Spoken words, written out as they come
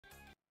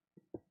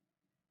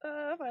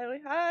Finally.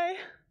 Hi.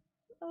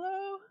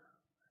 Hello.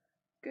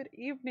 Good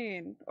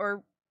evening.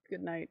 Or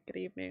good night. Good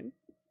evening.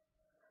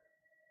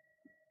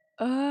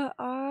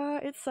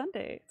 It's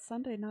Sunday. It's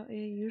Sunday, not a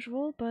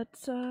usual, but,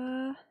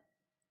 that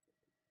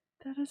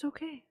is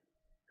okay.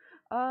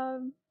 Yeah,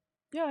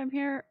 I'm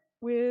here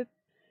with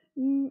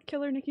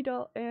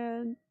KillerNikkiDoll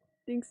and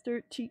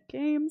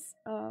DinksDirtCheapGames.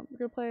 We're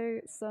gonna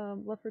play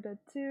some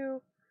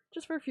L4D2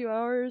 just for a few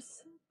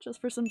hours, just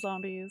for some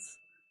zombies,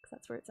 because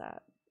that's where it's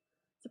at.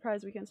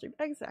 Surprise weekend stream.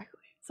 Exactly.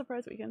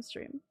 Surprise weekend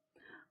stream.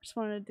 Just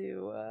wanted to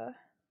do, I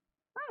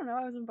don't know,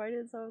 I was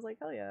invited, so I was like,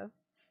 hell yeah.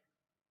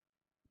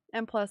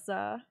 And plus,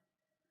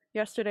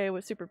 yesterday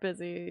was super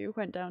busy. We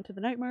went down to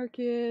the night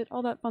market,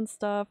 all that fun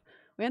stuff.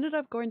 We ended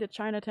up going to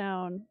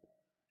Chinatown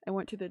and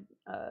went to the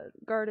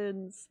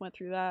gardens, went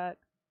through that.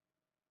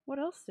 What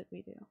else did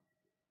we do?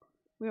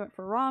 We went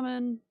for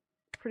ramen,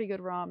 pretty good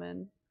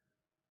ramen,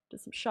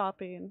 did some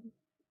shopping.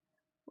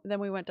 Then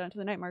we went down to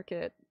the night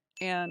market,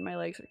 and my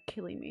legs are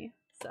killing me,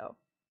 so.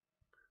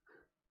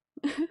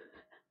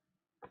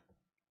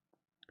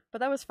 But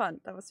that was fun.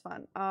 That was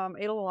fun.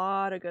 Ate a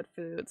lot of good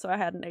food, so I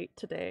hadn't ate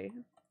today.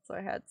 So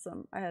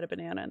I had a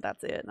banana and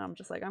that's it. And I'm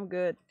just like, I'm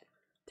good.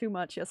 Too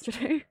much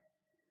yesterday.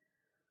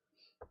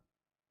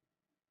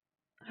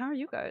 How are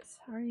you guys?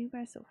 How are you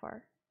guys so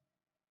far?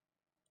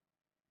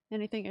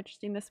 Anything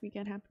interesting this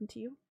weekend happened to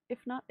you? If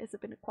not, has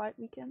it been a quiet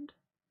weekend?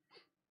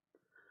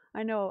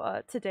 I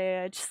know,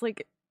 today I just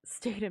like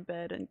stayed in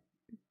bed and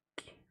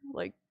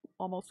like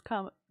almost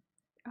I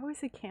always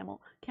say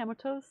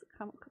comatose?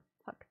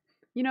 Fuck.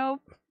 You know,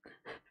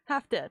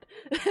 half dead.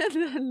 And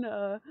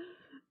then,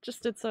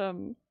 just did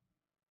some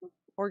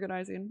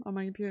organizing on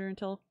my computer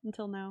until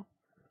now.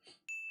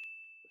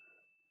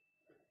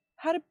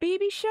 Had a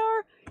baby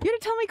shower? You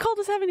didn't tell me Colt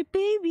was having a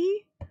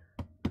baby!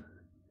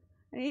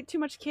 I ate too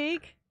much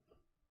cake?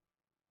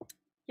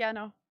 Yeah,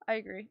 no, I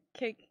agree.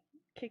 Cake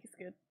is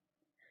good.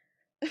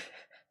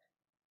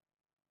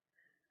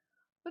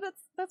 But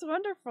that's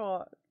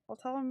wonderful. I'll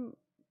tell him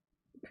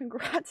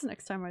congrats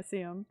next time I see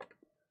him.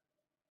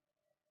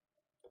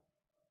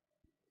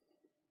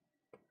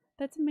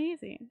 That's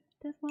amazing.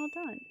 That's well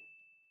done.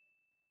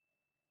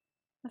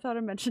 I thought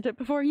I mentioned it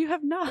before. You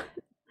have not.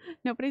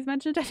 Nobody's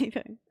mentioned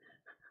anything.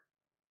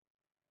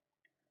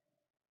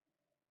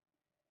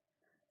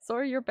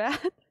 Sorry, you're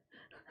bad?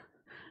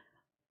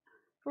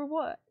 For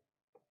what?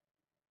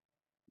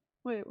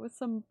 Wait, with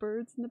some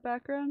birds in the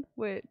background?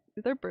 Wait,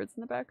 are there birds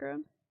in the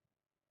background?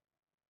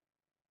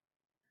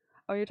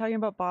 Oh, you're talking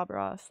about Bob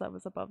Ross. That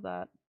was above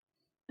that.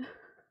 Are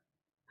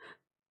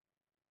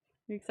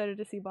you excited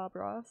to see Bob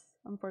Ross?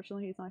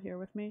 Unfortunately, he's not here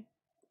with me.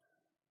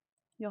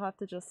 You'll have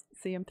to just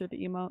see him through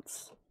the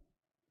emotes.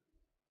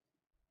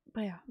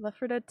 But yeah, Left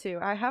 4 Dead 2.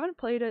 I haven't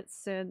played it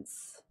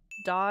since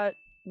Dot,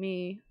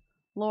 me,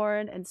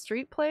 Lauren, and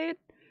Street played.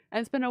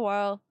 And it's been a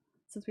while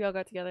since we all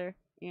got together.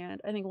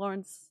 And I think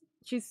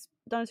she's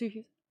done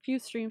a few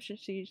streams since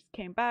she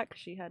came back.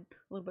 She had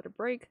a little bit of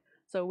break.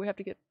 So we have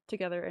to get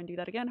together and do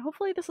that again.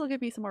 Hopefully this will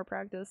give me some more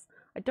practice.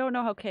 I don't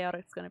know how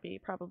chaotic it's going to be.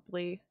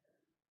 Probably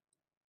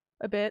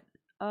a bit.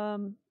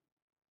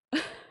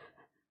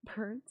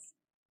 Birds.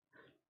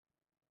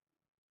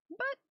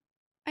 But,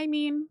 I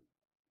mean,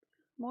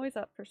 I'm always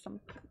up for some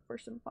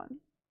fun.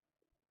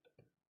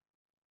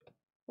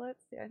 Let's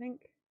see, I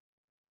think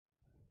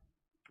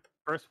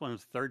First one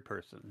is third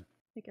person.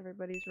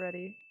 everybody's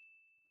ready.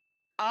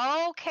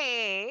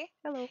 Okay.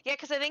 Hello. Yeah,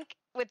 because I think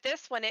with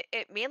this one,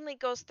 it mainly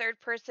goes third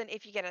person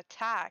if you get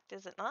attacked,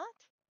 is it not?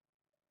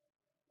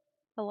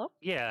 Hello?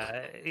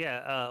 Yeah,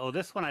 yeah. Oh,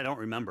 this one I don't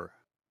remember.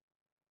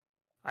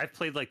 I've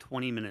played like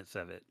 20 minutes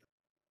of it.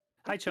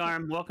 Hi,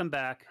 Charm. Welcome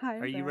back. Hi,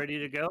 I'm Are you back. ready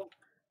to go?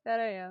 That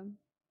I am.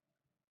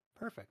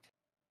 Perfect.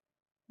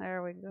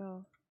 There we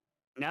go.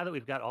 Now that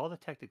we've got all the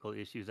technical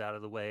issues out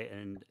of the way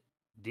and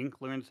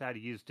Dink learns how to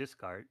use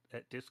Discord,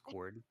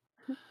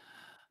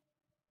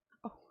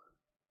 Oh,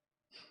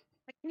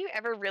 Can you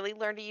ever really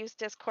learn to use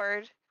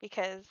Discord?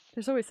 Because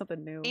there's always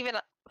something new. even,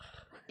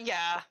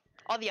 yeah,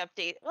 all the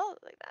updates. Well,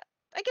 like that.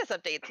 I guess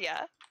updates,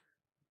 yeah.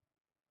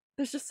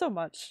 There's just so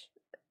much.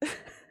 It's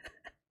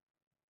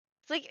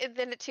like, and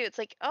then too, it's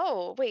like,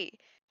 oh, wait.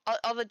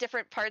 All the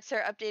different parts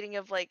are updating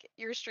of like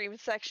your stream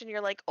section.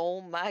 You're like,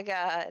 oh my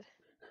god.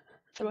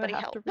 Somebody Do I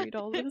have help. to read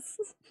all this?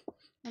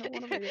 I don't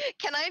want to read it.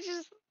 Can I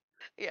just,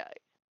 yeah.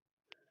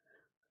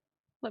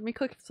 Let me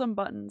click some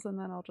buttons and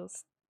then I'll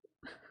just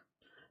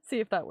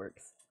see if that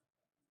works.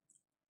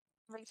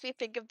 Makes me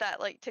think of that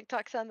like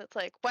TikTok sound that's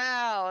like,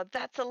 wow,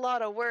 that's a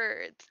lot of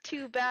words.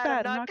 Too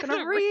bad, I'm not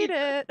gonna read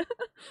it.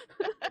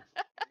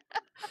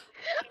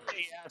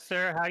 Hey,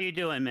 sir, how you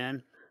doing,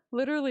 man?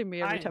 Literally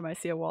me every Hi. time I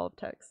see a wall of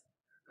text.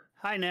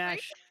 Hi,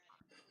 Nash.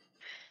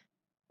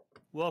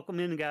 Welcome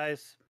in,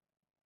 guys.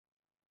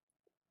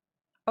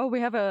 Oh, we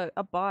have a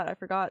bot. I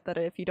forgot that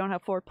if you don't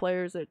have 4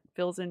 players, it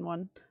fills in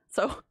one.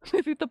 So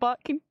maybe the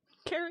bot can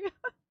carry on.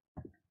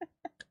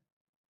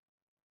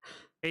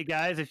 Hey,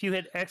 guys, if you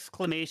hit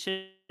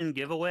exclamation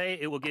giveaway,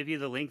 it will give you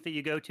the link that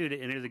you go to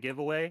enter the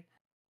giveaway.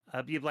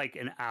 Be like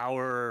an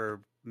hour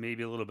or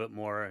maybe a little bit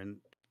more and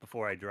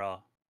before I draw.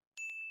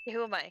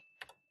 Who am I?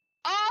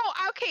 Oh,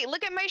 okay.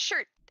 Look at my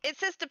shirt. It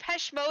says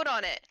Depeche Mode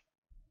on it.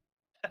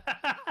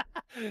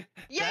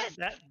 Yes.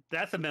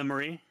 That's a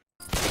memory.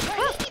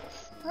 Right.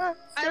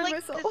 I like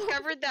myself.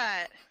 discovered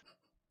that.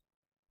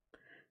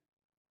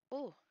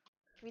 Ooh.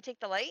 Can we take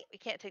the light? We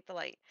can't take the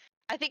light.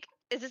 I think.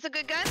 Is this a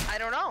good gun? I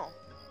don't know.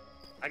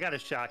 I got a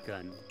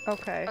shotgun.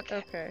 Okay.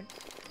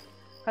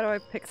 How do I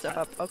pick stuff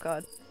up? Oh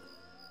god.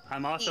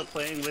 I'm also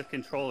playing with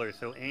controllers,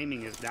 so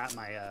aiming is not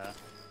my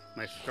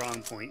my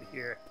strong point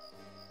here.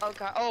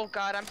 Oh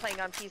god, I'm playing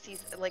on PCs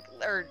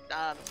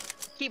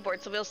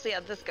keyboard, so we'll see how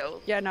this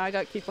goes. Yeah, no, I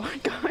got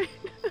keyboard going.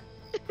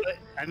 But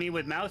I mean,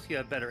 with mouse you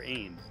have better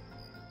aim.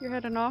 You're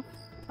heading off,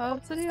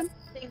 Obsidian?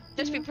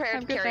 Just be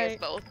prepared to carry us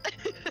both.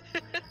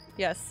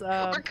 Yes.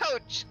 Or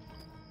Coach.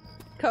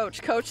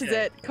 Coach is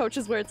it. Coach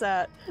is where it's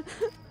at.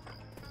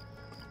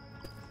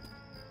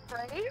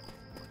 Right?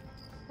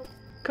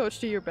 Coach,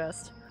 do your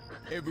best.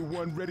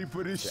 Everyone ready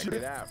for this shit? Check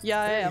it out.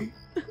 Yeah, I am.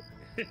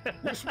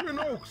 What's Twin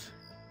Oaks?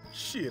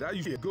 Shit, I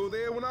used to go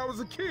there when I was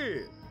a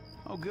kid.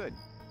 Oh, good.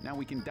 Now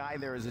we can die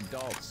there as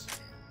adults.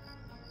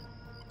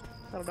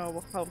 I don't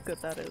know how good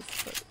that is,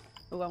 but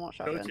I want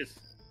shotgun.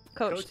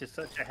 Coach is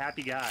such a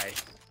happy guy.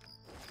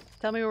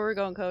 Tell me where we're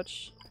going,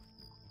 Coach.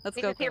 Let's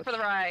He's go, just here Coach. for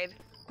the ride.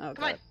 Oh,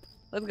 Come on.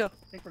 Let's go. I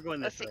think we're going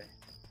this Let's way.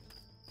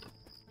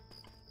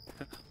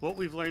 What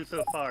we've learned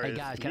so far Hey is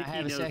guys, can I Nikki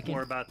have a knows second?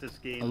 more about this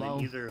game Alone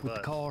than either of with us.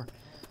 the car.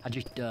 I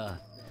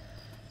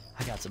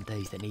got some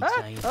days that need Ah!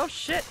 saying. Oh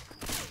shit!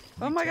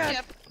 Oh my god!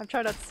 Yep. I'm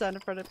trying not to stand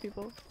in front of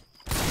people.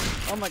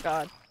 Oh my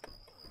god.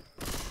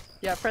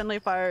 Yeah, friendly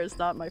fire is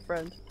not my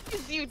friend.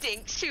 It's you,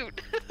 Dink.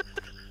 Shoot.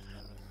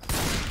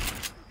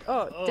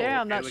 Oh,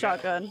 damn, okay, that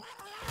shotgun.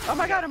 Oh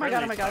my god, oh my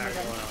god, oh my god, oh my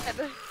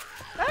god.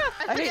 Ah,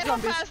 I hate forget how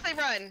zombies. fast they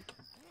run.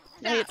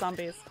 I hate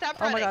zombies. Stop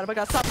Oh my running. god, oh my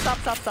god, stop.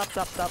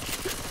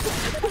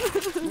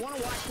 You want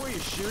to watch where you're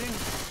shooting?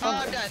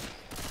 Oh, I'm done.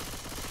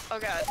 Oh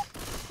god.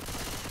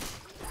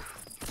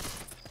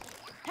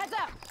 Heads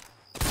up!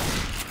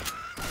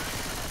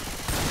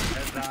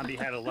 That zombie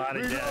had a lot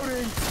of death.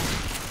 Reloading.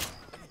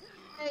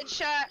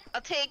 Headshot.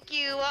 I'll take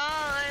you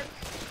on.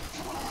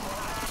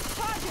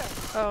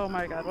 Oh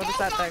my god, what is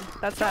that thing?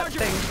 That's that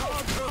thing.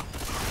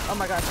 Oh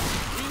my god.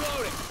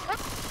 Reloading.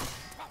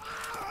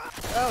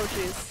 Oh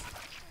jeez.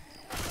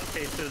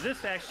 Okay, so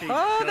this actually.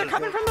 Oh, they're does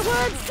coming work. from the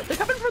woods! They're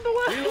coming from the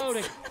woods!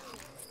 Reloading.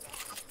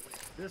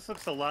 This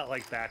looks a lot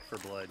like Back 4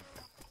 Blood.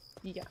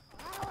 Yeah.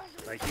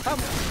 Like you can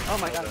Oh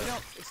my god. You know,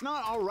 it's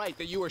not all right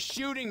that you are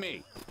shooting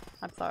me.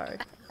 I'm sorry.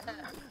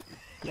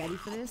 Ready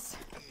for this?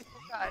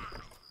 God.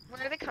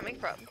 Where are they coming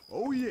from?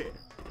 Oh yeah.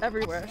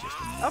 Everywhere.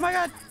 Oh my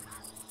god!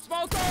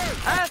 Smoker!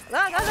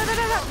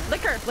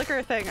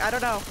 Liquor thing, I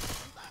don't know.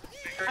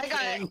 I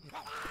got it.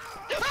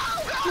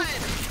 Oh god!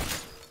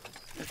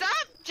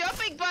 Stop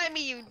jumping by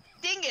me, you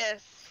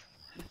dingus!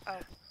 Oh.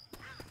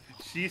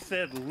 She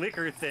said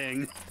liquor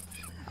thing.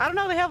 I don't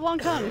know, they have long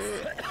tongues.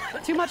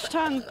 Too much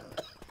tongue.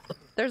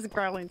 There's a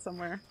growling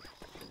somewhere.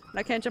 And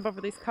I can't jump over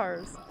these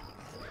cars.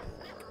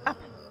 I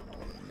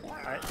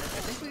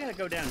think we gotta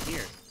go down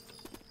here.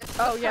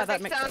 Oh yeah,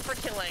 that Perfect makes sound sense.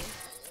 for killing.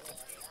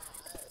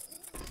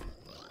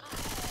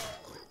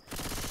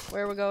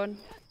 Where are we going?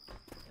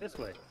 This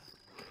way.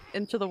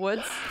 Into the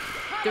woods?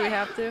 Do we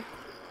have to?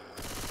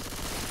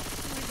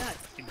 We're not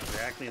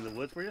exactly in the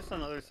woods. We're just on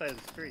the other side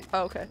of the street.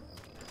 Oh, okay.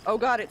 Oh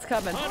god, it's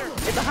coming.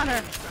 It's a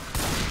hunter.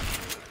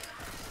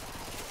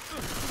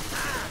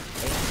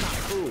 Hey, that's not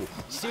cool.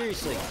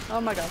 Seriously.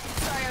 Oh my god.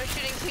 Sorry, I was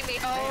shooting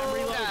teammate.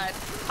 Oh god.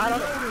 I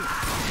don't.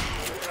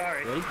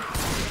 Sorry. Ready?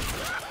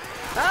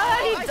 Ah,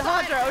 he's the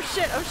hunter. Oh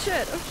shit, oh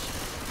shit, oh shit.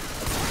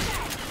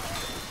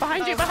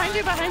 Behind you, behind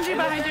you, behind you,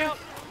 behind you.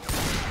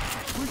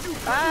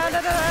 Ah,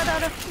 da da da da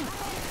da.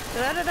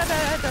 Da da da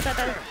da da da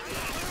da.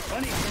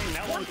 Funny thing,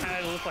 that one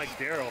kind of looked like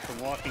Daryl from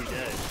Walking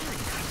Dead.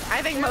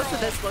 I think most of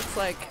this looks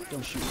like.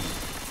 Don't shoot me.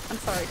 I'm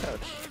sorry,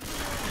 Coach.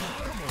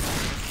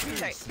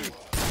 Okay.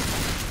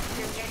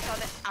 You guys saw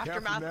the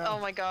aftermath? now. Oh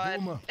my god.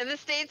 Boomer. In the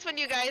States, when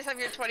you guys have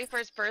your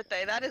 21st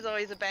birthday, that is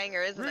always a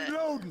banger, isn't it?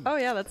 Reloading. Oh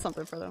yeah, that's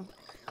something for them.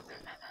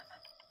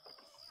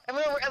 And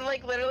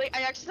like literally,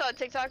 I actually saw a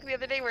TikTok the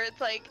other day where it's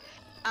like,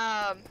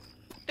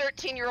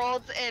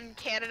 13-year-olds in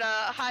Canada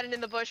hiding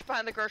in the bush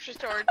behind the grocery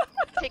store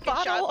taking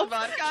shots Bottle of of-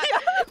 vodka. Yeah!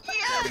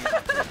 I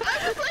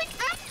was like,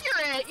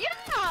 accurate!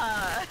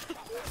 Yeah!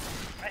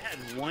 I had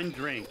one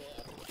drink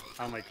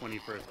on my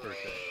 21st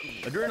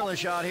birthday. Adrenaline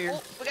shot here.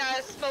 Oh, we got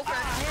a smoker.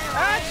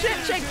 Ah shit,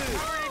 chick.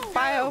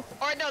 Bio.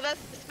 Or no, that's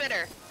the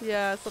spitter.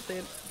 Yeah,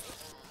 something.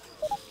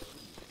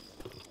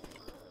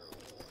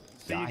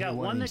 So you I got hear one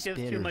one of that these gives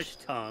too spitters. much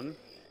tongue,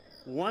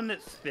 one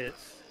that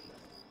spits.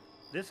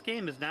 This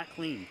game is not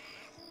clean.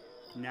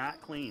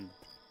 Not clean.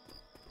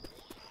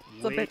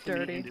 It's a Way bit too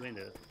many dirty.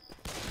 innuendos.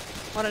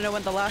 Want to know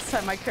when the last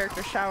time my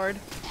character showered?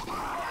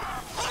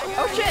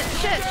 Oh shit,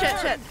 shit, shit,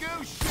 shit.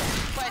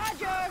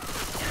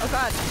 Oh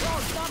god.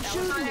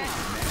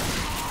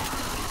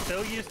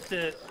 So used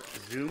to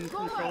zoom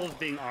controls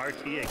being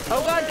RT,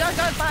 Oh god, god,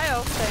 god,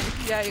 bio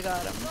thing. Yeah, you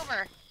got him.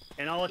 Over.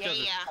 and all it does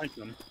is Yeah. punch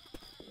them.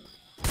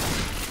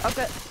 Oh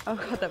god. Oh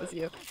god, that was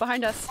you.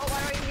 Behind us. Oh, why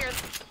do I hear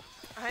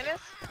behind us?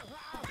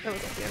 That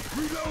was you.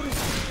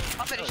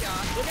 I'll finish you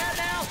off. Look out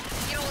now!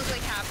 You don't look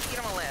like half. You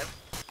don't want to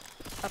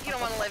live. You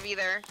don't want to live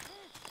either.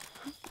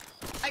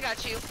 I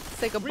got you.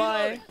 Say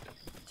goodbye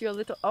to your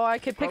little. Oh, I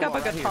can pick up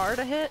a guitar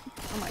to hit.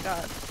 Oh my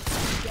god.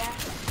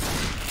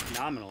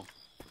 Phenomenal.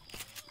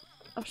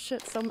 Oh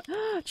shit.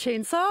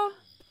 Chainsaw.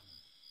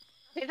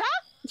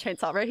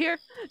 Chainsaw right here.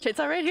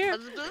 Chainsaw right here.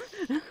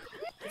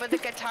 But the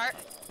guitar.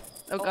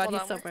 Oh god, hold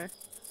he's on. somewhere.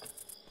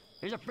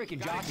 There's a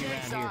freaking jockey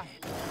around here.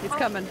 He's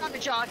coming. Got the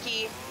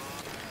jockey.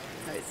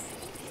 Nice.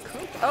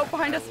 Oh,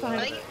 behind us.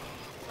 Behind us.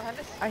 Behind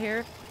us. I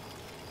hear.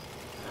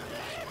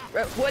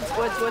 Woods.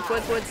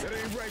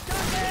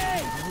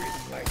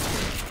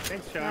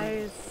 Thanks, Sean.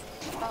 Nice.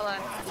 Hold on.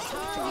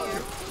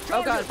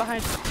 Oh god,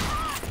 behind.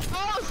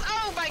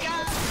 Oh my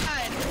god!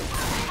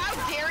 How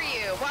dare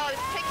you? While I was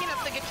picking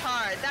up the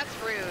guitar. That's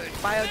rude.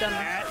 Bio down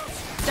there.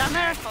 Down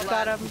there. Hold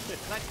Got on. him.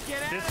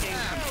 This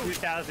game's from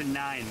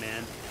 2009,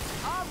 man.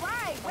 All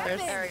right.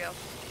 There's- There we go.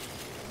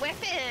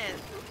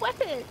 Weapons!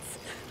 Weapons.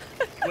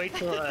 Wait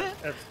till a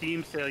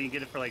Steam sale, you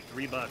get it for like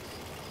 $3.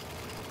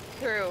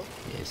 True.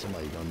 Yeah,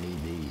 somebody's gonna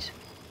need these.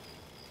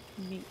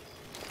 Neat.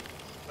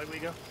 Where'd we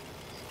go?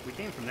 We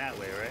came from that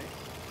way, right?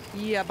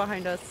 Yeah,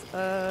 behind us.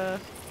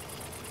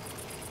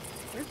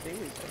 Where's Bailey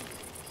going?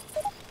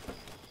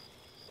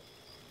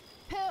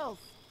 Pills.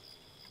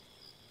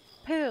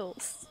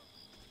 Pills.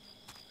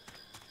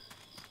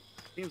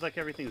 Seems like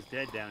everything's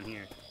dead down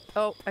here.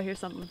 Oh, I hear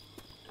something.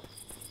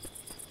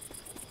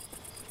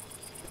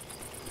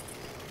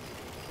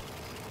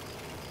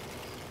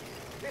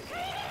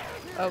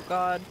 Oh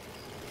god.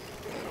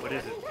 What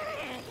is it?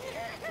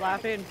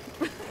 Laughing.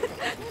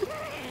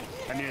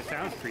 I mean, it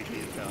sounds creepy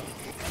as hell.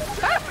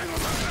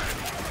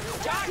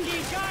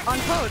 On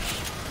coach.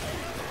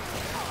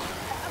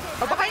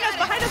 Oh, behind us!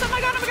 Behind us! Oh my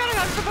god! Oh my god!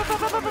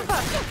 Oh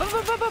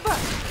my god!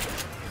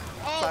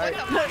 Oh, Sorry.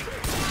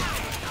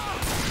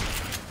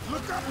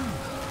 what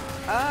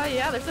the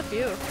Yeah, there's a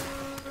few.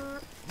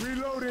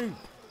 Reloading.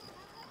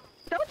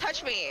 Don't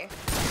touch me!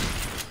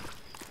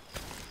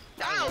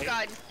 Oh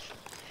god!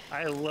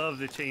 I love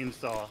the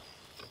chainsaw.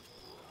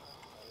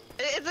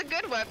 It's a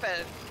good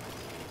weapon.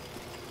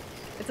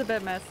 It's a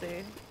bit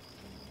messy.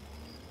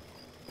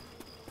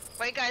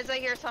 Wait guys, I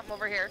hear something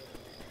over here.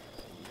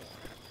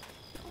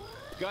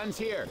 Guns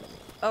here.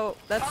 Oh,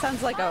 that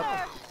sounds like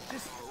a.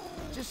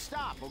 Just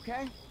stop,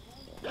 okay?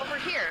 Over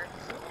here.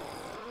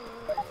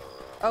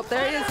 Oh,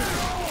 there he is.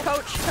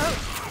 Coach.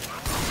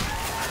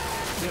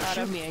 You know, Got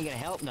shoot him. me ain't gonna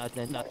help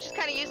nothing. Just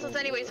kind of useless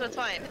anyway, so it's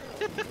fine.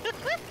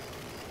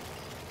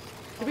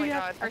 Oh we my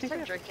have- god, I first think time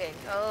we drinking.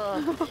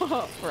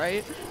 Oh,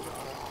 Right?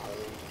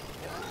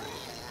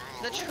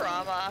 the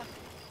trauma.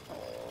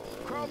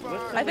 What's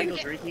the I think-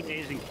 legal drinking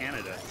age in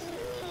Canada?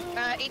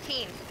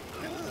 18.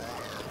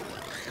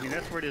 I mean,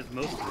 that's where it is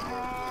most of the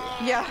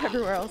time. Yeah,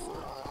 everywhere else.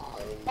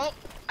 Oh,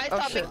 I Oh,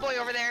 saw shit. Big Boy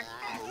over there.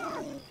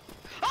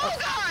 Oh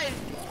god!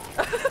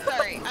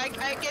 Sorry,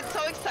 I get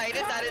so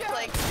excited that it's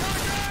like,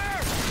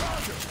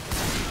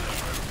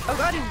 Oh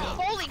god.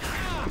 holy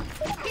crap!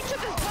 He took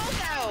his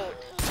bolt out!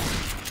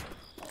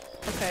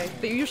 Okay.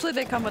 But usually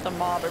they come with a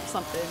mob or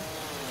something.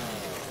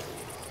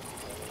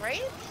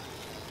 Right?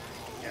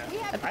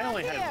 Yeah. I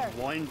only had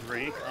one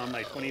drink on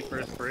my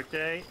 21st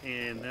birthday,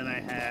 and then I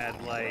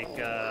had like,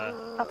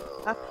 Up.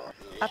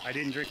 I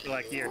didn't drink for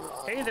like a year.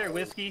 Hey there,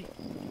 whiskey.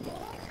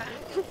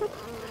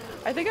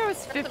 I think I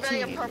was That's a very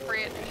 15.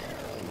 appropriate.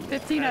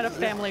 15 at a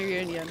family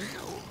reunion.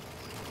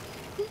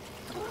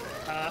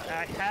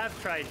 I have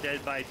tried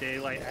Dead by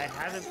Daylight. I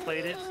haven't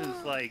played it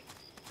since like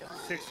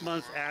 6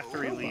 months after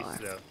release,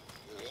 though.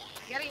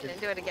 You gotta get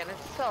into it again,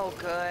 it's so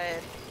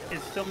good.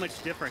 It's so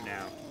much different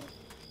now.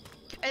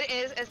 It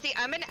is, and see,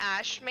 I'm an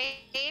Ash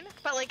main,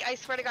 but like, I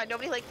swear to god,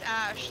 nobody likes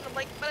Ash. I'm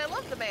like, but I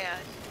love the man.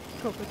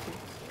 Go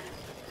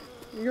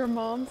between. Your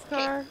mom's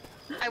car?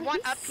 I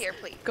want up here,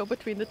 please. Go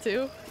between the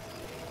two?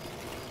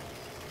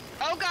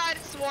 Oh god,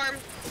 swarm.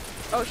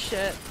 Oh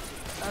shit.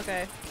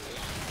 Okay.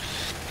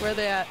 Where are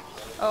they at?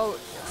 Oh,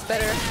 it's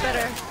better.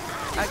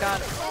 I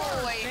got it.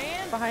 Oh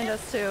wait. Behind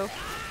us too.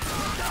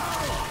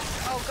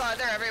 Oh god,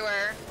 they're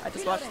everywhere. I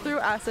just watched through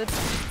acid.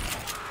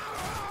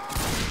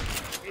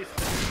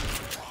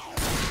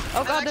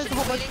 Oh god, I'm there's a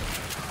whole bunch.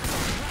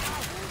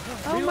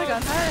 actually Oh my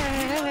god.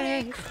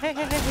 Hey,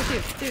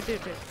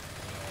 dude.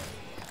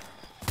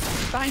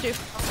 Behind you.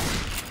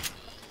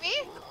 Me?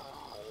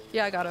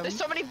 Yeah, I got him. There's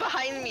so many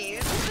behind me.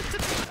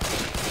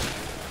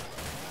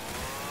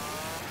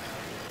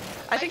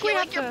 I think we feel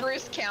have like you're to.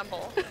 Bruce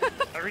Campbell.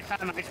 Every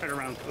time I turn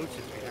around, Coach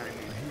is behind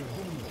me.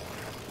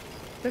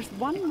 There's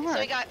one more. So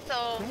we got,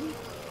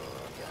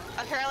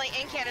 apparently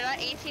in Canada,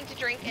 18 to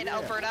drink in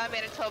Alberta,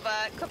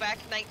 Manitoba, Quebec,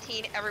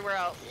 19 everywhere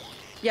else.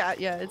 Yeah,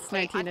 it's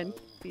 19 in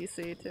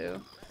BC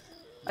too.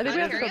 I think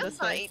we have to go Ontario's this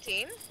not way.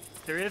 18.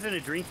 There isn't a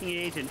drinking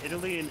age in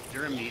Italy and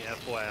Germany,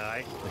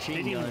 FYI. Machine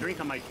Didn't even gun. drink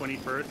on my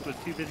 21st, was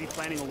too busy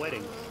planning a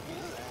wedding.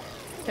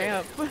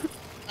 Damn.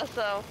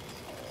 So,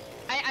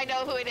 I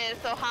know who it is,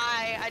 so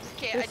hi. I just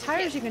can't. There's I just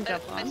tires can't, you can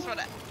jump I on. just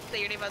wanna, say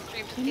your name on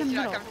stream just in In the case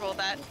you're not middle. comfortable with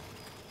that.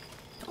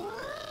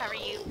 How are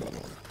you?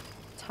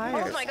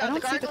 Tired. Oh my I god, the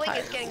don't see gargling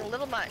tires. is getting a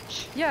little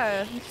much.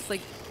 Yeah, just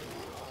like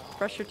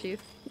brush your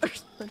teeth.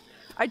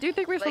 I do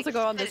think we're supposed to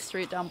Like, go on this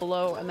street down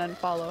below and then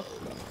follow.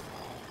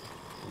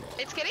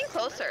 It's getting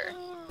closer.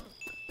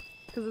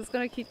 Because it's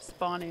gonna keep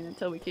spawning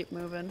until we keep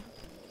moving.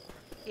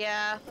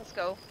 Yeah, let's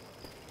go.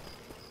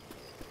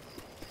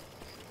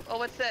 Oh,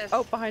 what's this?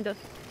 Oh, behind us.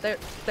 There.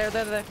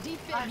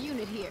 Defib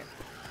unit here.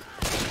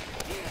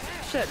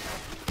 Shit.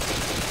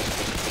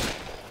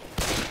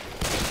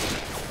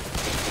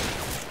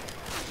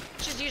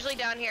 She's usually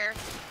down here.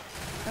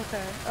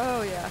 Okay.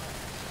 Oh, yeah.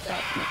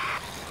 Stop.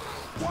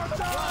 Watch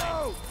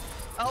out!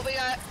 Oh, we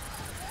got.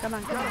 Come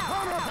on, come on.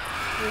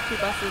 There are 2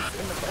 buses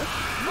in the bush.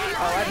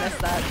 Oh, I missed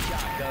that.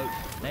 Shot, Goat.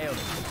 Nailed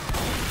it.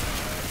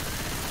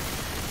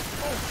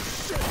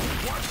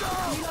 Watch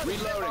out!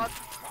 Reloading.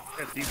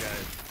 That's you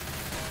guys.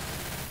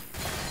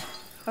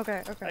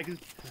 Okay, okay. I can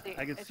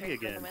It's see right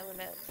again. under my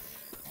limits.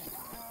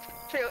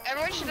 True,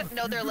 everyone should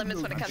know their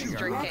limits when it comes to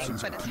drinking,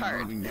 but it's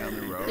hard. Moving down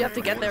the road. You have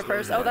to get there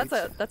first. Oh,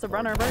 that's a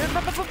runner.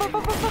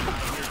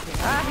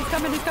 Ah, he's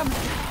coming, he's coming. Ooh,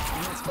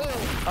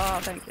 Oh,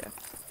 thank you.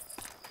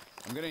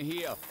 I'm gonna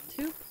heal.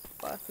 2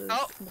 buses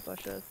Oh. in the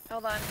bushes.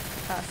 hold on.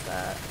 Past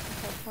that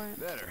whole point.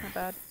 Better. Not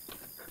bad.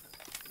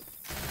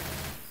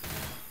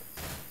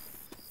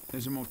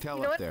 There's a motel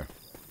You know up what? there.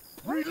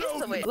 Where is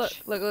the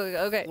witch? Look,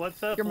 okay.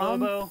 What's up, Your mom?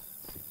 Lobo?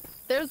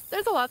 There's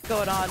a lot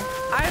going on.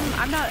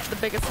 I'm not the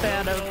biggest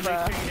fan of Make sure you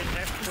hit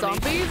exclamation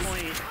zombies.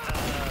 point,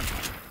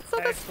 so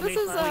this is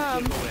exclamation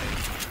point giveaway.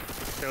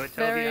 So it tells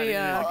very, you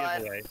how to do the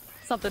giveaway.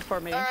 something for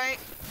me. Alright.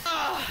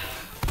 Oh,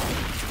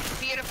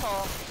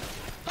 beautiful.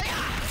 Hiya!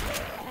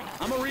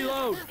 I'm a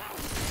reload.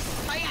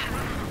 Hiya!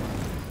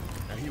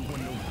 I hear one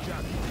of those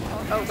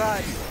jockeys. Oh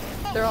god.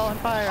 They're all on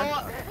fire.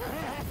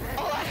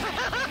 Oh,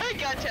 I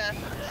gotcha.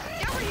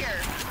 Get over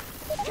here.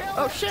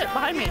 Oh shit,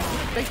 behind me.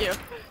 Thank you.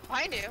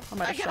 I knew. I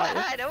might have shot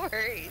you. No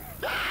worries.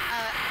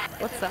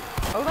 What's that?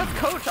 Oh, that's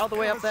Coach all the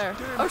way up there.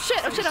 Oh shit,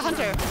 a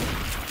hunter.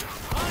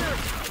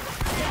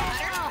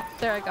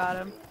 There, I got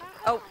him.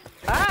 Oh,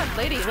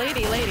 lady.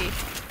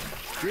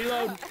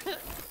 Reload.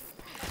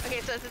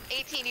 Okay, so this is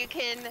 18. You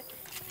can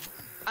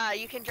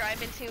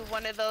drive into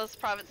one of those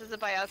provinces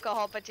and buy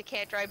alcohol, but you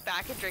can't drive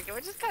back and drink it,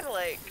 which is kind of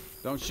like.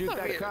 Don't shoot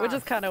that Weird. car. Which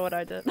is kind of what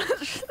I did.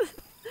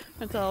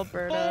 Until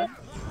Alberta.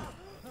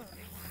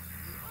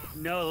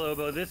 No,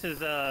 Lobo, this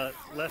is Left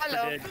 4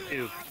 Hello. Dead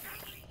 2.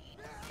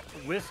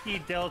 Whiskey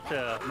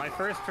Delta. My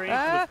first drink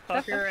Ah.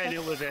 was pucker, and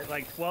it was at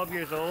like 12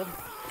 years old.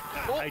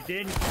 I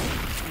did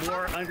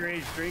more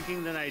underage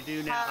drinking than I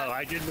do now. Oh,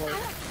 I did more.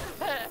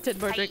 Did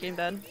more drinking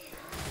then.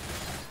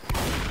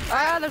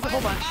 Ah, there's a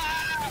whole bunch.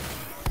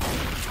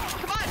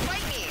 Come on,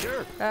 fight me.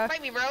 Sure.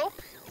 Fight me, bro.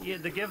 Yeah,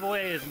 the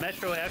giveaway is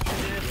Metro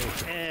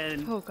Exodus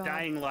and Oh, God.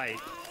 Dying Light.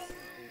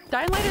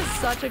 Dying Light is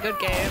such a good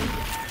game.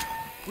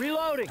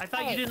 Reloading. I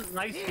thought you didn't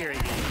like scary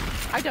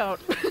games. I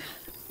don't.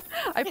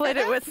 I played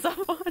it with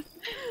someone.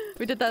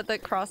 We did that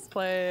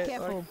cross-play.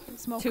 Careful, Or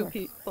smoker. 2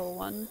 people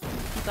one.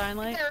 Dying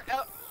Light. There,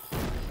 oh.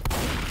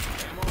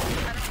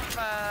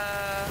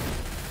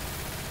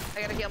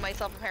 I gotta heal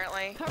myself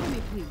apparently. Cover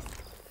me, please.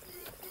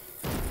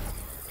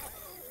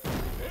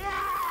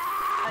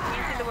 I'm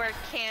using the word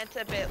can't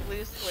a bit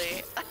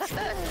loosely.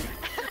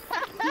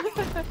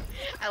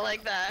 I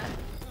like that.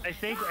 I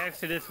think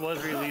Exodus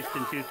was released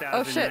in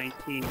Oh, shit.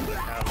 2019.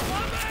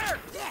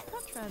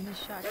 Try this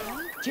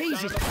shotgun.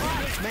 Jesus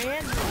Christ,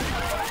 man.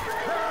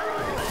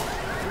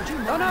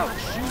 Oh no!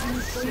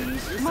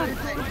 Come on.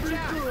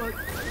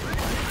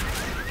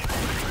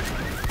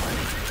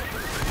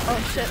 Oh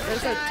shit,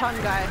 there's a ton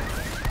guy.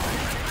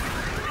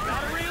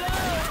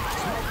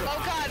 Oh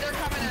god, they're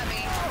coming at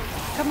me.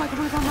 Come on.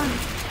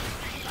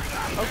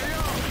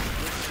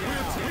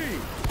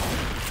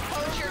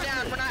 Coach, you're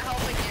down. We're not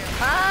helping you.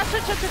 Ah,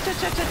 shit. Oh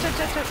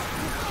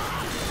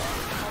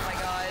my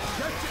god.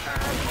 Get your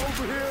ass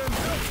over here and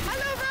help.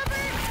 Hello,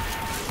 Robert.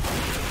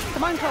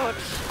 Come on,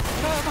 Coach.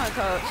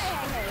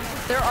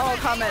 They're all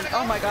coming.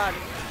 Oh my god.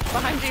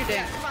 Behind you,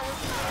 Dink. Come on.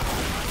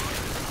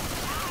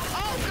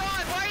 Oh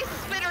god, why is the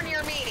spitter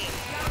near me?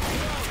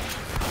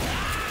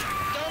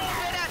 Don't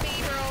spit at me,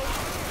 bro.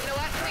 You know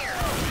what? Come here.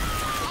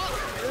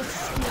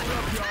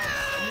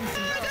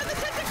 Another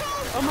tentacle!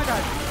 Oh my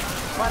god.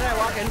 Why did I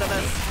walk into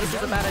this? This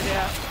is a bad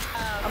idea.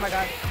 Oh my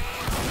god.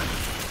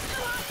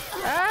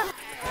 Ah!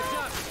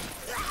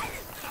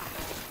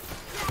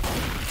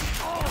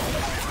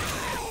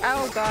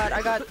 Oh god,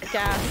 I got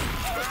gas.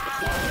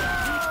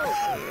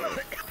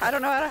 I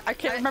don't know how to, I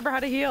can't remember how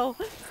to heal.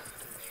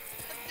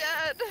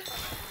 Dead.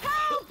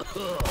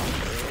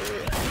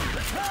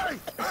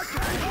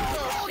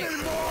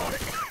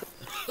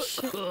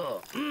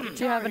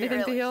 Do you have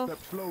anything to heal? Step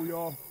slow,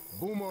 y'all.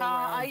 Boomer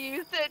I around.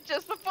 used it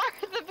just before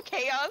the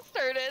chaos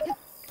started.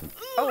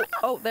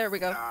 Oh, there we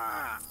go.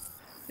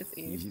 It's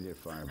easy. Easy there,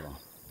 Fireball.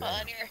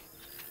 Hold on here.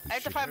 I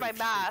have to find my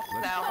mask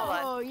now. Hold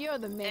on. Oh, you're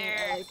the man, There.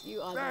 Eric.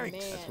 You are the man.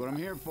 That's what I'm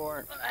here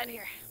for. Hold on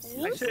here.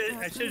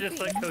 I should just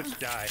let Coach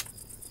die.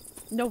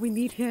 No, we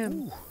need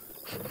him.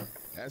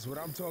 That's what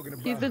I'm talking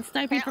about. He's been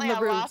sniping from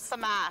Apparently the I roofs. lost the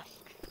mask.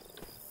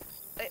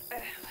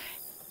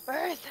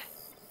 Where is it?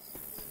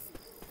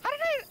 How did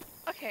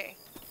I? Okay.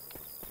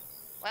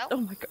 Well, Oh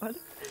my god.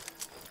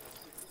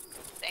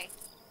 stay.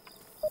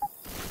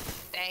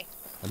 Stay.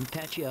 Let me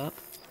patch you up.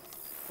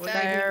 What did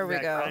I do? There we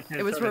That go. content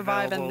It was sort of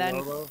revive and then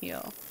available logo?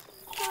 heal.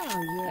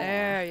 Oh, yeah.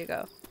 There you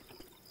go.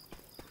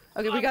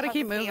 Okay, we gotta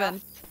keep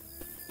moving.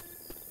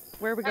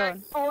 Where are we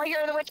going? Oh, I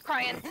hear the witch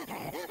crying.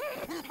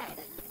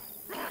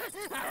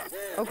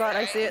 Oh god,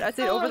 I see it. I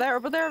see it over there,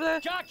 over there, over there.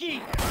 Jockey!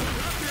 Me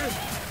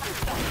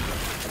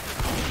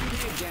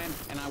again,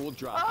 and I will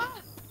drop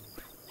Oh.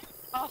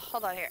 Oh,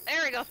 hold on here.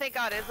 There we go. Thank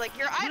God. It's like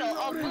your idol.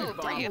 I'll move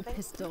for you.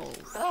 Pistols.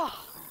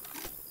 Oh.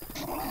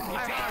 you. It's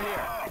out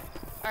here.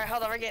 All right,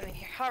 hold on. We're getting in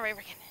here. All right,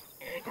 we're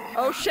getting in.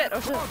 Oh shit, oh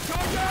shit.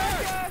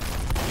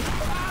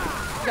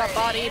 He got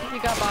bodied, he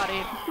got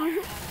bodied.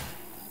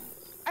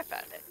 I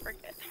found it. We're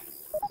good.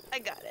 I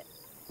got it.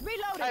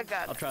 Reloading. I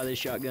got I'll it. try this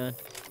shotgun.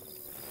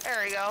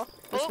 There we go.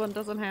 This Oh. one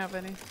doesn't have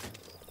any.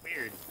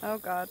 Weird. Oh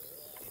god.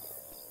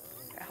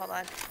 Okay, hold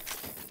on.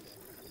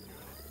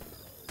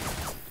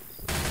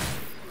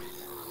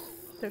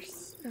 There's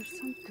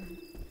something.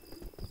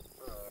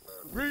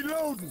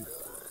 Reloading.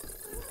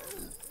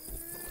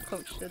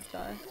 Coach did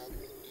die.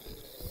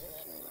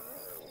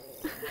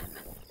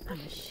 A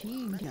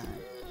machine gun.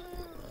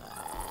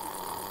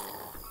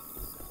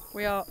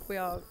 We all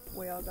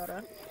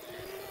gotta.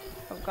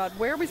 Oh god,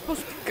 where are we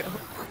supposed to go?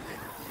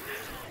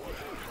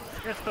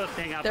 You're supposed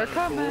to hang out They're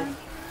by the pool. coming.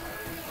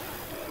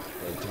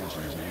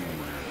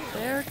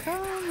 They're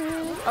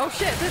coming. Oh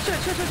shit!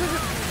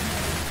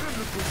 Shit!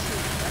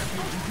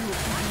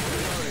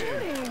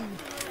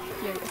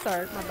 Yeah,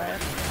 sorry, my bad.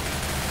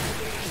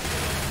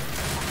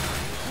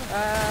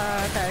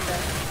 Okay.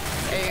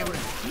 Aim.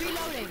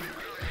 Reloading.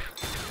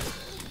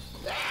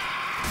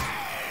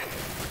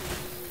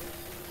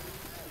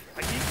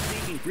 I keep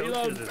thinking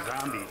Coach is a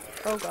zombie.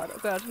 Oh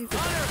god, he's a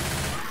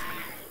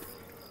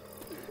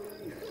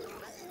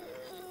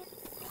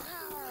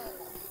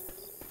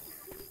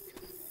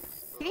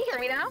Can you hear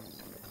me now?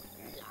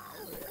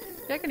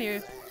 Yeah, I can hear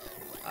you.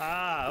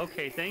 Ah,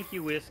 okay. Thank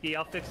you, Whiskey.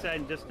 I'll fix that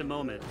in just a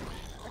moment.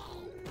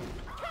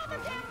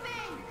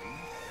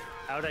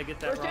 How'd I get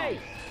that wrong?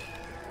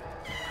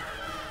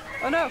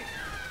 Oh no!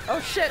 Oh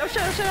shit,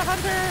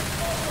 Hunter!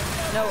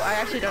 No, I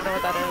actually don't know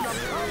what that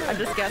is. I'm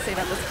just guessing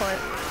at this point.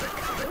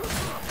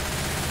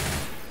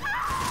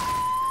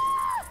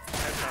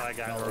 That's how I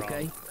got it wrong.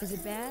 Okay. Is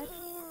it bad?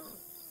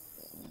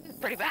 It's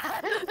pretty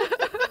bad.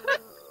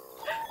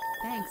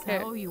 Thanks. Here.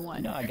 I owe you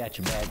one. No, I got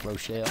your bag,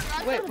 Rochelle.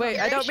 Wait,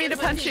 I don't mean to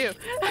punch you.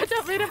 I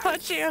don't mean to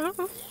punch you.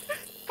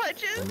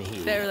 Punches. Let me hear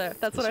you. There,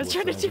 that's what I was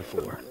This trying is to what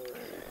do. friends are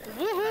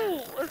for.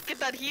 Woohoo! Let's get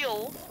that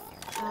heal.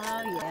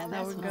 Oh yeah,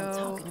 that's we what go. I'm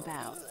talking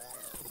about.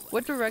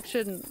 What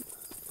direction?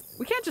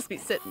 We can't just be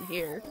sitting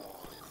here.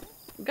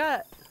 We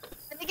got.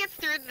 I think it's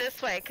through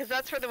this way, because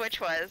that's where the witch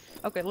was.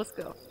 Okay, let's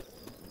go.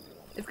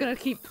 It's gonna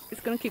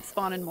keep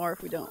spawning more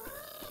if we don't.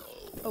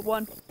 Oh,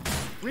 one.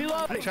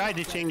 I tried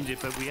to change it,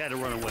 but we had to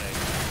run away.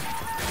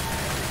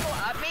 Go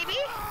up, maybe?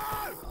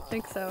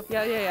 Think so.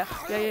 Yeah.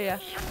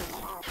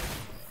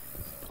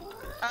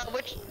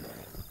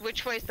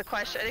 Which way is the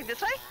question? I think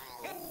this way?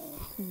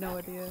 No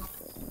idea.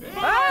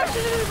 Ah!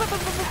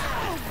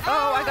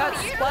 Oh, I got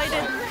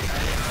slighted.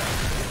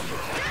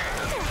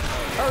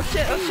 Oh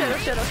shit!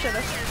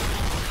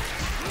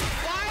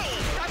 Why?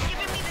 Stop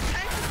giving me the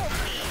tentacle,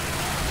 please.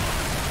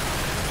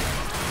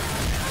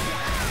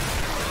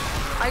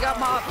 I got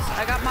mobs.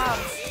 We got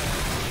mobs?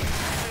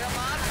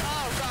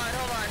 Oh god,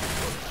 hold on.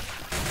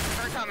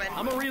 We're coming.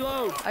 I'm a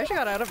reload. I actually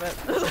got out of it.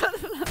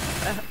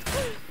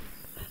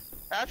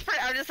 That's pretty,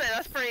 I'm just saying,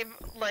 that's pretty,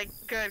 like,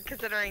 good,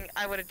 considering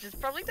I would have just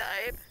probably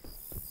died.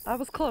 I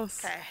was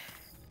close. Okay.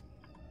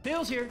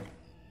 Bill's here.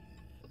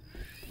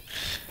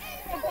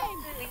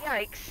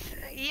 Yikes.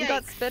 You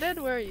got spitted?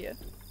 Where are you?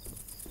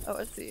 Oh,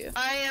 I see you.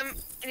 I am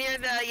near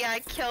the, yeah, I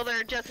killed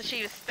her just as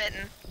she was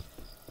spitting.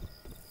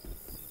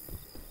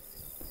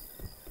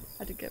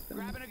 I did get them.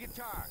 Grabbing a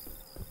guitar.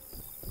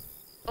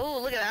 Oh,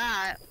 look at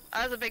that.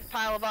 That was a big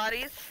pile of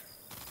bodies.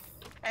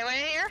 Anyone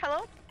in here?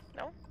 Hello?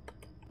 No?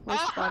 Which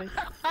body?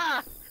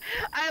 I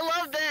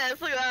love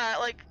this. Look at that.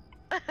 Like,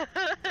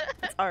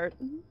 It's art.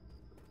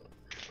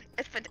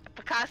 it's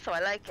Picasso. I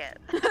like it.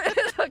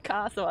 It's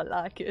Picasso. I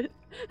like it.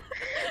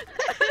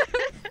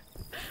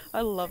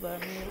 I love that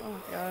meme. Oh my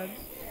god.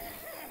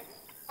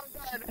 Oh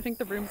god. I think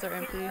the rooms are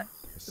empty.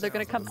 They're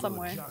gonna come some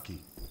way. Jockey.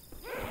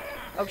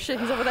 Oh shit,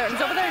 he's over there.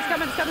 He's over there. He's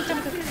coming.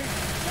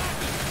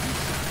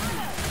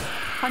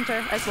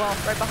 Hunter as well,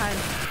 right behind.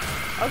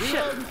 Oh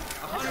shit.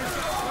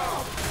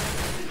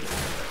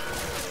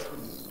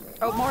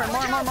 Oh, more. I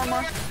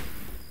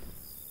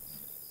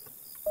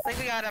think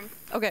we got him.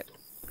 Okay,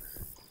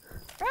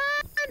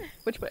 Run!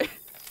 which way?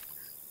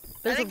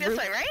 I think this roof-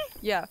 way, right?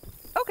 Yeah.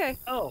 Okay.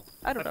 Oh,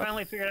 I don't know.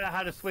 finally figured out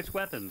how to switch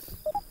weapons.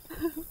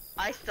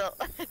 I still,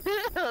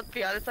 let's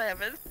be honest, I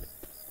haven't.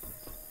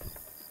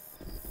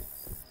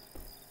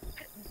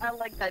 I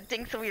like that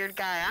Dink's a weird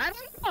guy.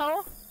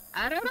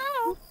 I don't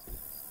know.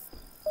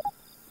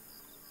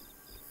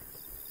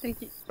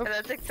 Thank you. Oh, And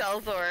that's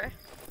Excelsior.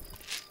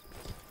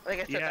 I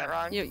think I said that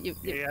wrong. you.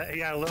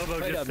 Yeah, Lobo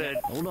Wait just a minute. said,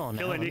 Hold on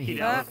now, let me hear.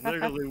 KillerNikkiDoll is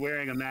literally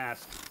wearing a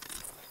mask.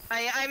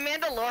 I'm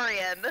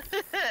Mandalorian.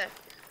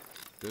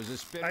 There's a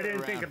spitter I didn't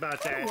around. think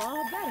about that.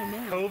 All better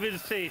now.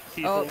 COVID's safe,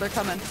 people. Oh, they're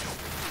coming.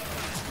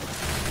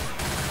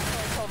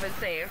 COVID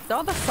safe. They're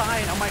on the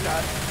sign. Oh my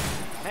god.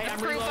 Hey, I'm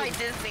Approved by reloading.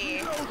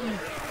 Disney.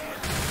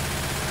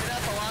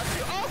 That's a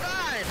lawsuit. Oh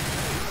god!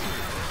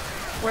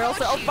 Where else?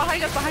 Oh, shoot.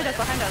 behind us.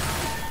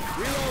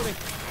 Reloading.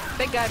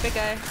 Big guy.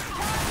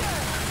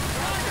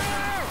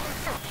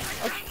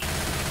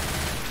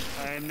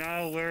 I am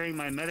now wearing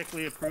my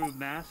medically approved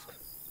mask.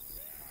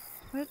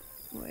 What?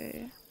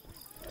 Wait.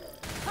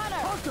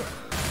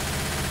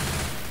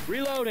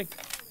 Reloading.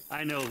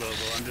 I know, Lobo.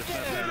 I'm just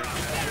messing around.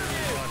 I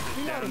literally brought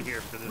this down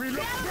here for this.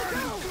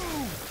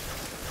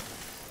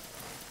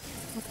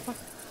 What the fuck?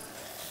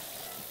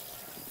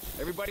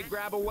 Everybody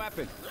grab a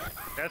weapon.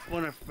 That's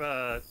one of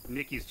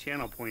Nikki's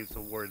channel points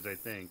awards, I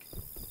think.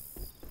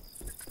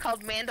 It's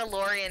called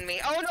Mandalorian me.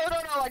 Oh no!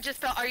 I just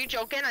fell. Are you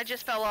joking? I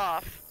just fell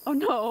off. Oh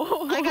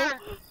no. I got.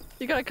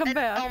 You gotta come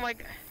back. Oh my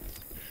god.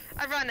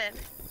 I'm running.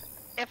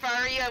 If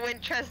I were you, I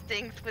wouldn't trust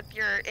Dinks with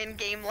your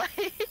in-game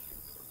life.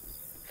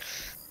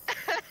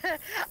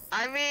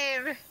 I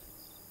mean,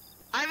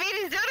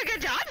 he's doing a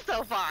good job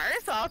so far,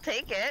 so I'll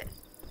take it.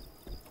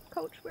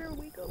 Coach, where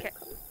we go? Okay.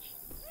 Coach?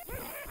 Oh,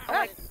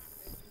 my...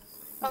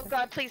 oh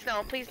god, please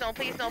no.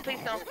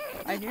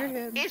 I hear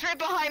him. He's right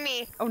behind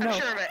me. Oh, no. I'm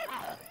sure of it.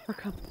 We're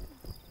coming.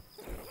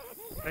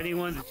 If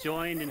anyone's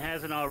joined and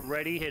hasn't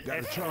already, hit Got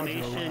a charger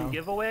exclamation around.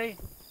 giveaway.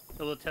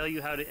 It will tell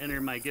you how to enter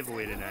my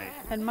giveaway tonight.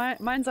 And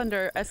mine's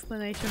under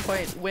exclamation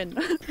point win.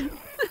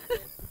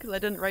 Because I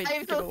didn't write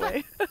I'm so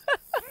giveaway.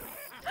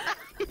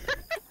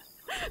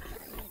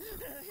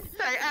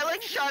 Sorry, I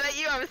like shot at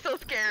you. I was so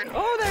scared.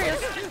 Oh, there he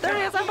is.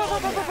 I'm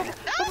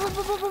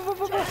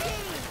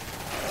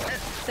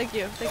Thank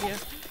you.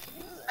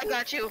 I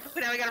got you.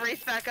 But now we gotta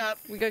race back up.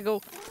 We gotta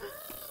go.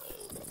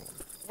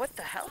 What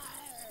the hell?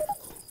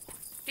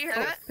 Do you hear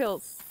Oh, that?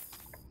 pills.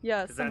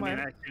 Yeah, Does that mean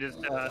somewhere. I should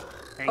just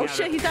hang Oh out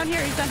shit, at- he's down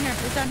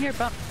here.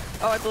 Bump.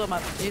 Oh, I blew him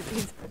up.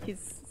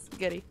 He's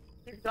spaghetti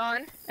He's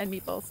gone. and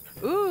meatballs.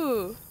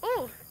 Ooh,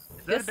 Ooh.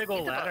 Is that Yes. a big old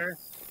Pizza box. ladder?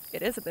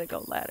 it is a big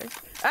old ladder.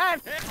 I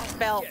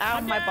fell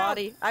out of my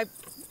body. I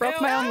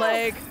broke my own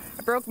leg.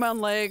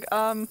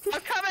 I'm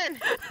coming.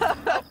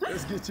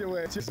 Let's get your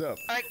ass up.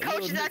 Alright,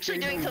 Coach is actually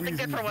doing something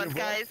good for once,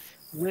 guys.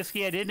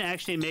 Whiskey, I didn't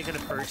actually make it a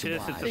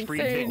purchase. It's a free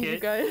Insane, you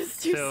ticket. guys.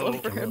 Too slow So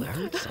for him.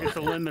 it's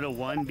a limit of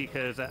one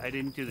because I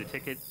didn't do the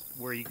ticket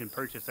where you can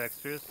purchase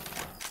extras.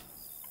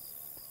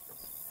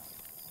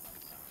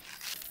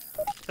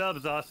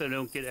 Subs also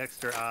don't get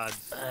extra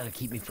odds That'll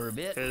keep me for a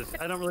bit. because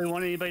I don't really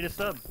want anybody to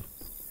sub.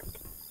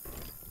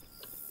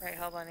 Alright,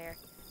 hold on here.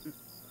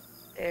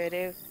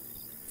 Do.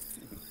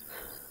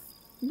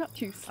 Not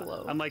too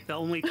slow. I'm like the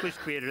only Twitch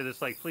creator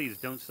that's like, please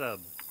don't sub.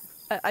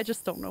 I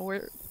just don't know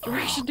where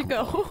direction to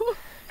go.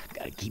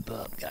 Gotta keep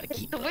up.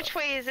 So which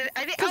way is it?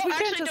 I think. 'Cause Oh, we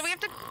can't actually, do just- we have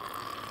to?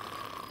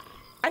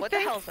 I What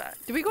think, the hell's that?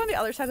 do we go on the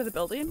other side of the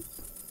building?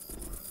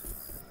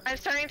 I'm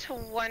starting to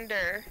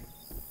wonder.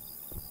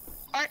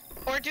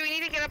 Or do we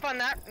need to get up on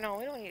that? No,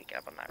 we don't need to get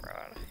up on that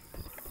road.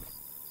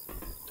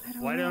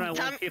 Why don't I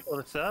Tom- want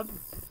people to sub?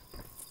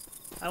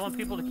 I want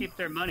people to keep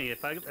their money.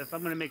 If I'm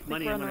gonna make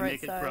money, we're I'm on the gonna right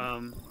make it side.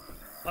 from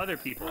other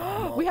people.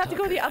 We have to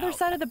go to the Tucker other out.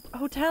 side of the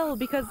hotel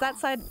because that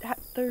side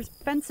there's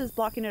fences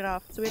blocking it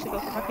off. So we have to go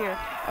from up here.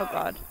 Oh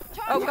god.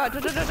 Oh god.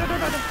 God,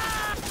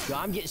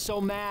 I'm getting so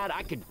mad.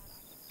 I could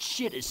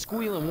shit a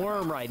squealing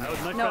worm right I now.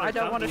 would much No, rather I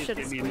don't wanna companies shit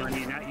give a me screen.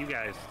 money, not you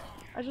guys.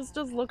 I just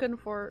looking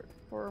for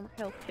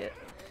health kit.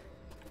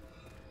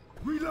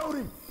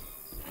 Reloading.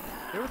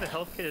 There was a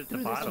health kit at the Ooh,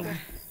 this bottom. one.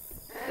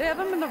 They have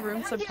them in the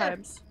room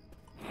sometimes.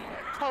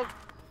 Oh.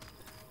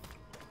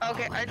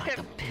 Okay, I took.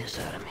 The piss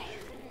out of me.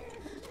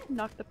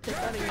 Knock the piss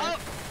out of you. Oh.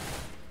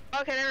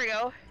 Okay, there we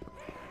go.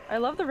 I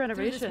love the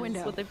renovations.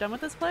 window. What they've done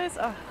with this place.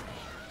 Oh, I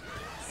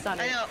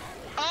stunning. know.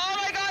 Oh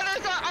my God,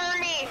 there's an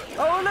army.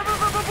 Oh no!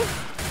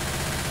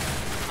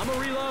 I'm a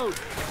reload.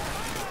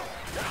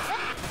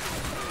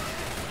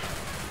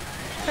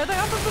 Here they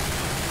are.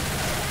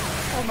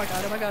 Oh my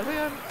god! Oh my god! Oh my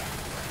god!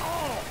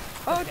 Oh,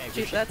 Okay, we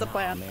geez, should- that's a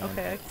plan. Aw, man.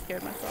 Okay, I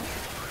scared myself.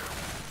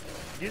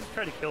 You just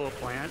try to kill a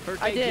plant.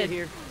 First I aid kit did.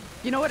 here.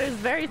 You know what? It was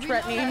very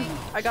threatening.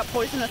 I got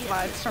poisonous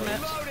vibes from it.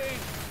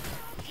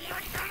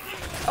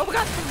 Oh my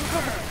god!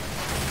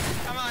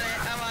 I'm on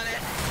it. I'm on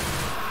it.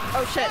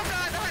 Oh shit! Oh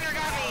God, the hunter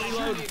got me.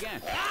 Shoot me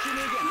again.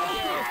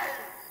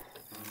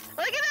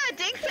 Look at that.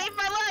 Dink saved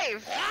my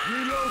life.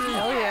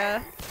 Hell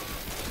yeah!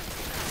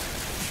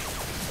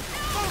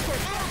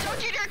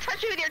 Don't you dare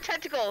touch me with your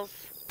tentacles.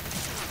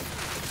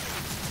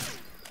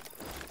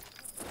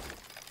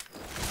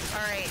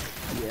 Alright.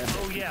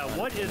 Oh yeah,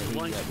 what is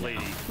lunch,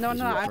 lady? No,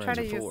 These no, are what I'm trying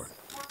to friends are use. for.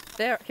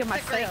 There, get my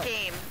It's a great sail.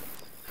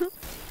 game.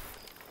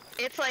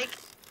 It's like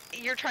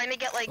you're trying to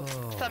get like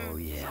some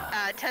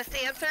yeah. test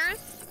answers.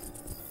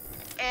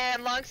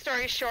 And long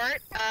story short,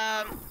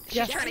 she's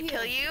Yes. trying to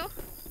kill you.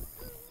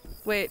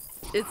 Wait,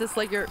 is this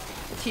like your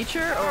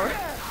teacher or?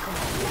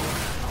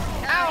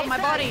 Ow, It's my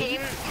not body.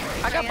 game-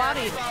 I got yeah,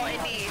 bodied. Well,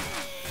 indeed.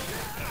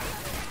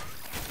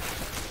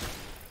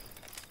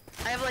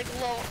 I have like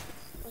low.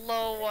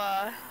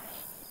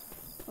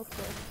 Let's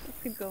go. Let's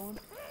keep going.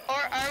 Or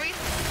are we?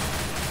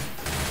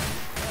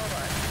 Hold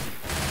on.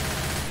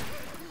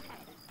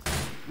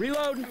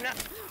 Reload. No. Okay,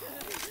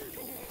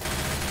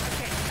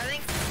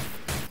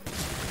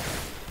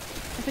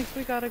 I think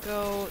we gotta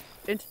go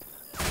into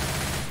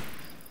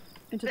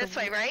this the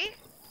way, right?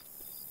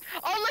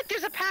 Oh, look,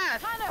 there's a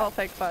path. Oh,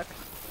 thank fuck.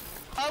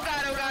 Oh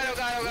god, oh god, oh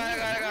god, oh god, oh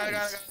god, oh god, oh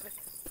god.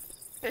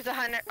 There's a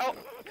hunter. Oh,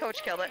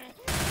 Coach killed it.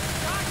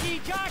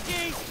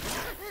 Jockey!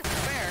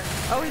 Where?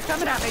 Oh, he's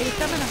coming at me. He's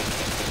coming at me.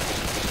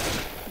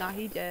 Nah,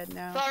 he dead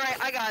now. It's alright,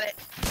 I got it.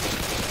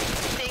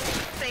 Think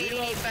Sadie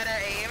need better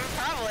aim?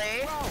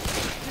 Probably.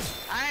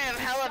 I have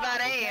hella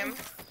bad aim.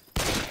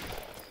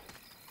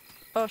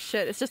 Oh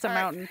shit, it's just a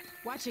Alright. mountain.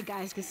 Watch it,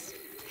 guys. This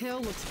hill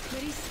looks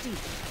pretty steep.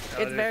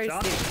 It's very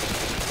John? steep.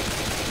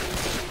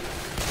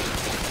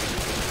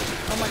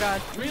 Oh my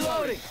god.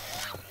 Reloading.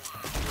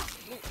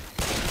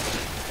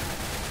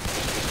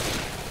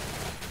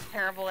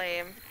 Terrible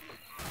aim.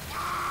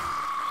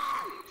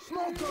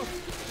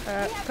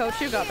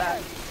 Coach, you got that.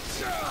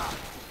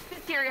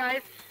 It's here,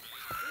 guys.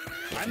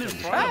 I'm in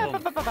Ah,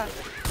 front of him.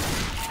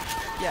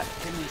 Yeah,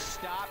 Can we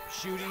stop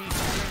shooting each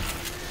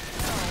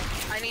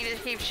other? I need to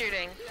keep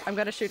shooting. I'm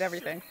gonna shoot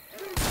everything.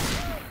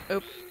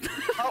 Oop.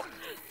 Oh.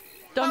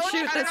 Don't Oh, shoot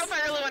I don't this. know if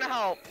I really want to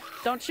help.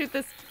 Don't shoot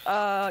this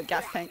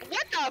gas tank.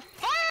 What the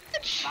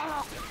fudge?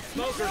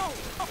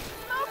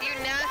 You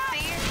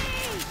nasty.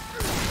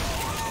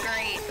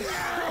 Great.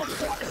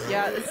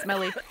 Yeah, it's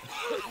smelly.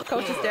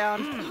 Coach is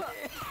down.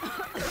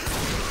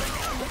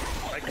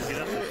 I can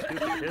get up this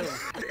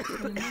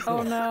stupid hill.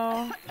 Oh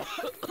no.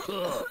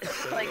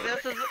 Like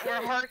this is,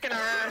 we're harking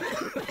our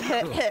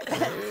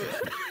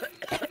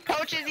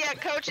Coach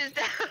is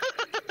down.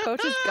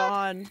 Coach is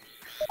gone.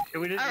 Yeah,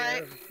 we did. All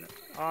right.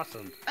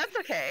 Awesome. That's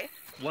okay.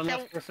 One Now-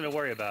 less person to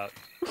worry about.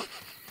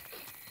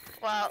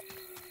 Well.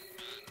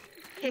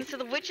 Okay, so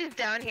the witch is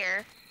down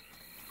here.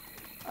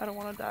 I don't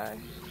want to die.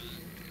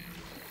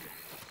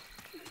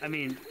 I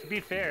mean, to be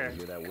fair,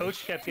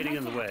 Coach kept getting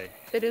in the way.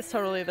 It is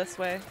totally this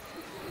way.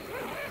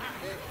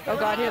 Oh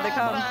god, here they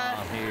come.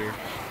 I'm here.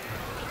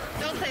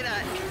 Don't say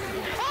that.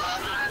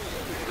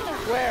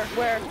 Where?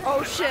 Where?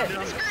 Oh shit.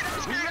 I'm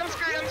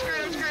screwed.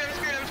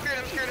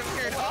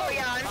 Oh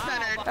yeah, I'm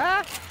centered.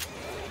 Ah!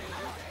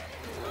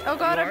 Oh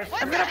god, You are?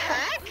 What the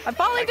heck? I'm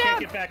falling I can't down!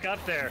 get back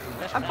up there.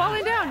 I'm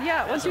falling down!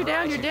 Yeah, once you're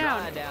down, you're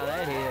down. Down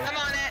that hill. I'm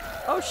on it.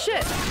 Oh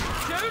shit!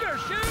 Shoot her!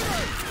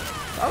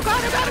 Oh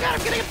god,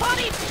 I'm gonna get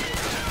bodied!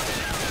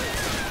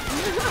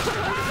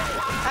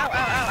 Ow, ow, ow,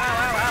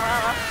 ow, ow,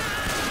 ow, ow.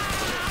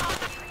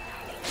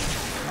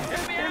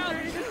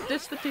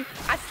 Ditch the team.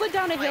 I slid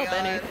down a hill, God.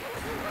 Benny.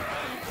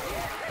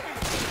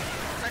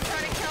 I'm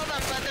trying to kill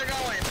them, but they're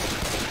going.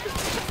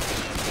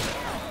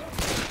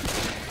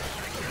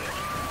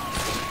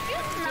 You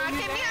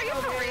smacking me? Are you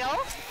for real?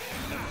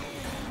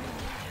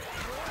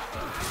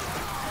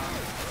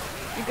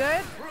 You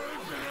good?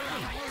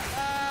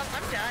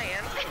 I'm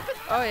dying.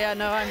 Oh yeah,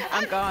 no,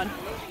 I'm gone.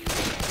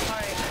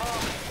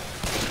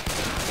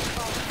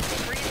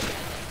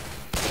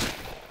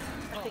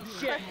 Alright,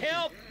 Shit,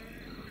 help!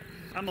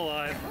 I'm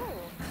alive.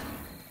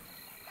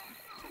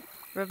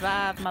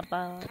 Revive my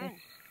body.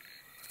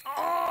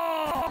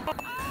 Oh!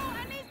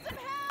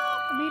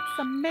 I need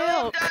some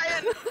milk.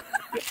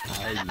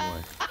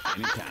 Anytime.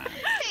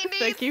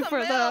 Thank you for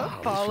the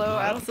follow,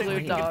 I don't think we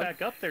absolute can get dog.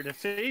 back up there to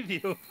save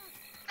you.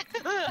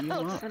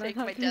 I'll just And I take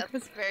don't my think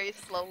death very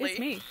slowly. It's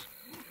me.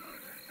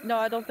 No,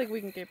 I don't think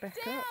we can get back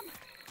up.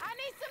 I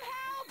need some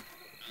help!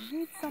 I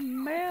need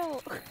some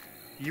milk.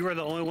 You were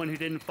the only one who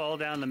didn't fall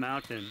down the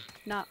mountain.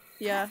 Not,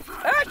 yeah.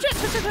 Ah, shit!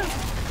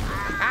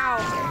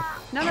 Ow!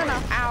 No, no, no.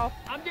 Ow.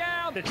 I'm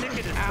down! The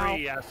ticket is Ow.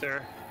 free, yes,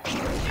 sir.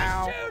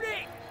 Ow.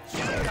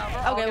 We're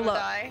all Okay, gonna look.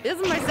 die. This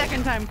is my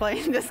second time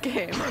playing this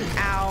game.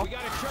 Ow. We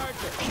got a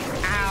charger.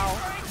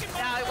 Ow.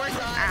 Yeah, we're done.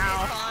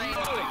 Ow. It's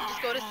fine.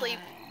 Just go to sleep.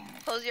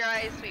 Close your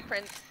eyes, sweet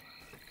prince.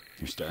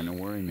 You're starting to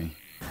worry me.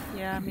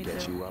 Yeah, me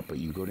Get too. you up, but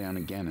you go down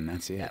again, and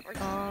that's it. Yeah, we're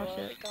Oh,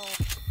 slowly shit. going.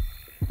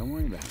 Don't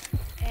worry about it.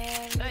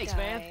 And Thanks,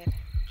 man. died.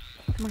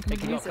 Come on, Hey, come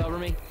can on, you cover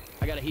me?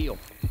 I gotta heal.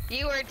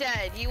 You are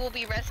dead. You will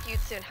be rescued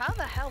soon. How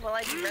the hell will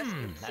I be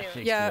rescued that soon? fixed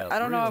Yeah, it up I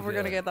don't know real if we're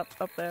gonna good. get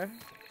up there.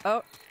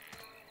 Oh.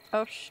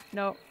 Oh,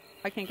 no.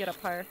 I can't get up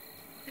higher.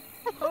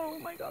 Oh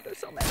my god, there's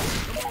so many.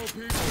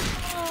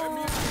 Come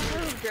on,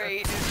 people.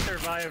 Great. Two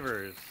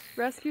survivors.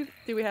 Rescue?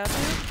 Do we have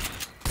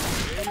to?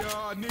 Hey,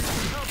 y'all, I need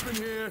some help in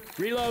here.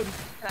 Reload.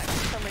 Not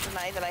confirm or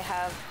deny that I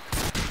have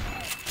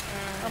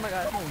Oh my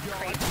god. Come on, y'all.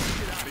 Great.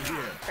 Get out of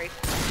here. crazy.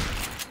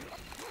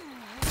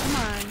 Come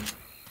on.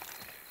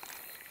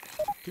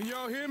 Can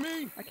y'all hear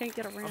me? I can't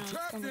get around. I'm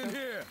trapped Oh my in god.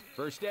 here.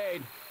 First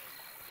aid.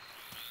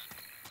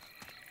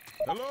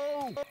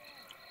 Hello?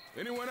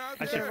 Anyone out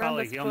I there? should around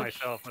probably this heal bush.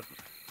 myself.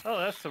 Oh,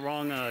 that's the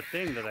wrong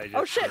thing that I just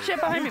Oh shit, did. shit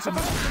behind me. Need some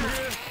help in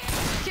here.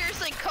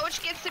 Seriously,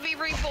 Coach gets to be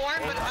reborn,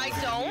 but I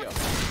don't.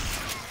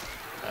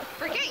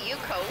 Forget you,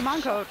 coach. Come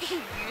on, coach.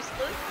 Useless.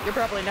 You're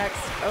probably next.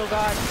 Oh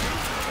god.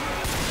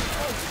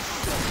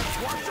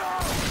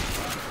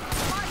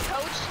 Come on,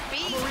 coach. Be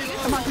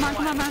useful. Come on, come on,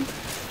 come on, man.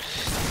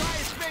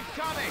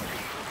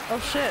 Oh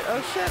shit,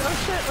 oh shit, oh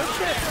shit, oh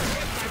shit.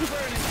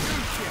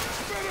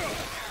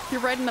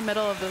 You're right in the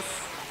middle of this.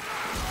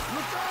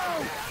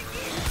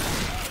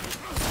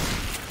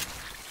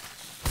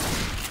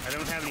 I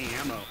don't have any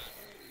ammo.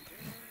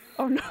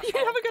 Oh no, you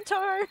have a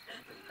guitar!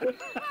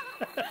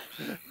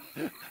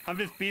 I'm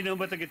just beating him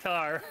with a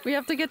guitar. We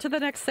have to get to the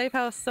next safe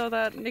house so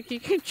that Nikki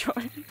can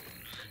join.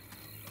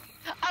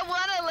 I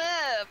wanna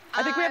live.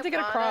 I think we have to get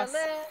wanna across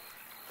live.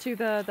 to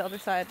the other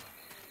side.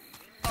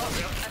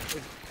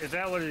 Is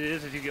that what it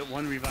is? If you get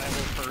one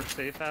revival per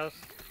safe house?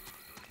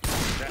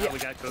 Is that how we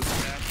got Coach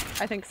back?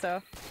 I think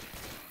so.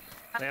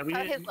 Yeah, we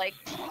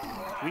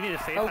need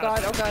a safe oh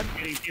house. God, oh god.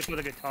 Getting hit with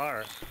a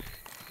guitar.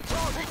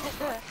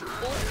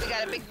 Oh, we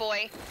got a big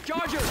boy.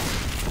 Charger! This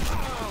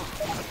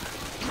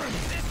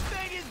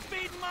thing is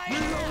beating my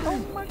ass. Oh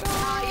my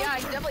god. Yeah, I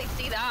can definitely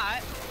see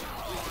that.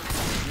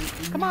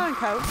 Come on,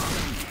 coach.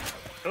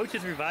 Coach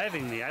is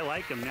reviving me. I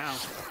like him now.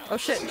 Oh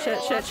shit,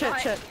 shit, shit, shit,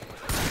 shit.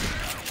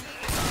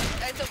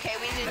 It's okay,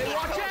 we didn't need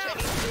coach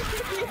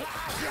anymore.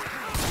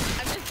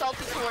 I'm just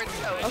salty towards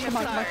coach. Oh, come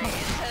on, come on, I'm come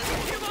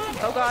sorry.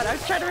 Oh god, I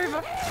was trying to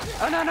revive.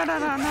 Oh no, no, no,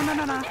 no, no, no,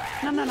 no, no,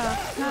 no, no, no.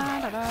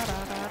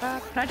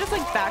 Can I just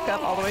like back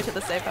up all the way to the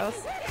safe house?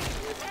 Do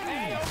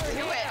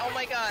it, oh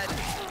my god.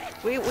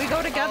 We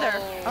go together.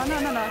 Oh no,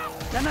 no, no.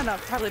 No, no, no.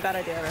 Probably a bad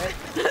idea, right?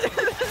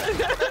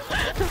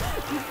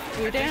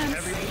 We dance.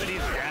 Everybody's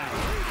down.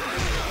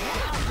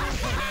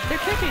 They're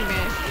kicking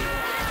me.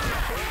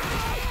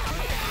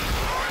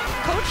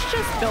 Coach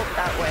just built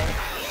that way.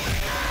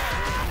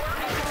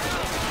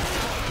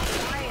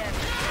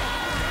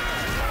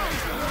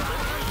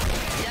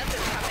 Death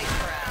is coming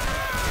for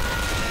us.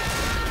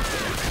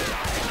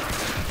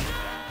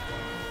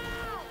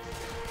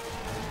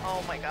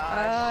 Oh my gosh.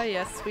 Ah,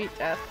 yes, sweet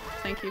death.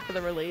 Thank you for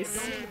the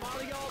release.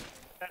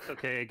 That's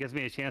okay. It gives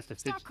me a chance to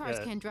fix. Stop cars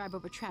can't drive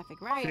over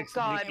traffic, right? Fix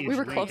God, Nikki's we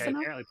were link. close I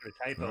enough? apparently put a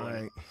typo in it.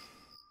 Alright,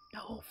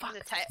 No, fuck.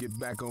 get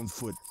back on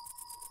foot.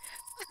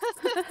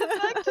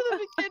 Back to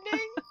the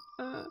beginning.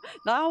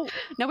 Now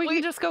we Wait.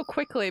 can just go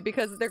quickly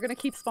because they're gonna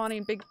keep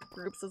spawning big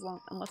groups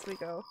unless we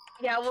go.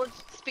 Yeah, we'll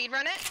speed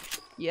run it.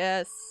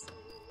 Yes.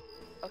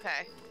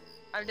 Okay,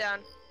 I'm down.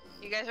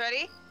 You guys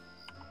ready?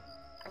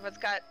 Everyone's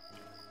got.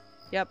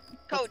 Yep.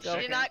 let's Coach, go.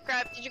 did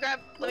you grab?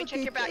 Let me Look check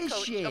at your back, this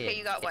coach. shit. Okay,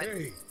 you got one.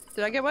 Hey,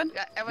 Did I get one? You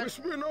got everyone.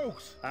 Whispering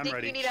Oaks. I'm Nick,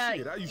 ready. you need Shit, I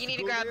you used need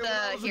to go grab there when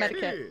I was a here. Medikit.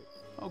 kid.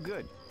 Oh,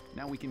 good.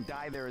 Now we can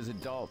die there as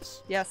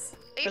adults. Yes.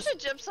 You Just should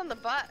jumps on the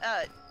butt.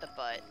 The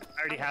butt. I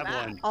already On the have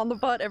map. one. on the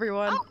butt,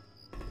 everyone. Oh.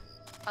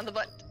 On the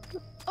butt.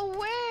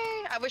 Away!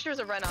 I wish there was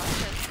a run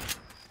option.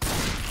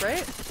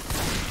 Right?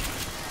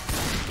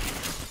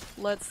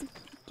 Let's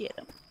get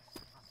him.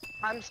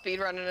 I'm speed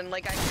running and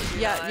like I can do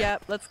Yeah, that. yeah.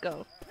 Let's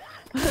go.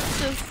 Let's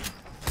just.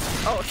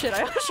 Oh shit!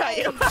 I shot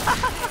you.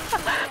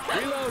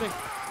 Reloading.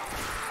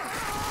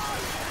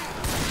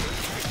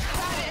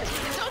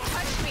 Don't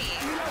touch me.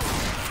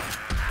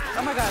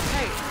 Oh my god!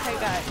 Hey, hey,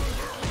 guy.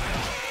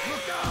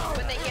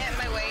 When they get in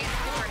my way, it's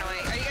super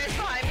annoying. Are you guys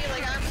behind me?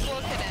 Like I'm just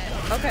looking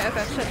at. Okay,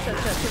 okay. Shit, shit,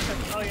 shit, shit, shit.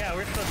 Oh yeah,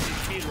 we're supposed to be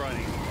speed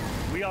running.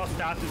 We all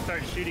stopped and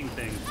started shooting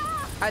things.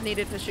 I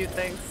needed to shoot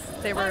things.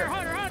 They were.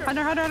 Hunter,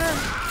 Hunter, Hunter, Hunter, Hunter.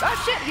 Oh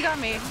shit! You got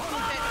me.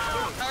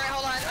 Alright,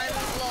 hold on. I'm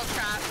a little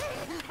trapped.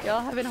 Y'all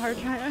having a hard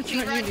time. Speed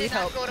You run need did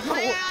help. not go to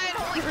plan.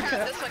 Holy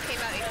crap! This one came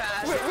at me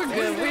fast. We're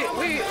good.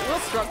 We'll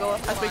struggle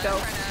as we go.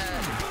 I'm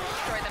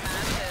trying to destroy the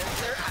masses.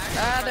 They're actually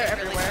They're running really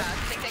everywhere. fast.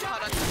 I think they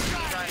caught on to the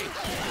speed run.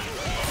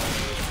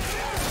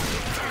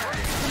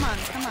 Come on,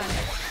 come on.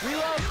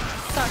 Reload.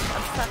 Stuck.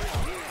 I'm stuck.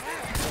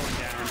 Going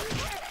down.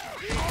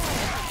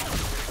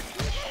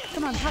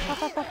 Come on. Hop, hop,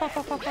 hop, hop,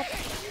 hop, hop, hop.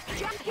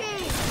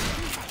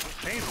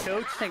 Thanks,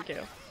 Coach. Thank you.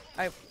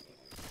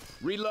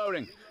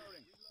 Reloading.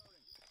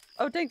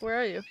 Oh, Dink, where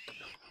are you?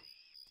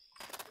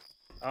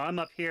 Oh, I'm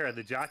up here.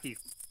 The jockey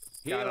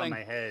got on Healing.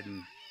 my head,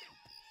 and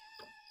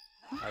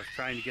I was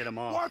trying to get him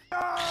off. Watch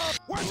out!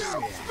 Watch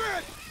out!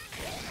 Spit!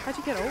 How'd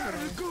you get over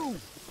there? Go!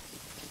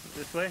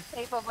 This way?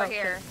 Safe over Okay.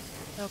 here.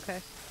 Okay,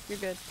 you're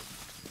good.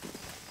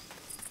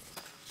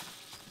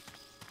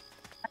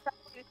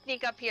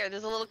 Sneak up here.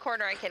 There's a little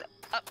corner I can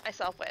up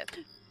myself with.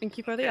 Thank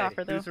you for the Okay,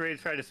 offer, though. who's ready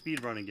to try to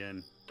speed run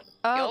again?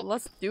 Oh, Yup.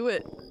 let's do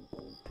it.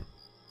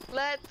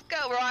 Let's go.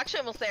 We're actually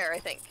almost there, I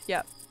think.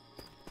 Yep.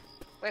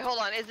 Wait, hold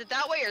on. Is it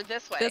that way or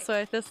this way? This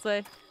way, this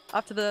way.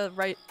 Off to the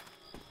right.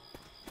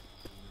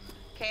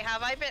 Okay,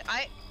 have I been?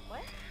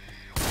 What?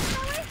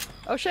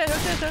 Oh shit, oh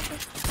shit, oh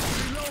shit.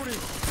 Reloading!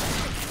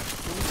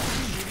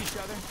 Shoot each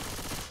other.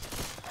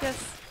 Yes.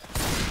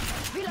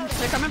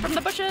 They're coming from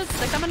the bushes.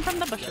 They're coming from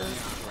the bushes.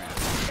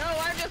 No,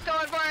 I'm just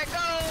going for it.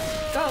 Go!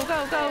 Go,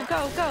 go, go,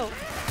 go, go.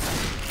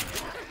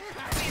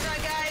 Speed run,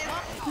 guys.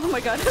 Oh my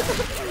god.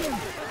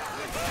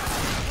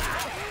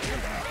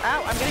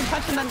 Ow, I'm getting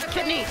punched in the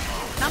kidney.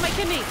 Not my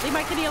kidney. Leave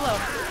my kidney alone.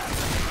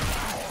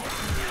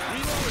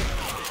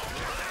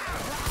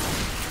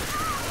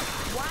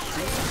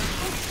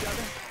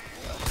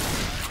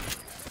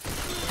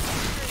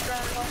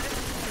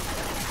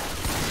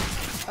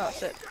 Oh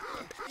shit.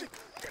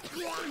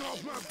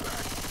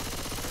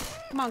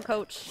 Come on,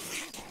 coach.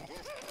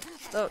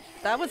 Oh,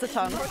 that was a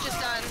tongue. Coach is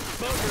done.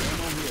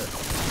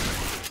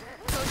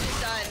 Coach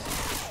is done.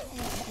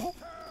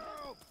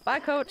 Bye,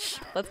 coach.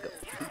 Let's go.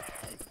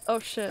 Oh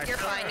shit. You're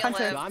fine, you'll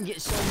Hunter. live. I'm getting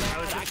so I was mad.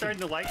 just I could starting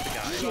to like the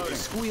guy. shit a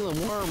squealing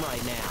worm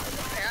right now.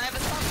 Here, I have a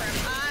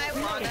suffering. I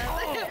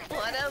wanna live,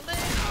 wanna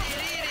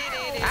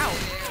live. Ow.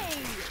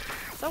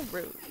 So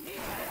rude.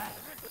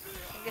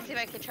 Let's see if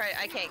I can try.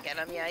 I can't get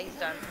him. Yeah, he's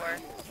done for.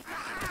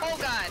 Oh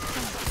god.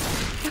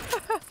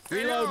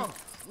 Reload.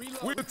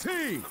 We're the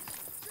team.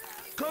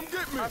 Come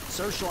get me.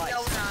 Searchlight. No,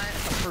 we're not.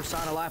 First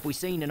sign of life we've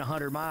seen in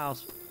 100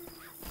 miles.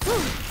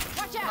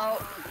 Watch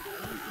out! Oh,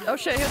 Oh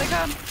shit, here they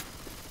come.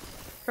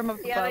 From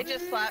above. yeah, they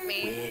just slapped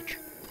me.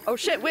 Oh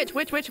shit, witch.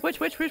 Go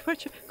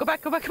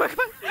back. Oh,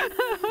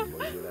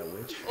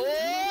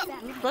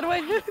 Run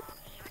away.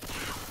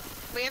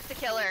 we have to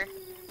kill her.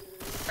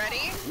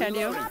 Ready? Can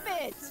you? Stop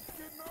it!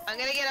 I'm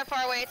gonna get a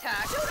faraway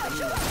attack.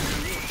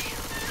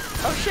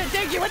 Oh shit,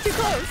 dang, you went too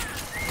close.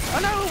 Oh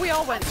no, we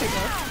all went too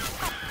close.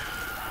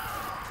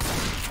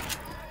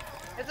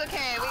 It's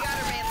okay. We got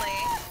her mainly.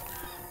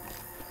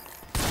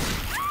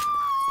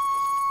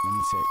 Let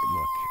me say,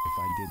 look, if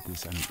I did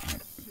this,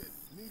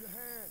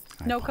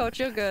 I No, coach,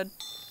 you're good.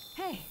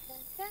 Hey,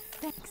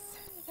 thanks.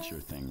 Sure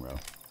thing, Ro.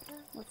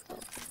 Let's go.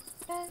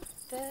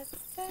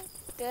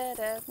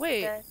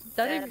 Wait,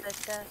 that even...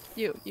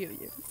 You.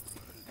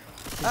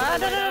 Ah,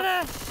 no.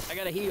 I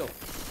gotta heal.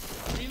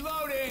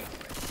 Reloading!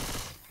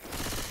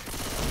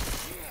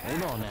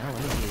 Hold on now,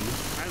 let me heal you.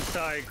 I'm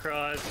sorry,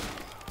 Cross.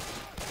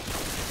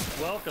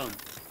 Welcome.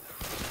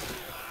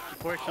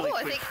 Unfortunately, Oh,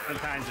 I Twitch think-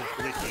 sometimes it's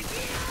glitchy.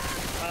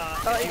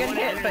 Oh, you're gonna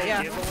hit, but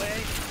yeah.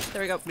 Giveaway,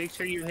 There we go. make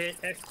sure you hit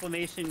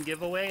exclamation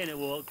giveaway and it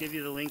will give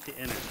you the link to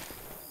enter.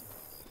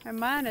 And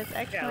mine is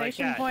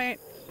exclamation that. point.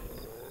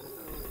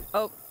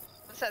 Oh,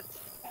 What's that?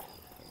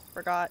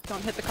 forgot.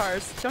 Don't hit the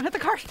cars. Don't hit the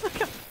cars. Oh,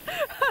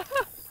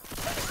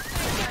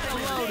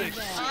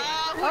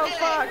 who Oh, did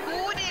fuck. it?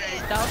 Who did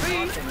it? Not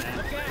me.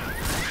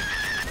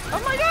 Oh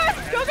my god!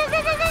 Go! We're done.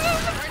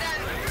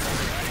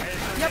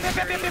 Yep.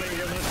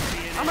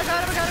 Oh my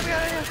god, we got it. We're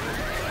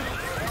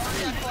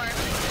done for.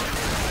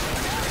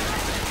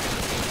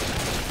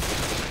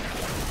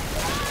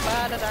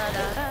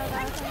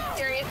 Ba-da-da-da-da-da.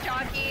 Serious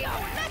jockey. I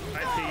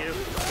see you.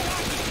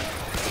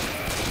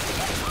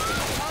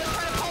 Oh, he's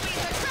trying to pull me.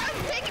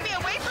 He's taking me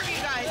away from you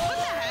guys. What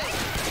the heck?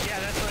 Yeah,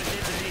 that's what it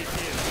did to me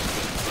too.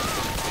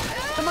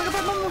 Come on. I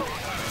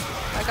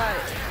got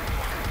it.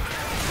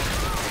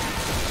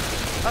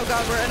 Oh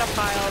god, we're in a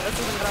pile. This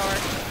isn't gonna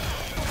work.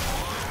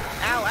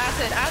 Ow,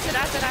 acid. Okay.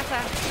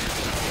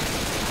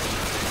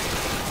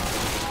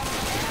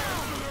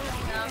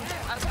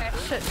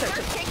 Shit. They're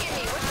kicking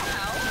me. What the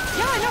hell?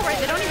 Yeah, I know, right?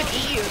 They don't even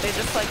eat you. They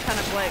just like kind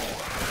of like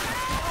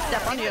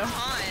step on you.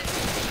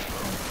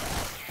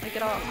 Make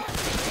it off.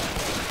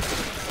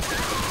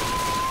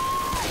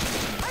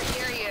 How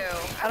dare you?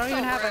 I don't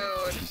even have it.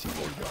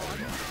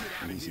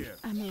 it.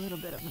 I'm a little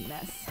bit of a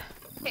mess.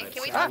 Hey,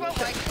 can we talk about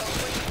why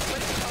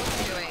what is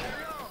Coach doing?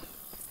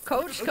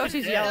 Coach,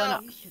 he's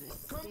yelling. You should have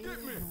stayed.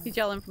 He's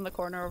yelling from the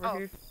corner over Oh.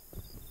 here.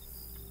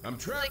 I'm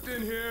trapped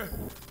in here.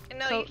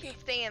 No, Coach. you can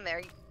stay in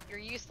there. You're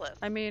useless.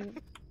 I mean,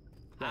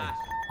 You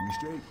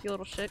straight? you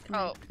little shit. Come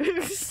Oh. on.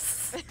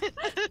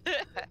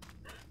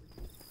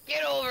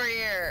 Get over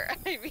here.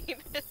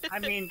 I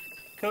mean,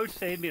 Coach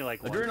saved me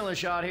like once. Adrenaline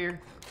shot here.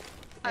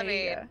 I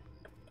Hey, mean,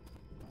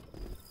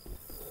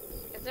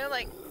 is there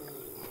like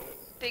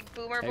big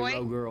boomer Hey, boy?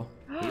 Ro girl.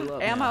 Heal up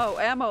now.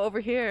 ammo over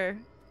here.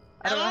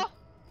 I don't know.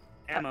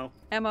 Ammo.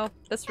 Ammo.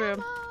 This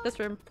room. I think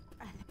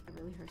I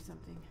really heard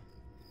something.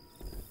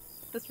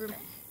 This room.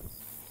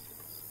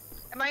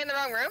 Am I in the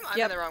wrong room? I'm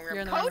Yep, in the wrong room.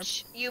 you're in the wrong room.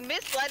 Coach, you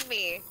misled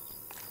me.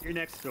 You're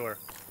next door.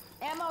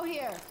 Ammo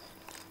here.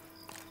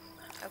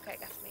 Okay,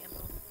 got some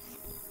ammo.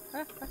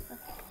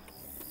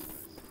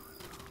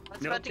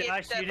 It's No, about to get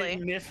Josh, you deadly.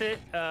 didn't miss it.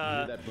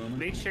 that booming?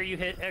 Make sure you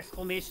hit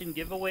exclamation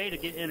giveaway to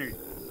get entered.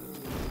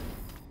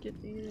 Get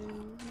the.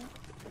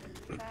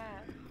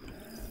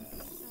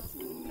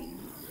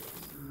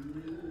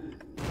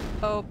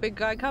 Oh, big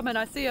guy coming.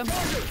 I see him.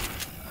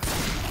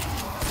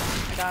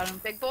 I got him.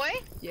 Big boy?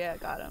 Yeah, I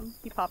got him.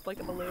 He popped like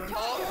a balloon.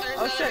 Oh, there's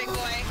Oh, another shit. big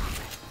boy.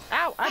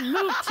 Ow! I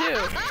moved too.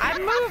 I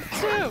moved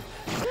too.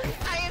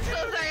 I am so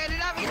sorry. I did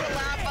not mean to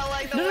laugh, but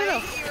like the No, no, way no.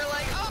 you were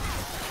like, oh.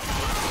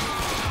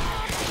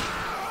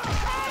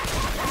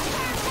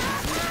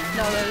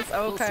 No, that is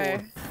okay.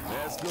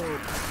 Let's go.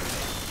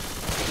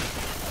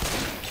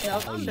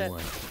 Nope, Oh, you shit.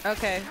 won.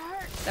 Okay,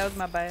 that was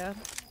my bad.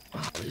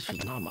 Wow, this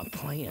was not my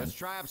plan. Let's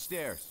try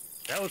upstairs.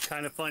 That was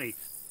kind of funny.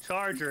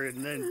 Charge her,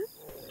 and then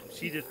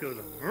she just goes.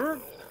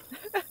 "Vrr."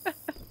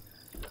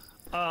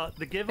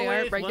 The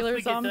giveaways. regular Once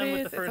we get done with zombies,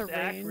 the it's a first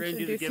act, we're gonna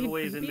do the range-inducing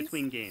giveaways in rabies?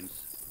 between games.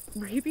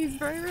 Rabies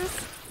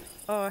virus?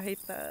 Oh, I hate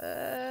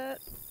that.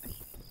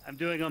 I'm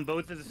doing them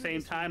both at the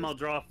same time. I'll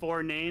draw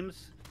 4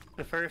 names.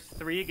 The first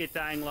 3 get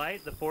Dying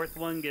Light. The 4th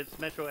one gets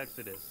Metro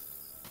Exodus.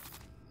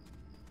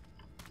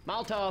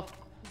 Molotov.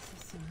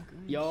 This is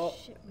Yo.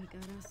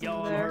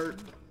 Yo, I'm There. hurt.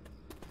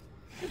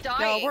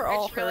 Dying. we're I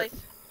all just realized-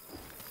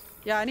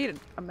 Yeah, I need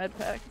a med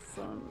pack,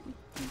 so I'm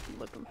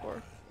looking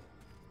for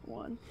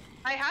one.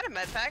 I had a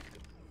med pack.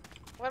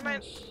 What am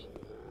I?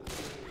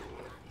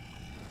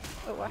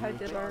 Oh, I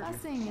did our.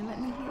 Blessing and let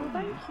me heal. Oh,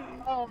 thank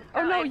you. Oh,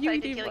 Oh, no, I you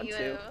tried to need kill one you.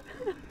 too.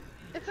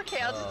 It's okay,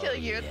 I'll just kill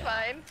you, it's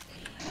fine.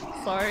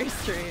 Sorry,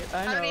 Street.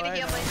 I know. I don't need to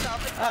heal know.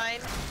 myself, it's fine.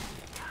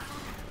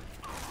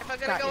 If I'm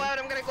gonna Got go you. out,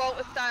 I'm gonna go out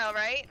with style,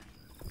 right?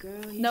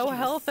 Girl, you No should've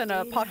health and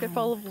a stayed pocket home.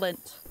 full of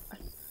lint.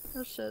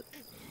 Oh shit.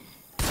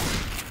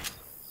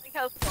 Like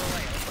how slow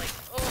I was like,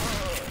 oh.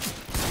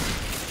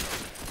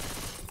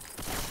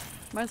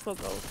 Might as well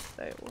go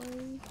that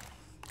way.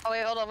 Oh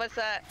wait, hold on, what's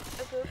that?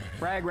 What's this?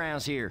 Frag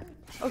rounds here.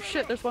 Oh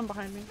shit, there's one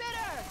behind me. There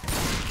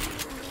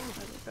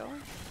we go.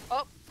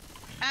 Oh,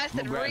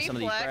 acid We'll grab some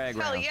of these reflex, frag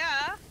hell rounds.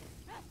 yeah.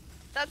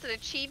 That's an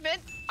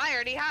achievement. I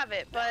already have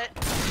it, but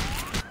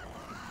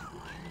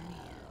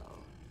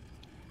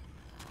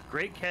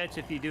Great catch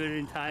if you do it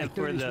in time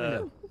Through for this the.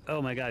 window. Oh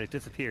my god, it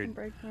disappeared.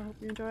 Break. I hope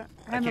you enjoy it.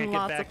 I I'm can't having get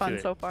lots back of to fun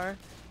it. so far.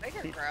 I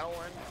can grow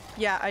one.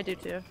 Yeah, I do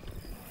too.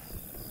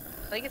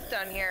 I think it's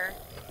down here.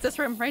 This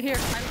room right here.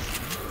 I'm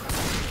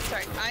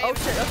sorry. I Oh am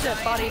shit, oh shit,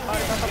 dying. body,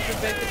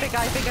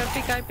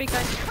 big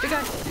guy. I'm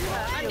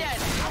dead.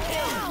 Oh,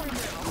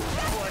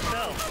 I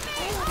fell.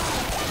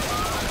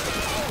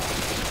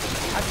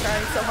 I'm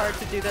trying so hard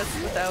to do this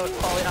without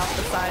falling off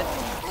the side.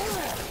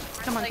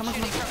 Come on, Like come on,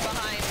 come shooting on. from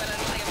behind, but I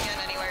don't think I'm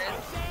getting anywhere.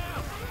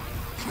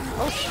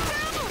 Oh shit.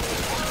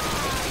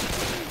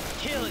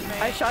 Kill it,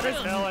 man. I shot his.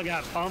 Hell, I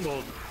got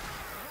fumbled.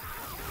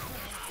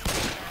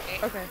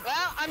 Okay.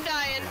 Well, I'm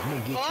dying.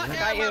 Oh, now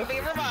Got I'm you. gonna be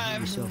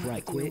revived. Yourself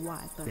right quick.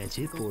 That's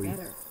it for you.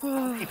 How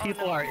many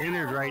people are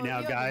entered right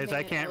now, guys?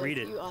 I can't read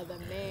it. You are the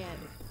man.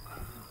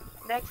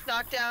 Next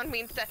knockdown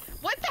means that.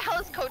 What the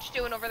hell is Coach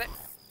doing over there?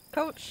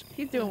 Coach,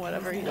 he's doing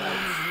whatever he does.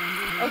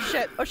 Oh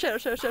shit, oh shit, oh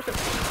shit, oh shit, oh shit.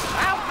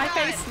 Ow, my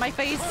face, my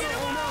face.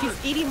 He's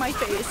eating my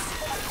face.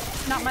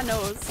 Not my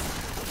nose.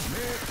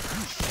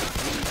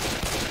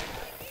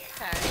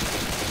 Okay.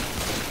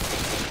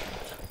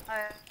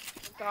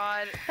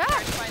 God. Ah,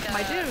 Hard to find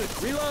my a- dude.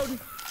 Reloading.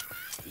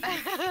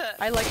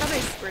 I like how they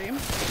scream.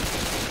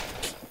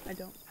 I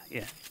don't.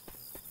 Yeah.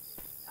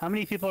 How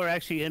many people are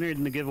actually entered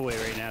in the giveaway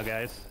right now,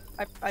 guys?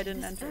 I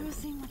didn't Does enter. service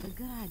seem like a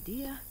good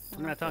idea?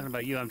 I'm not talking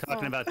about you. I'm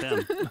talking Oh. about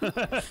them.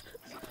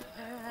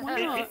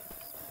 Why not?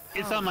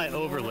 It's on my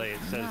overlay. It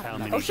says how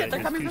many. Oh shit, but they're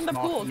it's coming too from the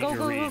small pool. for me Go, to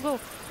go, go, read. go.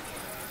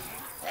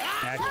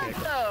 Actually,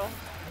 So,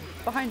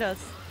 Behind us.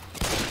 I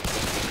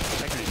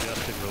can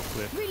adjust it real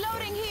quick.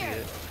 Reloading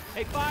here.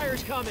 Hey,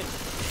 fire's coming.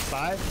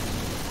 5?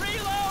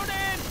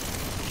 Reloading.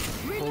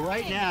 Well,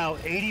 right now,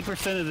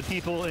 80% of the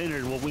people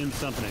entered will win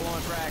something.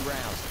 Blowing frag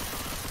rounds.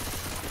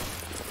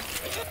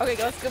 Okay,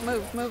 go, let's go.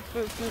 Move. Rochelle,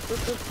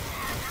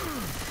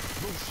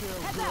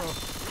 girl,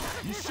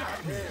 you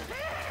shot me.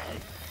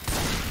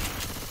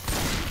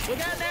 Look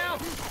out now.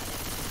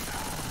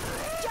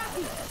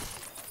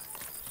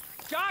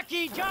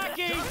 Jockey.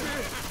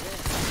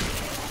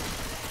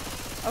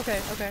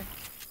 Okay.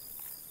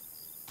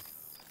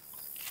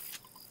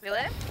 really?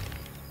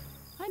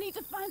 I need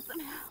to find some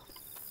help.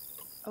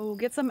 Oh,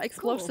 get some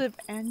explosive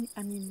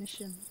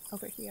ammunition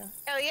over here.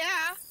 Hell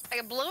yeah! I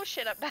can blow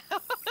shit up now.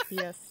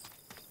 Yes.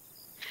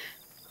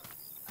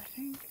 I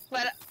think.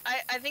 But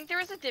I think there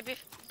was a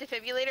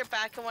defibrillator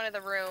back in one of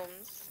the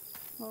rooms.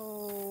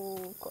 Oh,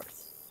 of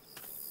course.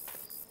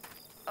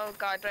 Oh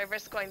god, do I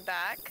risk going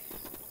back?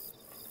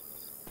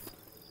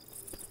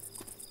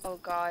 Oh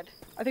god.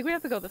 I think we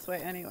have to go this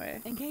way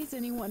anyway. In case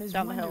anyone is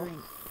Down the hill.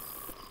 wondering,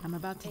 I'm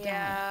about to die.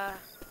 Yeah.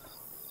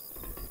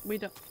 We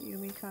don't.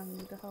 We kind of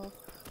need the house.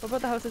 What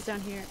about the houses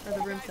down here, or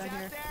the rooms down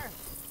here?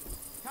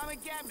 Come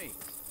and get me.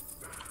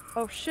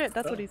 Oh shit,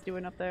 that's what he's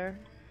doing up there.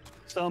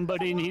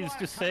 Somebody needs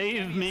to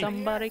save me.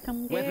 Somebody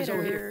come get Weapons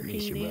over her. here. Nice,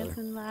 He your brother.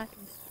 dancing like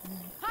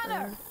a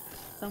stripper.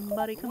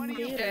 Somebody come One of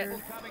you get dead her. will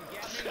come and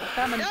get me.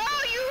 Coming. No,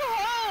 you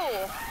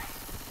hoe!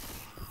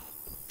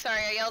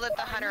 Sorry, I yelled at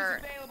the Who's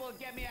hunter. available to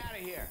get me out of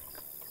here?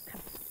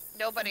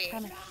 Nobody.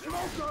 Coming.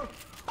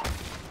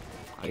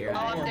 Oh,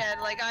 I'm dead.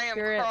 Like, I am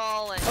You're it.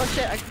 crawling. Oh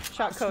shit, I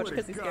shot I Coach swear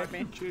because to he God, scared me.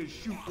 You can't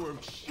shoot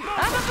worth shit.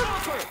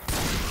 I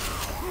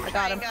got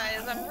Trying, him.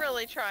 guys. I'm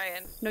really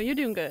trying. No, you're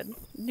doing good.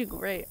 You're doing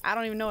great. I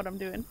don't even know what I'm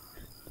doing.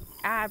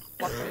 I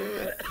fucking do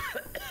it.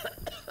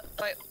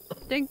 Wait.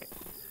 Dink.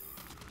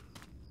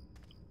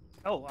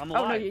 Oh, I'm Oh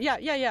no, alive.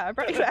 yeah. I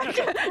brought you back.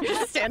 You're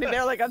just standing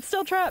there like I'm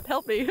still trapped.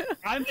 Help me.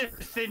 I'm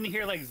just sitting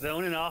here like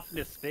zoning off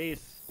into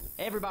space.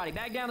 Everybody,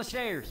 back down the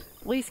stairs.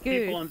 Least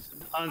People good.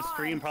 on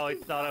stream probably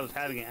thought I was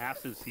having an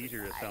absent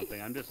seizure or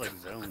something. I'm just like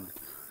zoned.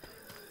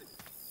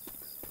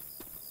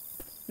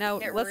 Now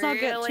Get let's not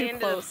get really too into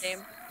this close. game.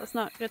 Let's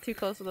not get too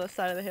close to the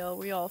side of the hill.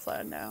 We all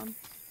slide down.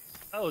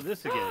 Oh,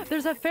 this again.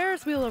 There's a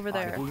Ferris wheel over All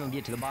right, there. if we're gonna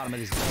get to the bottom of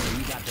this hole,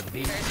 you got to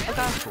be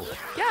careful.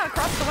 Yeah,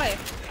 across the way.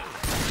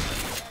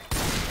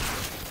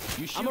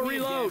 You shoot I'ma me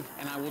reload. again,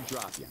 and I will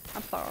drop you.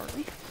 I'm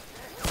sorry.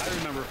 I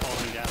remember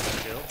falling down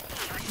that hill.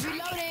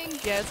 Reloading.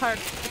 Yeah, it's hard.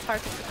 It's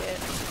hard to forget.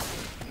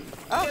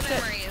 Oh Good shit.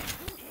 memories.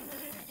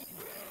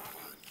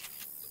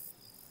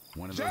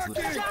 Jockey! Jockey's gonna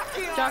try to knock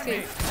you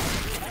Jockey.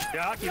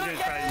 Jockey's gonna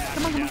try to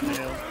knock you down the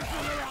hill.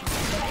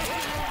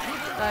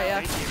 Oh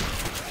yeah. Thank you.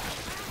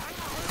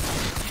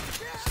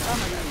 Oh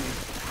my god.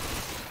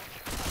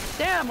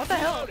 Damn, what the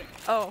hell?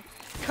 Oh,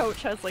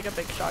 Coach has like a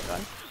big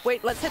shotgun.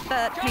 Wait, let's hit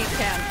that paint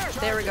can.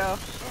 There we go.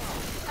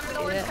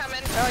 Thor's coming.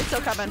 Oh, he's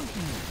still coming.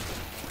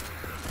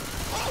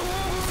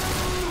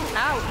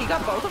 Ow, he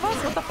got both of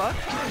us? What the fuck?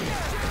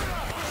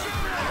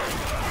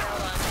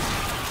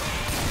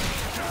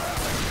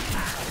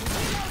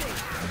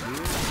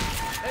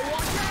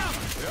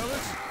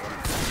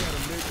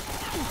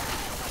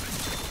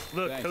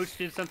 Look, Thanks. Coach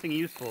did something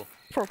useful.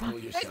 For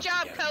what? Good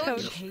job,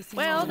 Coach. Coach.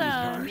 Well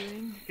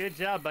done. Good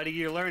job, buddy.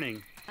 You're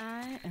learning.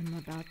 I am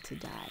about to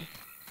die.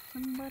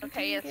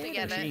 Okay, yes, we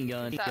get Machine it.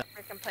 gun. Stop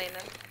for complaining.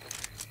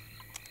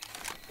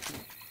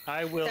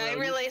 I will. Did I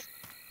really?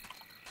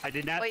 I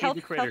did not Wait, see Health-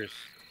 the critters.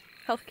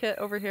 Health kit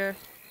over here.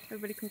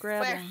 Everybody can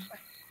grab Where? it.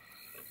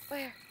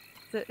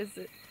 Where? Is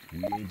it? We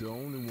ain't the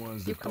only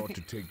ones that thought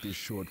to take this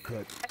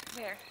shortcut.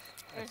 Where?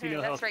 see no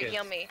That's health right, kits.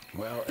 heal me.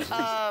 Well,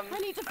 I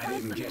need to I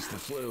find didn't catch the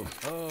flu.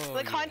 Oh,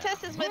 The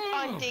contest is with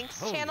on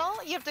Dink's channel.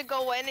 You have to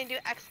go in and do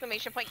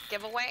exclamation point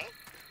giveaway.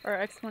 Or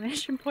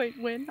exclamation point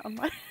win on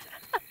my.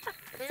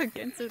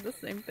 Against are the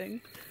same thing.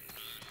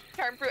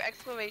 CharmFruit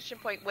exclamation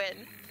point win.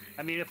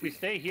 I mean, if we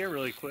stay here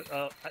really quick.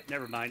 Oh,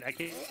 never mind. I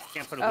can't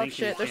put a Oh link. in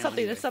shit, the there's channel something,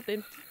 either. there's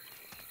something.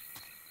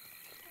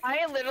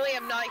 I literally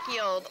am not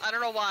healed. I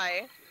don't know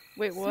why.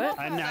 Wait, what?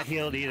 I'm not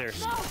healed either.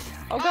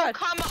 Oh god.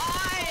 Come on!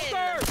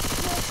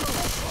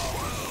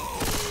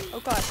 Oh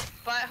god.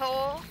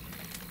 Butthole.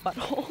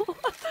 Butthole.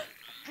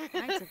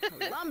 Knights of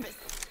Columbus.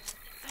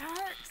 That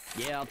hurts.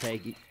 Yeah, I'll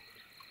take it.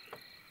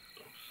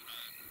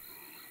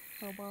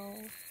 Oh well.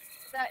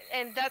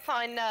 That's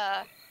on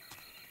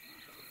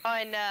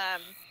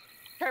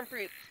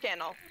CharmFruit's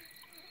channel.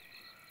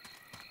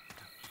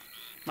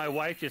 My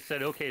wife just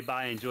said, "Okay,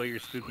 bye. Enjoy your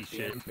spooky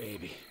shit." damn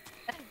baby.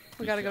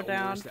 We gotta go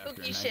down.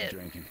 Spooky shit.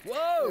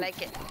 Whoa! Like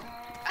it.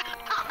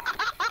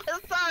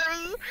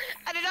 Sorry,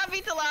 I did not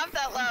mean to laugh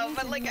that loud,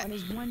 but like. Anyone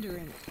is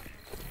wondering,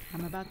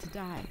 I'm about to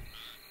die.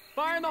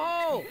 Fire in the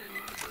hole!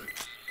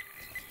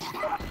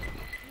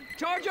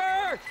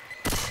 Charger!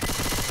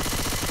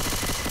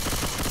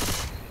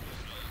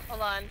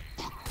 Hold on.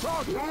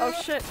 Oh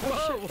shit. Oh shit.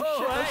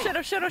 Oh shit.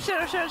 Oh shit. Oh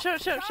shit. Oh shit. Oh shit. Oh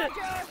shit.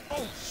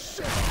 Oh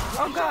shit.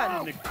 Oh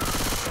god.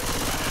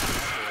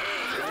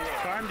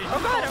 Charm, did you Oh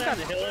fall god. down Oh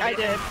the god. hill I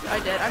again? did. I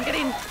did. I'm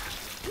getting.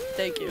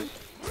 Thank you.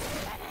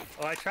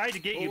 Oh, I tried to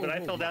get you, but I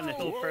fell down the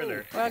hill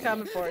further. Well,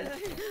 coming for it.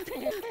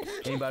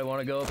 Anybody want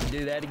to go up and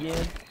do that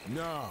again?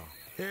 Nah,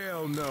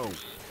 hell no.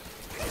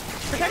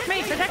 Protect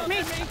me. Protect me.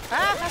 Ah,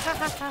 ha, ha,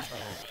 ha, ha.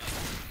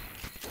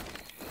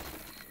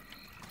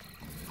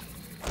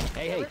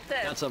 Hey, What's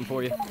this? got something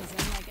for you. Oh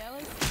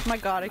my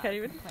god, I can't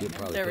even. You'll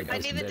probably There we put go. I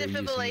this need the to better use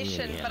than me defibrillation,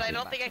 anyhow. but I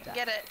don't think I can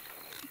get it.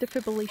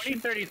 Defibrillation.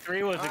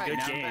 2033 was a Alright, good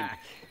now game. back.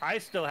 I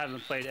still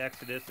haven't played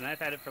Exodus, and I've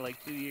had it for like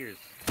 2 years.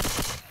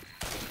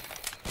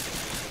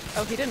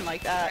 Oh, he didn't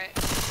like that. Alright.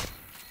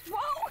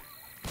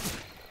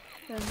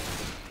 Then-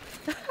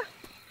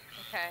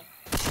 Okay.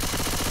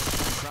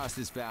 Across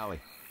this valley.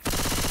 I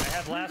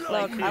have last Look,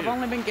 light too. I've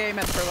only been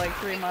gaming for like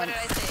 3 What did months.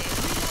 I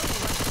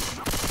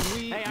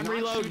say? Hey, I'm not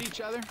reloading. shoot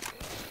each other. No,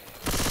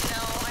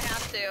 I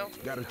have to.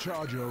 Got a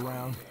charger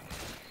around.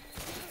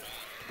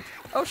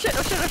 Oh shit,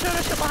 oh shit, oh shit,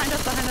 oh shit, behind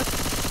us, behind us.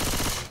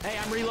 Hey,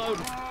 I'm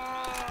reloading.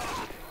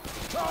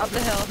 Up the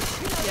hill.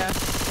 Yeah.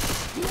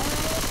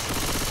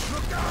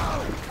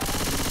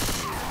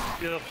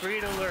 Feel free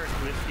to lurk,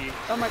 Whiskey.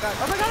 Oh my god,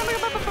 oh my god, oh my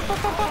god. Look at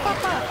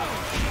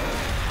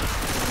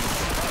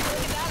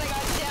that, I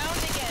got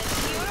downed again.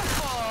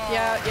 Beautiful.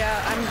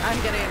 Yeah, I'm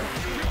getting.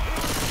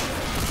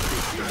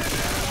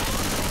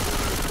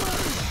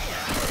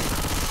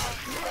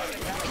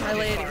 My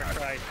lady. Far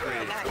Cry 3.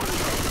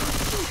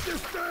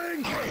 This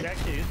thing!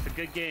 Actually, it's a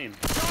good game.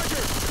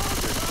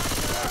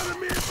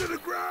 Driving me into the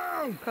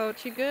ground!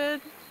 Coach, you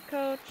good?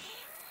 Coach?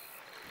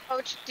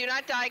 Coach, do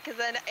not die, because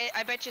then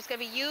I bet you it's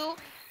going to be you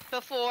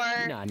before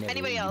Nah, I never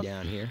anybody leave else. you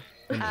down here.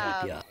 Let me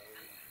help you Um, up.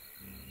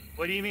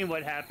 What do you mean?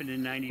 What happened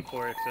in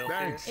 '94 Excelsior?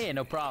 Thanks. Yeah,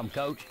 no problem,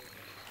 coach.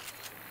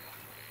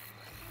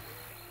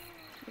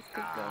 Let's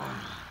keep going.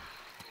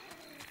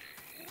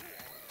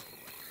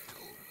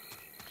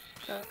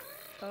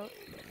 Oh.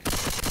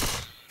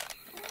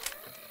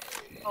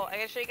 Oh, I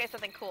gotta show you guys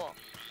something cool.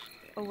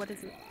 Oh, what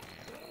is it?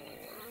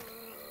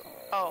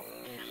 Oh.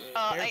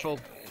 Careful.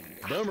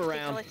 Boom I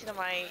around. listened to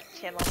my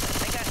channel.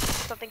 I got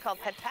something called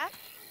Head Pack.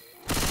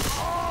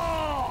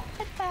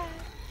 Head Pack.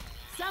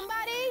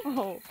 Somebody?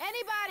 Oh.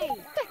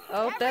 Anybody?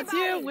 Oh, that's you.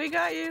 Everybody! We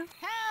got you.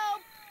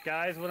 Help!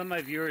 Guys, one of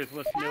my viewers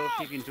wants to know if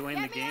you can join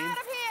the Get me game. out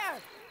of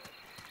here!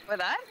 With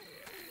that?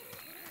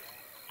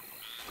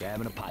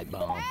 Grabbing a pipe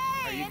bomb.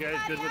 Are you guys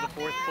good with the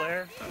fourth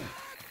player?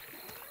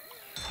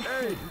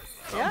 Hey,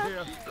 Yeah. I'm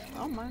here.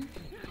 Oh, man.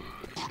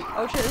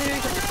 Oh shit, here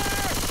you go.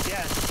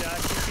 Yes,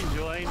 Josh, you can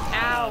join.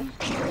 Ow.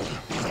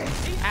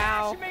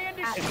 Ow.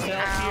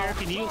 Excelsior,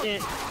 can you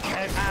hit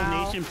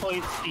exclamation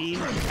point Steam?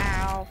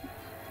 Ow.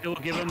 It will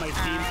give him my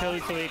Steam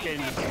code so he can.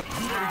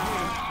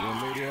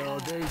 One lady all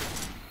day.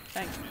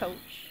 Thanks, coach.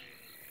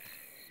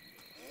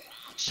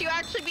 She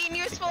actually being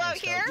useful out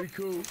here? We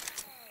cool.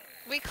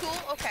 We cool?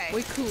 Okay.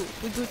 We cool.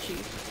 We Gucci.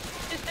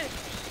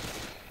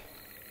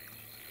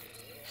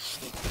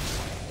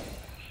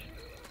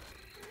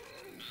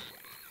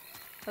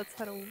 Let's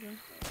head over.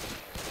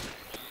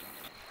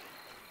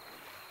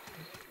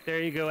 There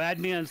you go. Add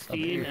me on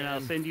Steam, and I'll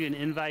send you an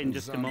invite in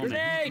just a moment.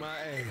 Grenade! My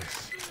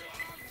ass.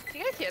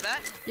 You guys hear that?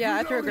 Yeah,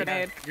 I threw a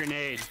grenade.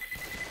 Grenade.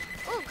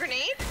 Oh,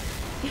 grenade?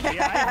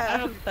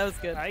 Yeah, that was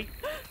good. I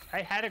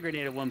had a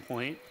grenade at one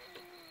point.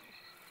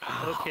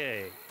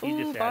 Okay. You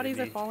Ooh, just bodies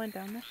are added me. falling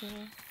down the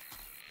hill.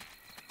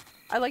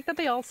 I like that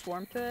they all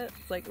swarm to it.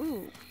 It's like,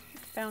 ooh,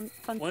 fun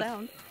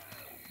sound.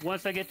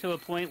 Once I get to a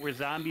point where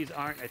zombies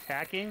aren't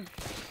attacking,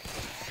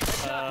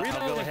 I'll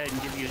go ahead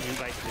and give you an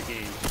invite to the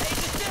game.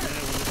 And then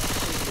it will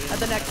just At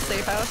the next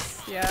safe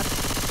house, yeah.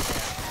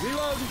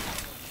 Reload!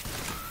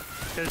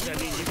 Because, I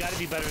mean, you gotta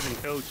be better than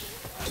Coach.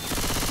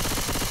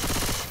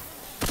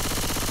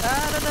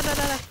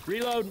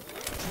 Reload!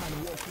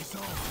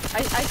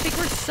 I think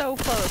we're so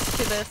close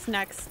to this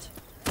next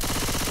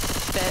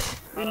bit.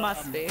 We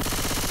must be.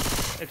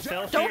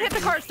 Excelsior Don't hit the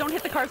can- cars! Don't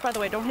hit the cars, by the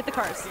way. Don't hit the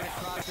cars. I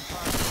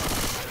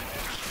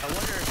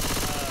wonder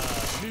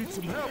if, Need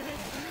some help. I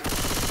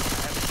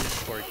have a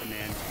Discord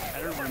command. I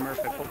don't remember if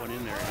I put one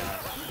in there or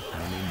not.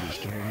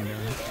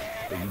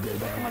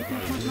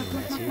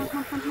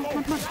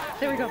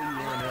 There we go.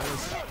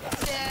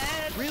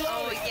 Dead.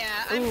 Oh,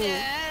 yeah, I'm Ooh.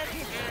 dead.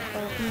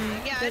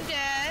 Yeah, I'm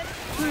dead.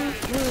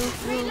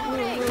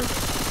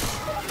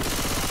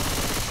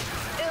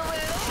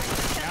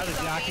 Now the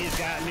jockey's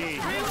got me.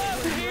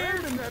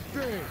 Reloading that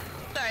thing.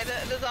 Sorry,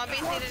 the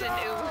zombies needed an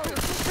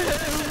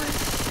ooh.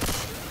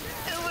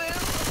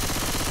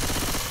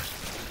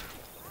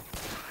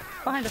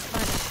 Behind us,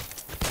 behind us.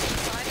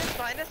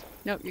 Find us.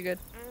 Nope, you're good.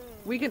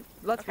 We can.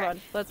 Let's Okay.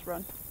 run. Let's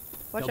run.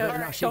 Watch No, out.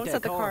 better not shoot Don't that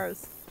set the car.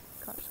 cars.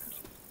 Cars.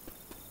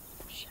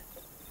 Shit.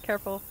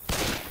 Careful.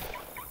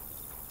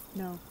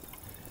 No.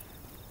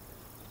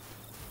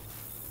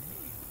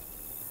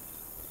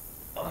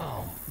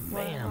 Oh,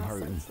 man, I'm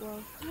hurting.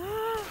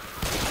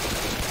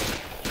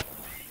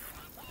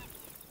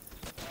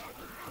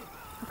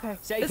 Okay.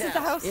 Safe This is the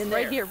house, house in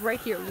right there.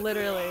 here,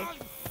 literally.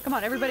 Come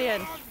on, everybody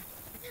in.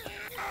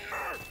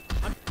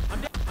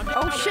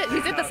 Oh shit,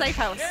 he's at the safe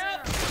house.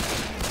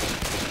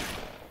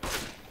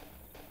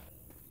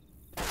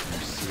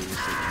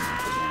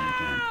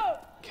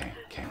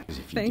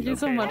 Thank you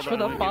so Okay, much for hold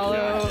the on, let me follow,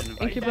 get you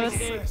an invite.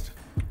 Incubus.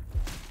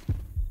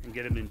 And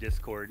get him in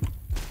Discord.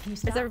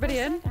 Is everybody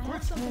in?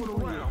 Quit screwing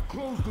around.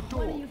 Close the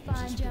door. What do you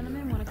fine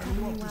gentlemen want to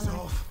come Walk in this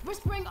while off.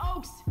 Whispering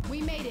Oaks,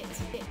 we made it.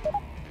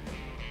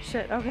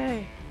 Shit,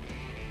 okay.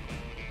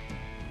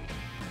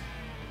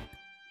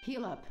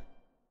 Heal up.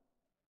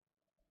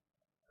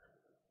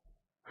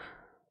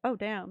 Oh,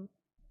 damn.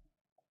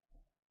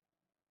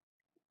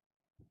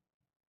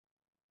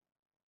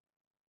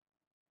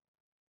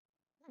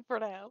 For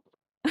now.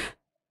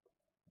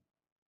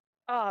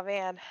 Oh,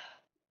 man.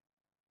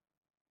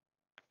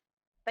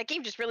 That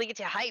game just really gets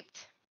you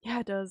hyped. Yeah,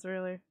 it does,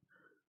 really.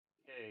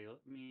 Okay, let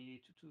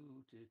me.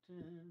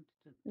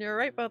 You're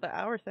right about the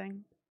hour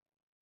thing.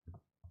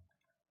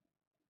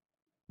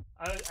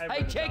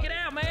 Hey, check it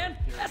out, man!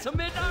 That's a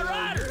Midnight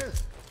Rider!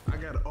 Yes, I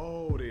got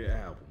all their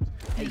albums.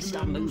 Hey, Even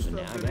stop the new moving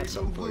now. stuff I that got ain't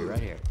something no for you good. right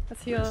here.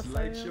 Let's heal Best us.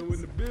 light show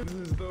in the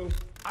business, though.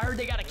 I heard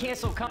they got a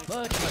cancel much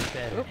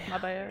better. Oop, my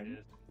bad.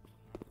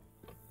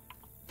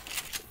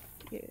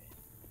 Yeah.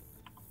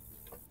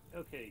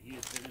 Okay, he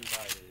has been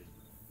invited.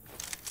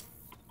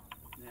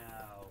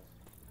 Now.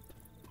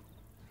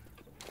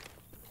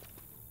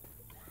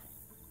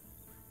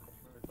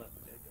 Where's Left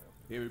 4 Dead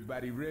go?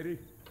 Everybody ready?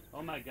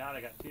 Oh my god,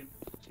 I got two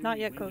Not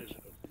yet, windows Coach.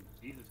 open.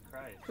 Jesus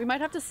Christ. We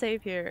might have to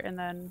save here and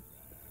then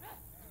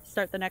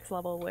start the next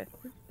level with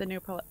the new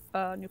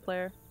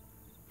player.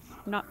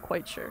 I'm not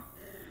quite sure.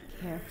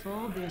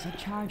 Careful, there's a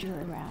charger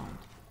around.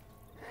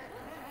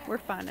 We're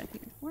fine in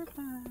here. We're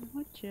fine.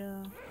 We're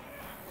chill.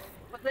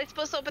 Was I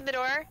supposed to open the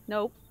door?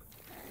 Nope.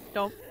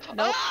 Nope.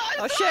 Nope.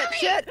 Oh shit! sorry!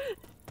 Shit!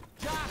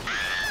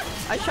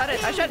 I shut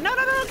it. I shut. No!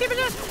 No! No! Keep it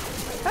in.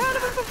 Ah,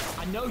 no,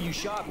 no, I know you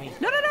shot me.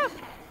 no! No! No!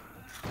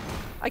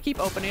 I keep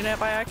opening it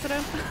by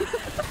accident.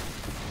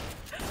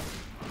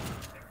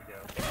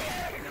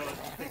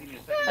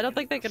 I don't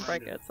think they can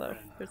break it, so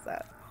there's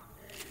that.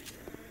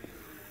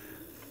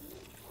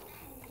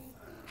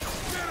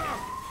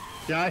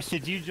 Josh,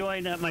 did you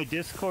join my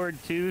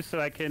Discord too so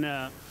I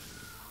can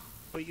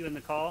put you in the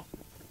call?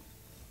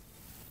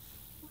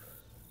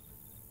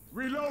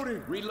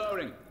 Reloading.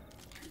 Reloading.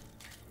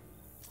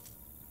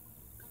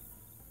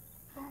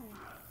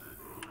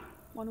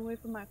 One away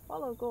from my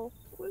follow goal.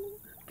 Woo.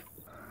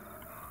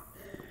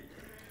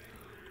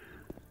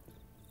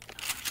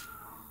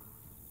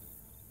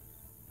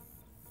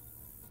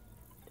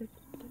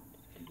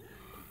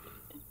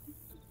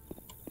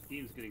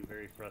 Game's getting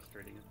very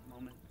frustrating at the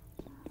moment.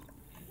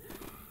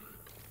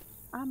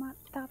 I'm at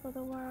the top of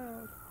the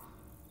world.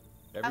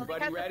 I like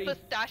Everybody has ready? the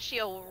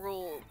pistachio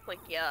rules. Like,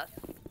 yes.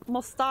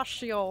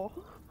 Mustachio.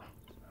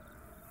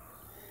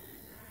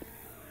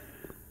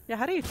 Yeah,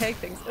 how do you tag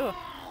things? Ugh.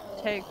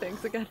 Tag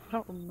things again. I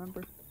don't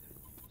remember.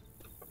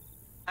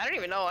 I don't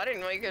even know. I didn't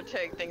know you could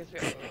take things.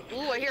 Ooh,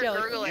 I hear Yeah,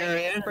 like,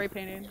 gurgling. spray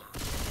painting.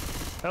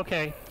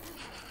 Okay.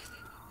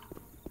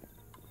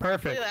 Look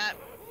Perfect. at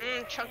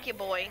that. Chunky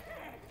boy.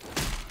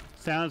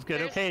 Sounds good.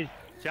 There's- Okay,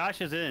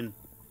 Josh is in.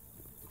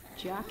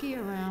 Jockey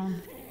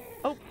around.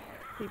 Oh,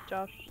 peep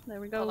Josh. There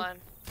we go. Hold on.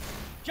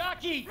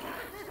 Jockey!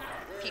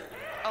 Peep.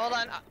 Hold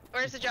on.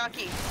 Where's the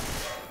jockey?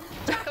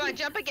 Come on,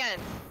 jump again.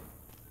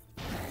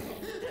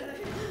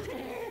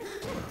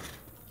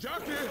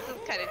 Jockey! This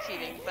is kind of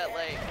cheating, but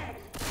like.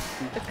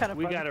 It's kind of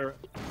We fun.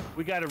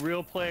 got a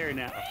real player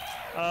now.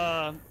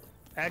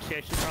 Actually,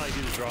 I should probably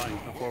do the drawing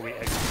before we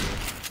exit.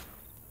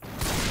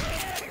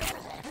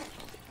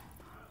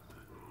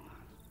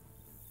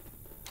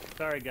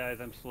 Sorry, guys,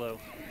 I'm slow.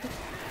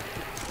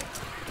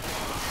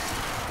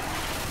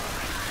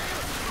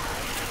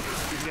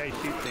 These guys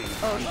shoot things.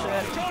 Oh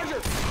shit.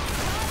 Charger!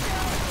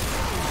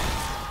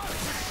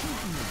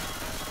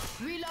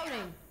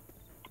 Reloading.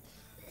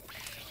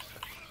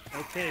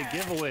 Okay,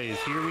 giveaways.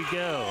 Here we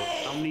go.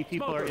 How many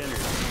people are entered?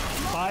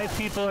 5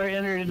 people are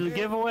entered in the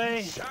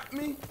giveaway. Shot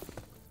me?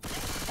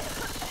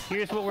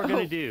 Here's what we're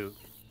gonna do.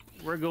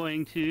 We're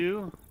going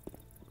to.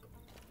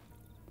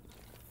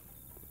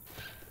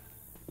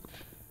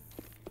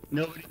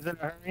 Nobody's in a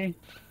hurry.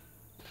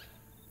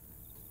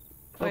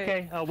 Wait.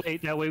 Okay, I'll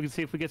wait. That way we can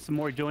see if we get some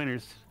more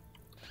joiners.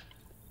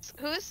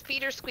 Whose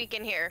feet are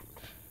squeaking here?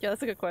 Yeah,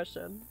 that's a good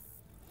question.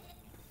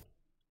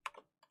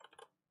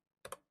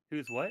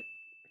 Who's what?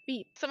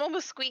 Feet. Someone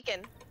was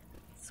squeaking.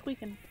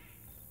 Squeaking.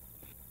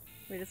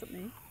 Wait, is it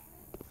me?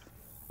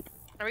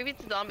 Or maybe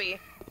it's a zombie.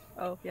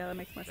 Oh, yeah, that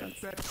makes more sense.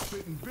 Fat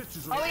spitting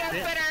bitches Oh, we got a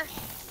Yeah. spitter.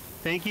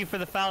 Thank you for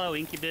the follow,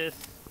 Incubus.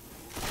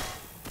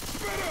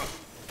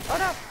 Oh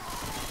no!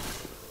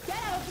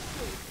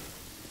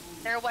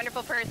 They're a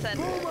wonderful person.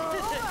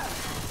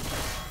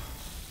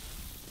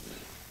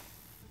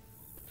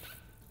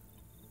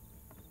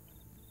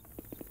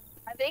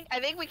 I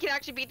think we can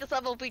actually beat this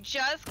level if we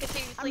just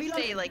continuously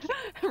stay like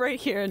Right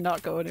here and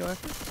not go anywhere.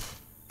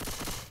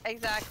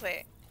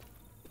 exactly.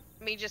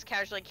 Me just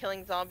casually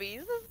killing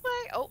zombies this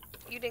way. Oh,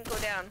 you didn't go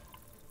down.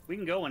 We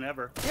can go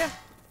whenever. Yeah.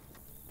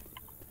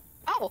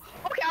 Oh,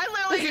 okay. I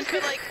literally just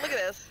been like, look at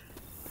this.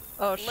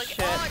 Oh Look, shit.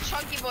 oh,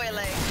 chunky boy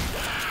leg.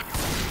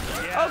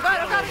 Yeah, Oh god,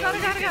 oh god, oh so god, oh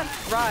you god, oh can- god.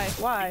 Why?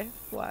 Why?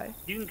 Why?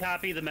 You can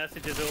copy the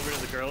messages over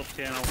to the girls'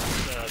 channel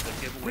once the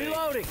giveaway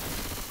Reloading!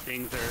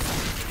 things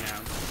are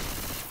announced.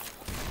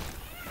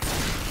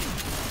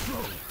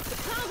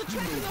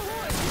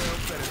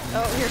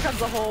 Oh, here comes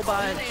the whole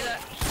bunch.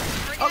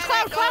 Forget Oh,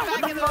 clown, it, go clown! back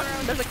What the in the fuck?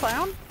 room. There's a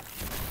clown?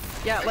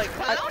 Yeah, like,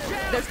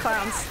 there's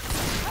clowns.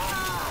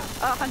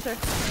 Hunter.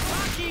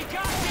 Jockey!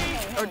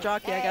 Jockey! Or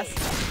jockey, I guess.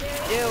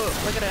 Ew,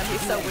 look at him,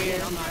 he's so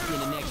weird. I'll knock you in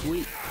the next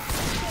week.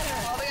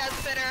 Oh, we got a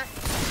spitter.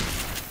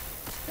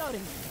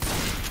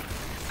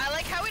 I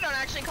like how we don't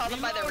actually call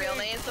them by their real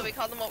names, so we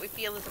call them what we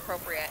feel is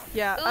appropriate.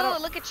 Yeah, Ooh, I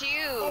don't... look at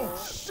you.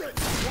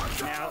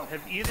 Now,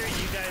 have either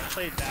of you guys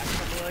played Back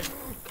 4 Blood?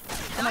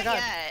 Oh my Not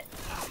god.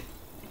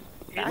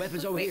 yet.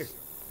 Weapons over here.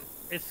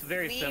 It's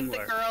very Leave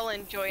similar. the girl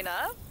and join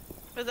up?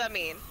 What does that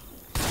mean?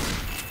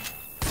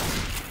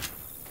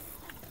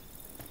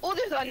 Oh,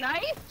 there's a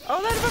knife?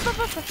 Oh, that...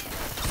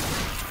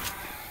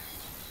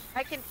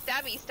 I can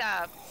stabby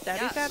stab. Stabby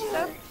Yeah. stab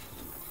stab?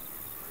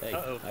 Hey,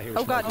 Uh-oh. I hear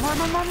Oh god, smoke.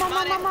 more.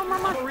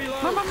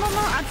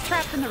 I'm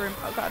trapped in the room.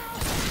 Oh god.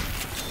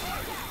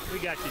 We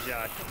got you,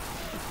 Josh.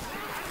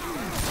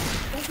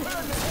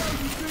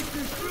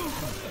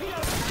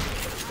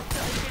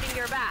 Shooting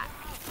your back.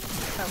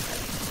 Okay.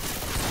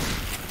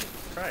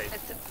 Christ.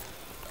 It's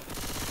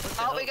What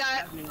the Oh, hell we is got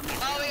happening on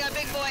these-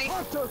 big boy.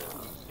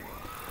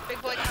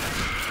 Big boy coming.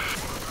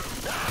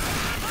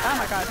 Oh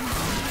my god.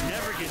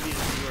 Never give me a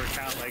viewer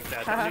count like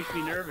that. That makes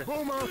me nervous.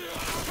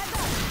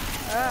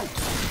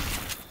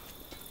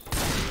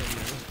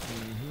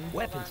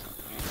 Weapons.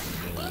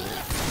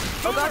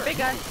 Oh god, big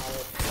guy.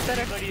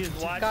 Better. Anybody who's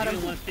Got watching him.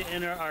 and wants to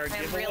enter our I'm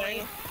giveaway, really.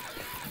 hit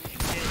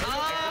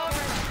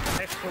Oh,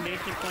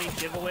 exclamation point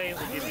giveaway, it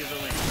will give you the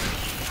link.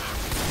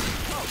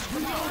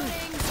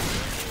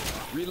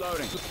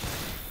 Reloading.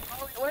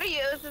 what are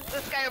you?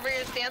 This guy over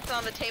here is dancing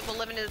on the table,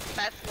 living his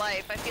best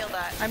life. I feel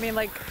that. I mean,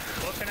 like,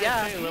 What can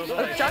yeah. I say, little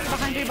Oh, boy? John's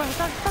behind you.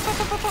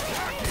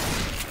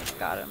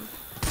 Got him.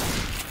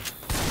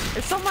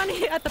 There's so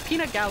many at the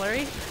peanut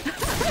gallery.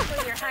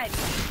 Over your head, you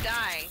need to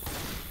die.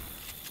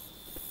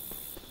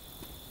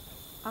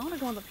 I want to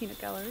go in the peanut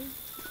gallery.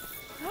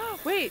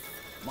 Wait.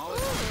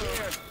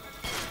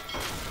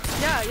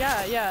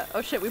 Yeah.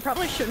 Oh shit, we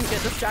probably shouldn't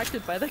get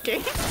distracted by the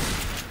game.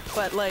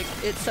 But like,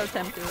 it's so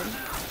tempting.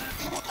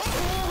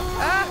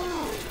 Ah!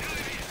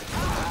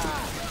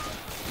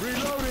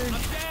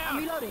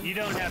 Reloading! You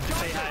don't have to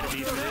say hi to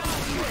me for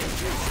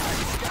this.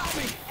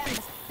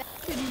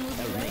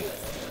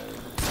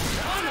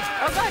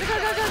 Oh god, go.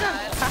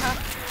 Haha.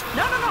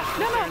 No.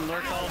 And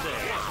lurk all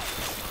day.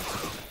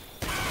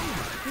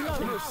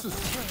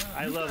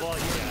 I love all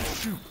you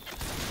guys.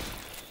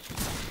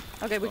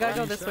 Okay, we gotta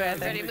go this way, I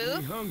think. Ready to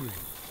move? Hungry.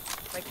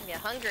 Making you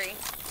hungry.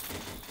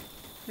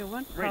 New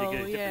one? Ready to Oh,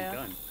 get a different yeah.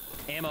 gun.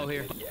 Ammo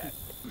here. Yeah,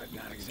 but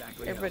not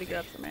exactly. Everybody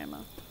healthy. grab some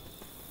ammo.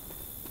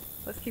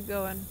 Let's keep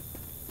going.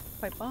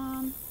 Pipe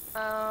bomb.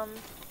 I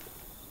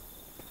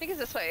think it's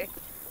this way.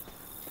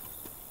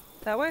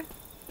 That way?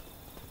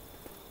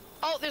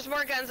 Oh, there's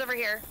more guns over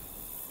here.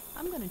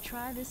 I'm gonna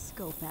try this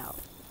scope out.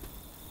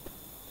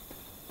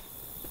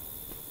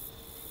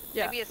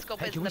 Yeah. Maybe a scope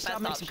Hey, isn't can the we best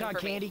stop making option cotton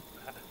for me. candy?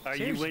 Are you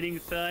Seriously? winning,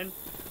 son?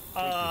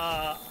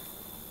 I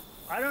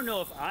don't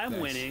know if I'm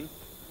Thanks. winning.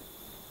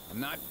 I'm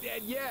not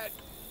dead yet.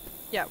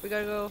 Yeah, we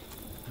gotta go.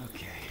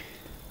 Okay.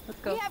 Let's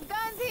go. have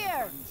guns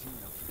here!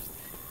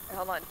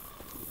 Hold on.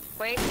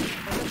 Wait.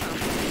 Where's the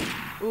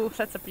phone? Ooh,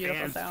 that's a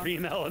beautiful And sound.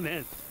 Stream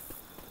Elements.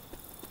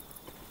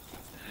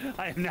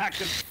 I am not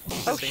gonna.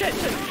 Oh shit! Ow!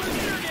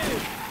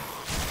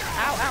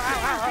 Ow!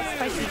 Ow! Ow! Ow!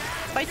 Spicy!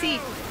 Spicy!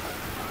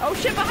 Oh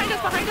shit! Behind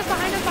us! Behind us!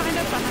 Behind us! Behind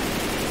us! Behind.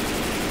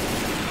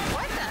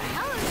 What the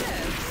hell is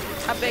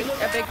this? A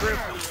big group.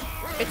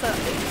 It's a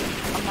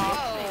mob.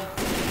 Whoa.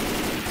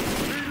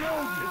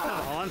 This is an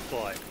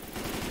onslaught.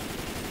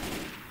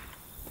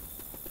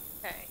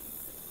 Okay.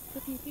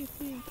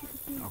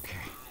 Okay.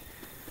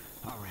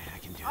 All right, I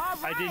can do All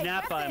this. I did right,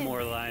 not buy weapons.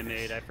 more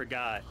limeade. I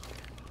forgot.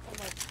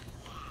 Let's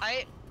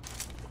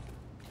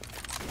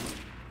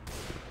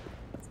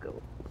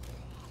go.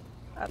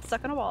 I'm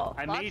stuck on a wall.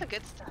 I Lots made of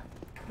good stuff.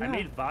 I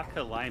made vodka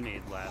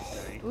limeade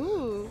last night.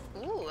 Ooh.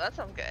 Ooh, that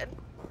sounds good.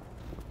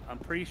 I'm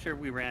pretty sure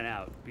we ran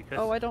out because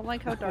Oh, I don't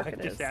like how dark I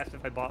it just is. asked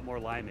if I bought more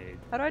limeade.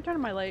 How do I turn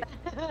on my light?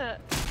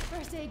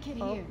 First aid kit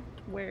Oh, here.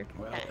 weird.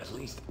 Well, at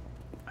least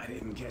I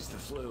didn't catch the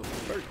flu.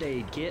 First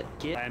aid kit.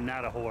 I am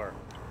not a whore.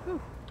 Ooh.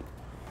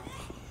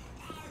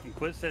 And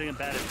quit setting a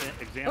bad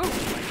example Ooh.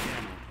 of my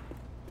channel.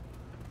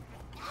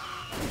 I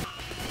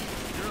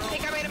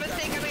think I made a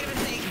mistake.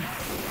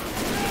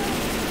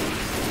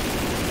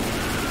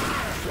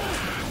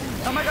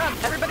 Oh my god,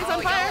 everybody's on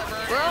Oh, fire! y'all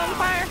are We're all on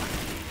fire!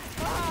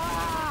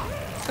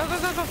 Go, go,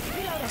 go, go!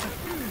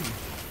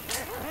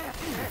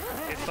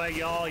 If by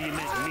y'all you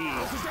meant me,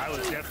 I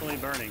was definitely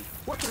burning.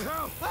 What the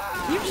hell?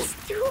 You just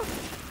threw it!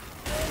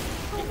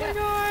 Oh my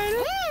god!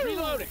 Woo!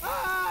 Reloading.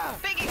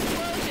 Big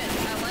explosion.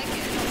 I like it.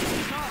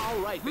 It's not all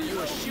right that you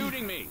were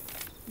shooting me.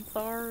 I'm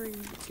sorry.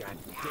 God damn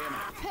it.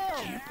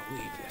 Can't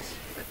believe this.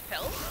 With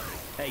pills?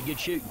 Hey, good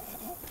shooting.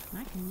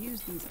 I can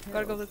use these pills.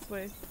 Gotta go this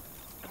way.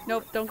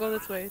 Nope, don't go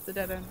this way. It's a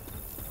dead end.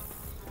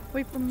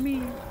 Wait for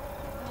me.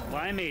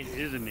 Limeade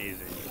is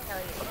amazing. Hell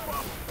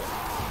yeah.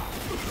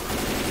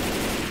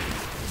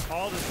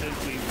 All the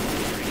simply.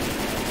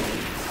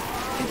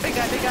 Big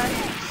guy, big guy.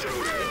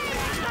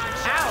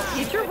 Ow!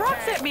 He threw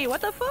rocks at me!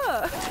 What the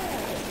fuck?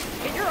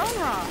 Get your own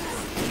rocks.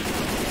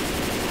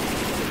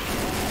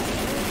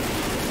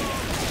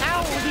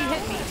 Ow! He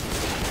hit me.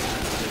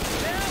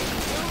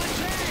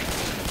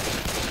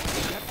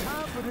 Got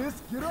time for this?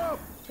 Get up!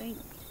 Thanks.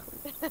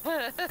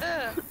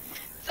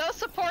 So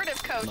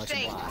supportive, coach.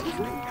 Thanks.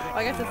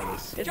 I guess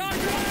it's Josh.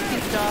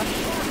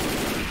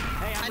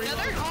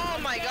 Another? Oh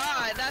my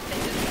god, that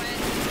thing just went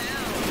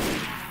down.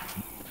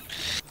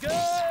 Go!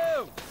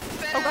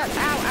 Oh god,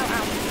 ow, ow,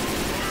 ow.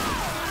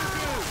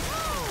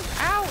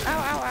 Ow, ow,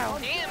 ow, ow.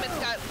 Damn, it's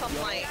got some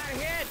light.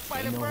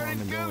 Ain't no harm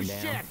in going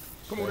down.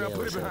 Come on now,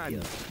 put it behind you.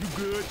 You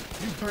good?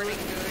 You Burning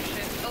good?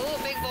 goo. Oh,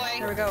 big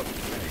There we boy. go.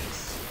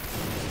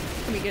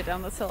 Can we get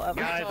down this hill ever?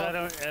 Guys, I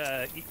don't.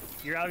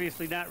 You're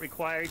obviously not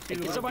required to.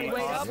 Can It'd somebody be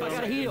wait up? I awesome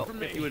gotta heal.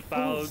 If you would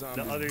follow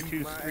the other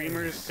two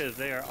streamers, because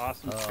they are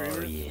awesome Oh,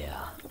 streamers.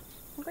 yeah.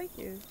 Well, thank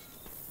you.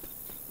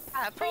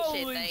 I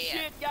appreciate Holy that. Yeah.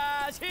 shit,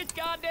 guys! It's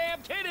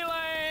goddamn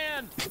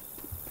Kittyland! What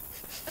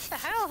the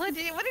hell? What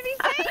did he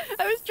say?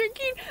 I was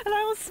drinking and I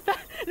almost spat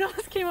and it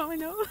almost came out my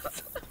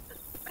nose.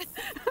 I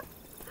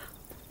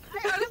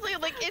honestly,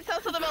 like, it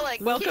sounds something about,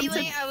 like, Welcome to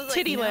Kittyland. I was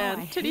like,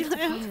 Tittyland.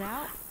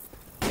 Tittyland.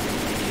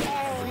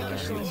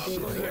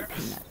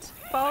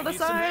 Follow the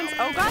signs.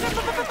 Oh god,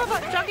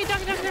 jockey.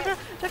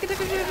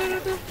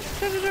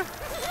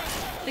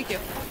 Thank you.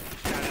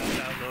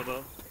 Shout out,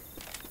 Lobo.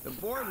 The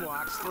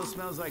boardwalk still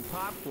smells like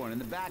popcorn, and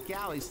the back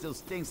alley still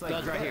stinks like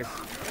Guns right here.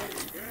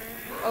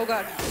 Oh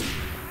god.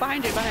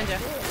 Behind you.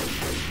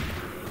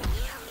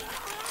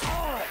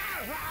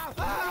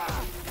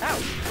 Ow.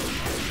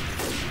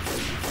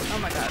 Oh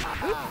my god.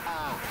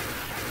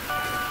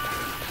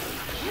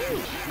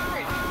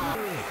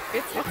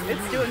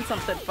 It's doing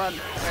something fun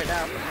right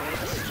now.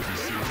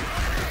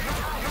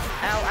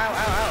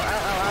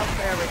 Ow.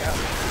 There we go.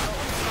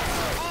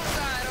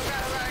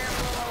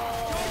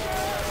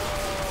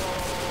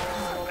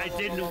 I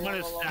didn't want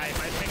to snipe.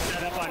 I picked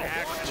that up on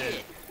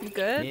accident. You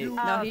good? Yeah.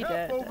 No, he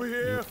dead. Over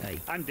here. Hey,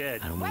 I'm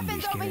dead. I don't mean to be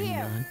Weapons over scaring you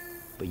here. none,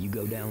 but you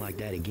go down like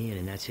that again,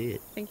 and that's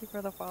it. Thank you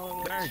for the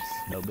follow. Thanks.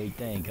 No big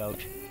thing,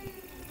 coach.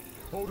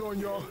 Hold on,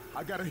 y'all.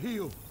 I gotta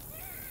heal.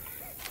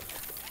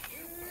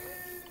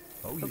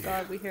 Oh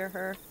god, we hear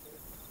her.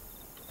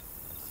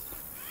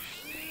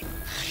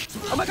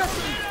 Oh my god!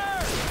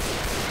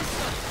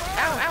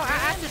 Ow,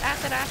 acid,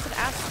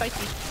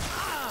 spicy.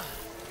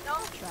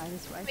 Try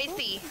this rifle.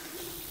 Spicy.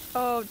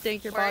 Oh, dang,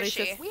 your Where body's is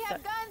she? just. We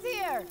have guns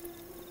here.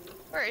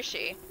 Where is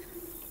she?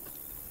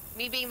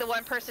 Me being the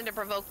one person to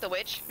provoke the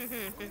witch.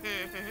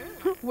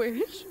 Where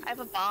is she? I have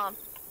a bomb.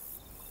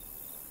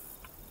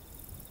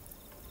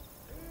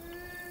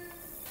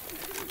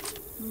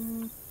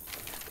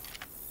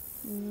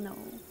 No.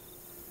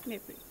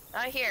 Maybe.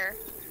 Not here.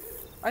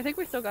 I think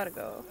we still gotta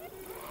go.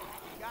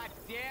 God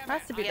damn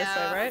Has to be this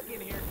Yeah. way, right?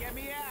 Get here, get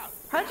me out.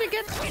 How'd you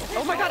get?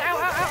 Oh my god! Ow!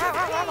 Ow! Ow!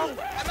 Ow! Ow! Ow!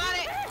 I'm on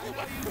it!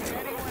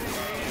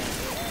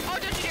 Oh,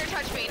 don't you dare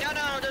touch me. No,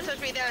 no, don't touch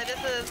me there.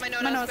 This is my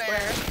no-no No square.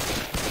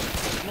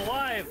 square. I'm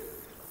alive.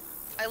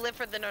 I live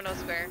for the no-no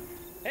square.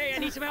 Hey, I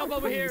need some help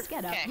over here. Please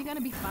get up. Okay. You're gonna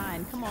be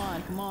fine. Come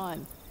on, come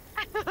on.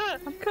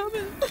 I'm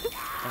coming.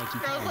 Thank you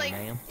Girls kindly, like-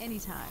 ma'am.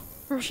 Anytime.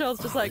 Rochelle's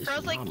just like,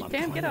 Girls like,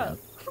 damn, get up.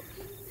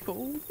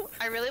 Fool.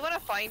 I really want to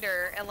find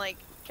her and like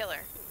kill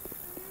her.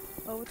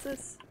 Oh, what's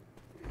this?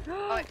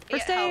 Oh,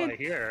 First yeah, aid. Right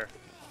here.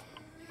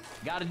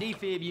 Got a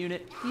defib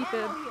unit.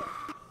 Defib.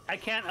 I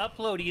can't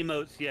upload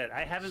emotes yet.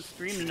 I haven't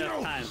streamed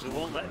enough times. It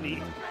won't let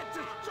me.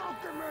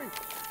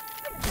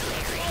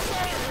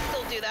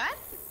 Still do that?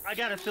 I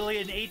got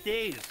affiliate in 8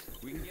 days.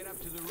 We can get up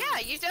to the roof. Yeah,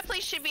 you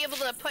definitely should be able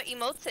to put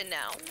emotes in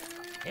now.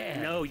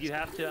 Yeah. No, you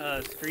have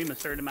to stream a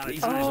certain amount of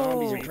These time.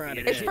 zombies are trying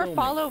to It's for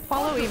follow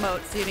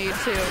emotes you need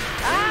to.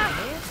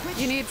 Ah!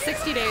 You need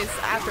 60 days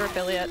after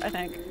affiliate, I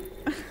think.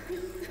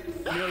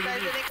 No, you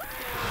Guys, need, I think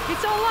He's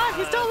still alive!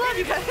 He's still alive,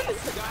 you guys!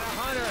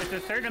 it's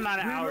a certain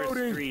amount of hours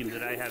streamed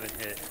that I haven't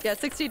hit. Yeah,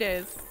 60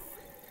 days.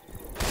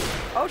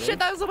 Oh shit,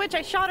 that was a witch!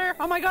 I shot her!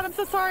 Oh my god, I'm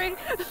so sorry!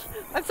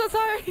 I'm so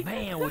sorry!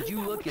 Man, would you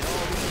look at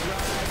all these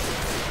rides?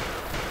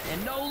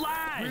 And no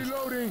lines!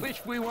 Reloading.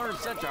 Wish we weren't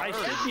such a I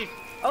hurry. should be.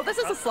 Oh, this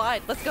is a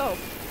slide. Let's go.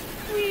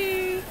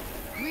 Whee!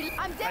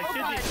 I'm dead.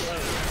 I should be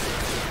close.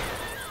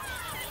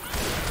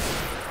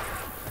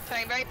 so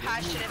I'm very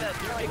passionate about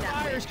killing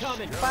that Fire's witch.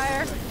 coming.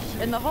 Fire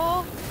in the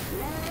hole.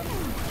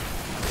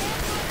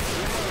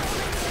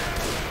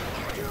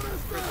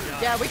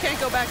 Yeah, we can't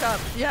go back up.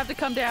 You have to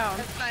come down.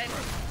 That's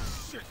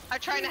fine. I'm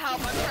trying to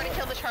help. I'm trying to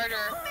kill the charger.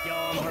 Yo,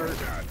 I'm hurt.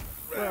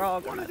 We're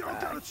all gonna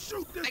die.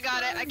 I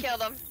got it. I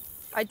killed him.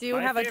 I do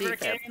have a favorite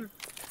defib. game.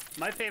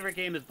 My favorite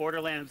game is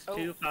Borderlands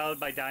 2, followed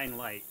by Dying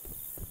Light.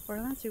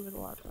 Borderlands 2 was a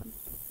lot of fun.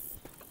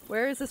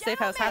 Where is the safe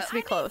house? Has to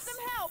be close.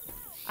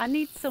 I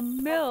need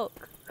some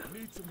milk.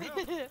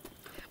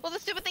 Well, the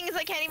stupid thing is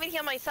I can't even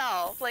heal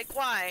myself. Like,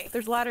 why?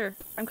 There's ladder.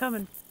 I'm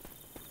coming.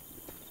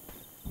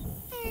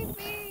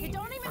 You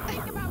don't even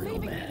think about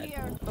leaving me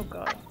here. Oh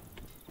god.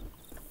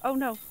 Oh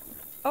no.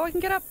 Oh, I can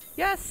get up.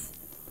 Yes.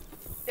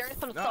 There is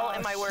some salt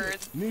in my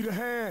words. Need a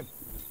hand.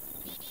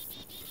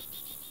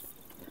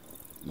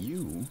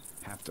 You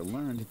have to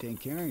learn to take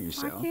care of I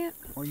yourself, can't.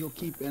 or you'll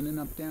keep ending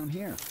up down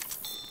here.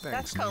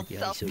 That's called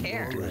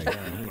self-care.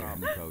 Down here.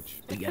 Problem,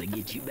 coach. We gotta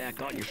get you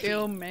back on your feet.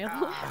 Ew, milk.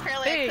 Apparently,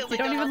 I Hey, clearly you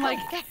don't even have like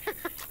self-care.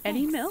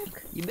 any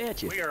milk? You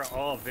betcha. We are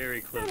all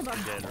very close to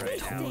dead right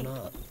now. Coming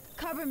up.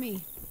 Cover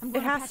me. I'm It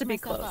gonna has patch to be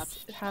myself close. up.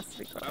 It has to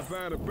be I close.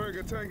 found a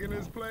burger tank in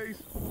this place.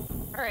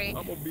 All right.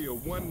 I'm gonna be a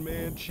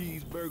one-man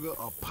cheeseburger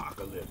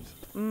apocalypse.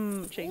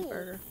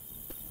 Cheeseburger.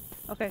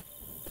 Okay.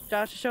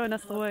 Josh is showing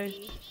us the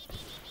way.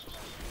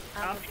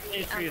 How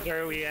many entries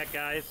are we at,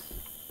 guys?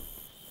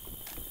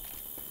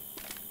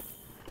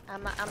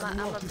 I'm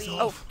a bee.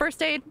 Oh,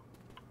 first aid.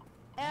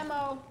 Ammo.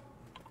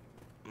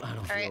 I don't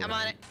All right, feel I'm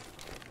on right.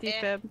 it.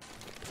 Defib.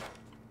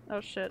 Oh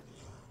shit.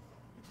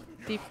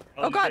 Def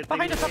Oh, oh god, good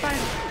behind thing us, up behind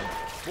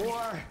us.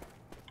 Boy,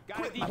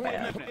 quit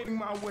manipulating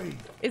my way.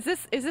 Is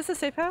this a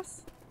safe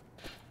house?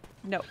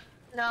 No.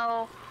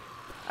 No.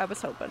 I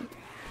was hoping.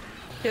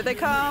 Here they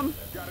come.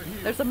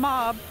 There's a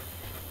mob.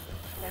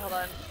 Okay, hold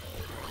on.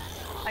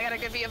 I got a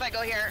good view if I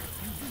go here.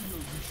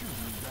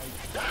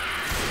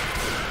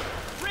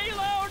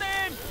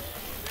 Reloading!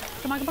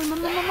 Come on, come on, come on,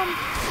 come on, come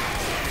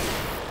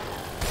on.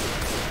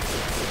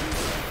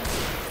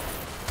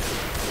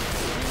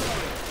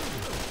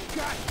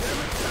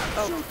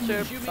 Oh,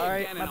 shoot. Shoot me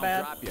Sorry, again my and I'll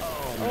bad. drop you.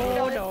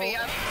 Oh, It's no. me.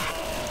 I'm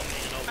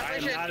I'm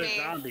pretty sure not it's a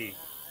me. zombie.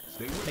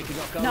 Hey, can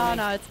y'all cover No, me?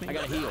 no, it's me. I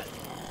gotta heal.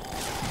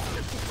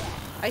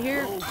 I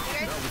hear You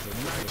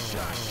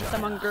guys,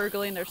 someone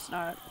gurgling their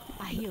snot.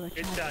 I heal it.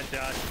 Good shot,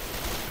 Josh.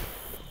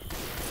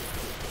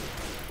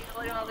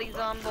 look at all these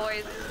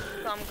boys,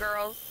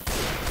 girls.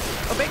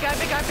 Oh, big guy,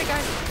 big guy, big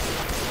guy.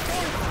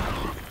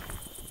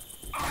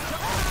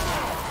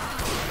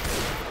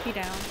 He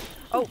down.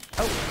 Oh,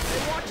 oh.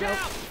 Hey, watch Nope.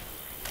 out!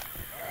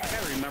 I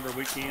gotta remember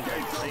which games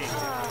I played.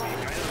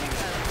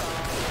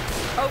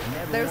 Oh,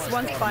 there's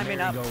one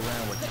climbing up. Go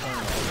around with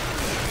tunnels.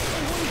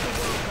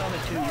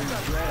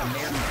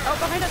 Oh,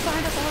 behind us,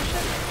 behind us. Oh,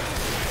 shit.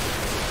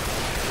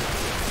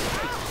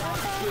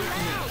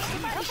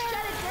 Shut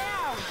it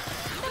down.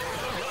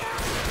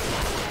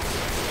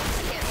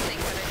 Can't think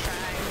what I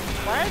try.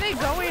 Why are they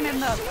going in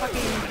the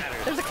fucking...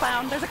 There's a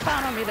clown. There's a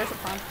clown on me. There's a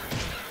clown.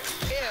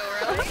 Ew,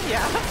 really?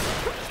 Yeah.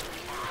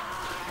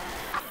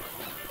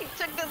 He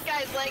took this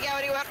guy's leg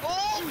out and he went,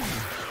 oh!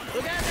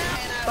 Look at that!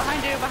 And,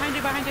 Behind you, behind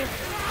you, behind you.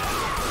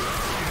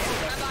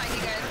 I'm behind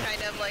you guys,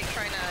 kind of like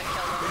trying to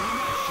kill them.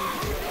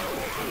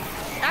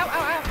 Ow,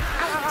 ow, ow.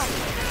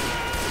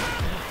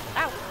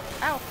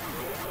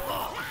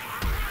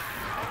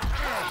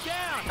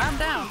 I'm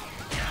down.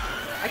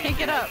 I can't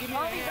get up. Oh,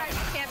 you guys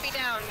can't be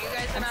down. You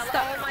guys are not.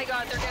 stuck. Oh my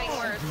god, they're getting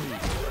worse.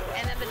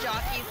 And then the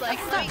jockey's like,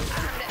 stuck.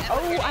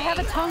 Oh, I have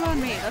a tongue on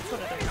me. That's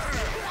what it is.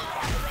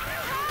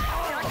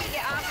 Jockey,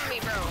 get off of me,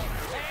 bro.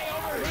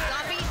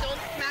 Zombie, don't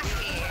smack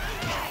me.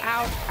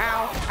 Ow,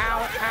 ow, ow,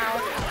 ow.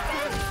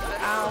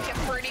 Ow. It's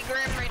looking pretty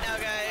grim right now,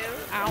 guys.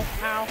 Ow,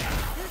 ow.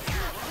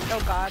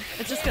 Oh god.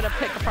 It's just gonna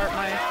pick apart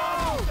my...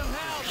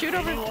 Shoot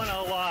over. Anyone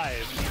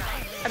alive?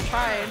 I've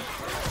tried.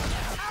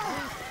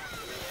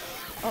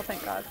 Oh,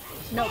 thank god.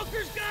 No.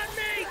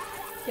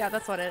 Yeah,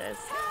 that's what it is.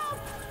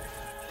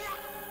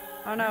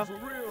 Oh no. It's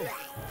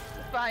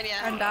fine,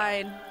 yeah. I'm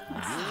dying.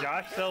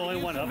 Josh the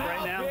only one up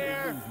right now?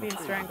 Being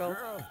strangled.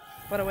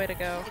 What a way to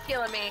go. You're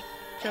killing me.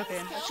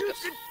 Choking.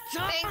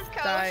 Thanks,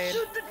 coach. Died.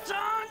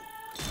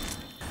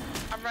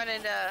 I'm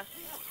running to...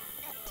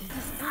 Did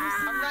this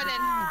I'm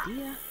running.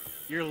 idea?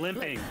 You're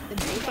limping.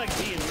 You look like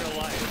me in real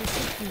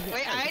life.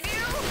 Wait, I do?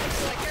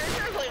 My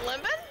character is like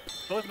limping?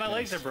 Both my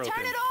legs are broken.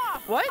 Turn it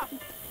off! What?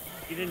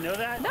 You didn't know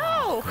that?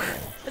 No!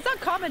 It's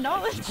not common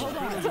knowledge. I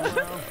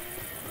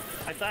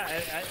thought I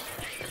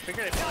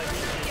figured I'd probably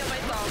kill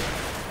myself.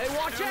 Hey,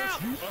 watch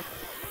out!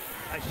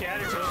 I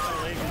shattered both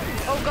my legs.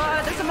 Oh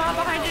god, there's a mob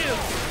behind you!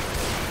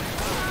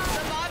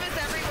 The mob is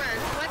everywhere.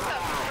 What the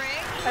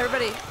frick?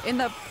 Everybody, in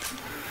the...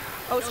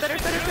 Oh, spitter,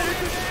 spitter, spitter,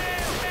 spitter.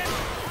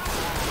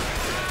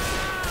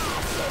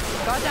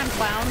 Goddamn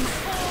clowns.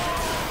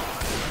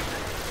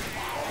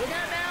 Look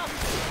out now!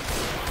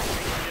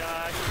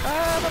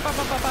 Ba ba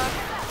ba ba ba.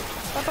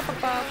 Ba ba ba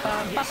ba ba.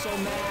 I'm so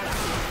mad.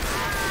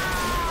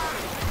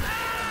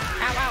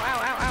 Ow, ow, ow,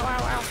 ow, ow,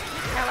 ow, ow.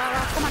 Ow, ow,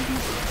 ow. Come on, come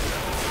on.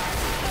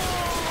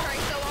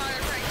 Trying so hard,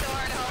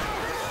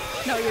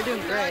 help. No, you're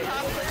doing great.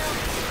 They're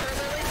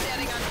literally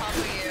standing on top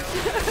of you.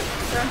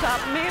 They're on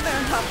top of me, they're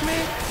on top of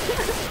me.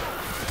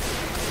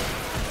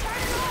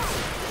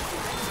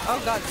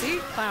 Oh god, see?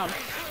 Clown.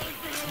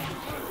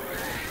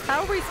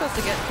 How are we supposed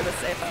to get to the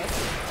safe house?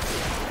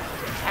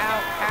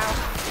 Ow, ow.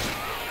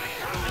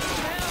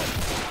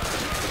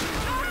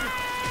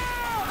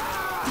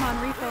 Come on,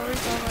 refill,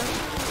 refill.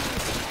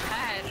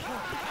 Bad.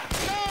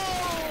 No!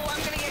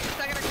 I'm gonna get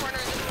stuck in a corner.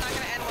 This is not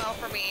gonna end well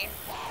for me.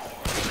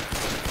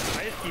 I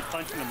just keep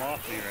punching them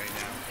off me right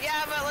now.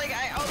 Yeah, but like,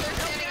 they're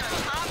standing on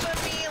top of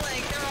me.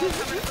 Like, they're all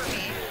coming for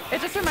me. It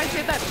just reminds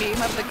me of that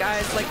meme of the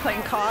guys like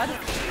playing COD.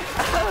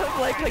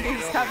 like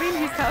he's coming,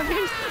 he's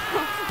coming.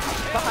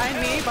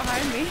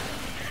 behind me.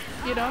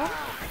 You know?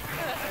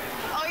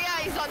 Oh yeah,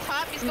 he's on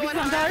top. He's You going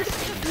come hard.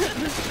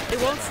 It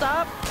won't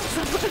stop.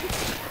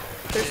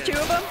 There's two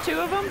of them.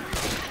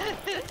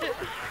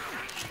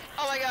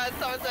 Oh my god,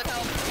 someone said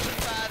help. This is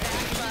bad. This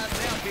is bad.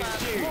 This is bad.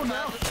 This is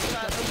bad. This is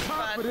bad. This is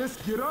bad. For this,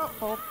 get up.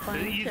 The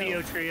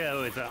EZO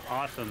trio is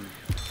awesome.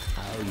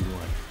 How you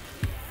doing?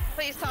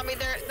 Please tell me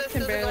this Can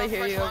doesn't barely go hear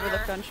much you over the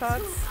longer.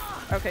 gunshots.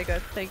 Okay,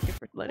 good. Thank you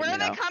for letting Where me are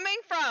know. they coming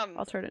from?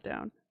 I'll turn it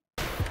down.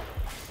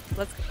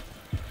 Let's.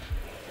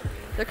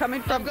 They're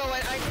coming I'm from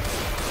going.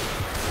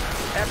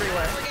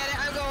 everywhere. Forget it.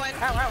 I'm going.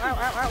 Ow, ow, ow,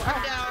 ow, ow, I'm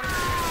ow. down.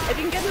 If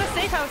you can get to the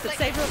safe house, it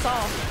saves us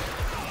all.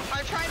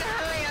 I'm trying to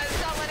hurry. It's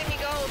not letting me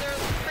go.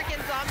 There's freaking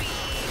zombie.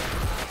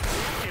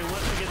 Okay,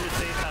 once we get in the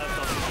safe house,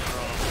 I'll be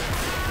control.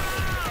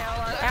 Okay,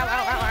 hold on. Ow,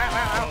 ow, ow, ow,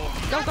 ow, ow.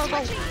 Go, go, go.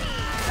 That's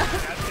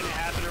gonna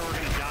happen or we're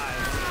gonna die.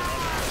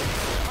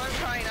 I'm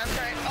trying.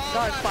 Oh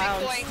God, god,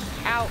 clouds. big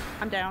boy. Ow,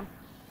 I'm down.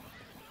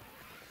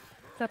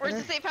 Is that Where's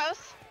better? the safe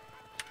house?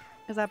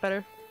 Is that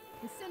better?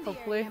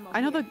 Hopefully.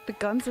 I know the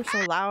guns are so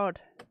loud.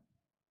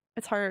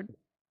 It's hard.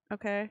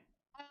 Okay.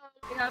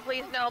 Yeah,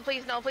 please no,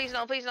 please no, please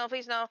no, please no,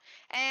 please no.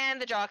 And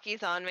the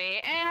jockey's on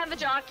me. And the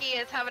jockey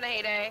is having a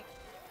heyday.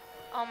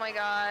 Oh my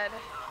god.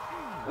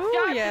 Ooh,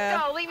 Josh, yeah.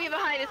 let's go. Leave me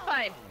behind. It's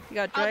fine. You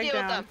got I'll dragged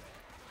deal down.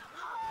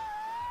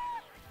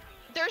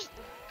 with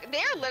them.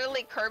 They're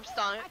literally curb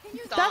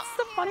That's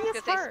the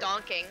funniest part.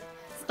 stonking.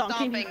 Stonking.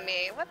 Stomping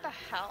me. What the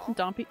hell?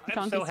 Donkey,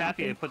 I'm so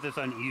happy I stonking. put this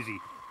on easy.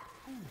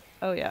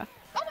 Oh yeah.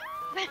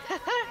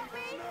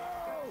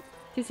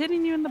 He's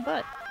hitting you in the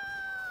butt.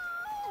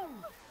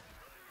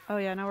 Oh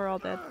yeah, now we're all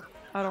dead.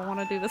 I don't want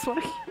to do this one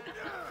again.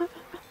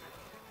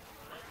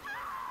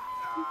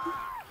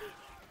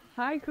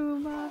 Hi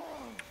Kuma.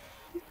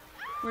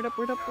 Word up,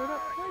 word up, word up.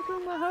 Hi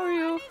Kuma, how are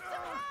you?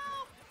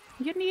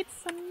 You need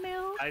some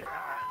milk?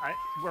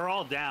 We're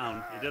all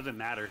down. It doesn't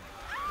matter.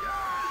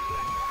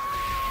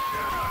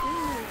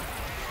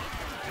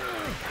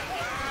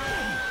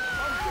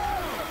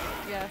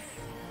 Yes,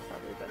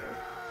 probably better.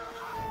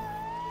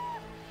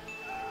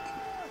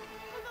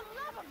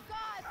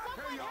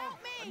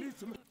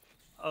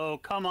 Oh,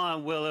 come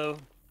on, Willow.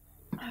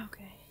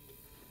 Okay.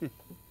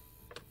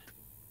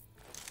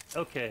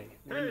 Okay,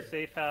 we're in the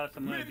safe house.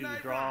 I'm gonna do the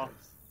Midnight draw. Riders.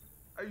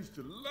 I used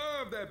to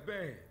love that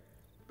band.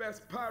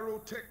 Best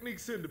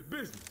pyrotechnics in the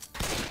business.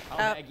 I'll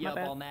Oh, back you my up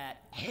bad. on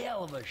that.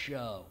 Hell of a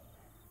show.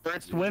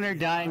 First winner,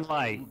 Dying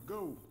Light.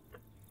 Go.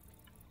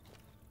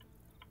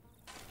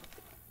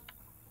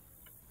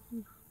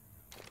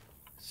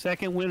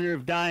 Second winner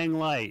of Dying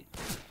Light.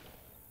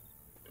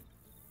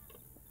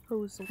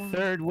 Who's the one?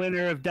 Third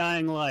winner of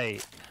Dying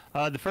Light.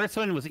 The first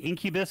one was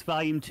Incubus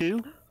Volume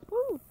 2.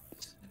 Woo!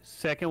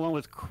 Second one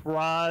was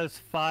Cross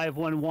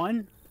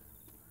 511.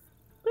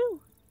 Woo!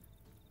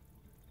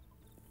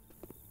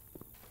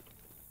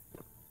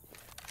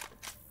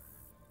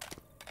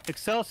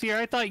 Excelsior,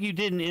 I thought you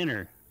didn't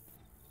enter.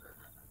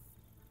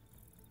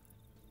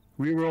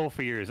 Reroll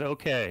for yours.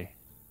 Okay.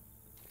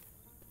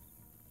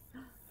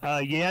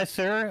 Yes,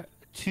 sir.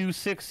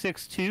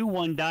 2662,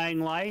 one Dying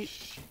Light.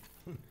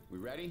 We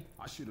ready?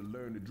 I should have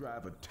learned to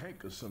drive a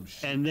tank or some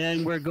shit. And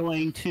then we're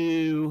going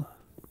to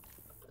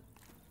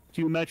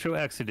do Metro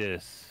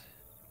Exodus.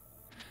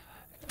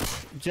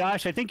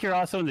 Josh, I think you're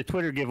also in the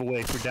Twitter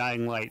giveaway for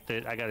Dying Light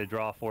that I got to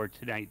draw for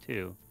tonight,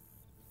 too.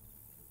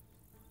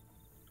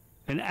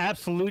 An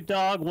Absolute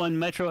Dog won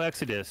Metro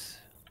Exodus.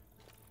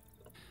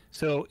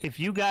 So if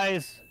you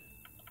guys...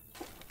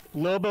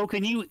 Lobo,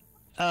 can you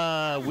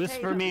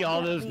whisper me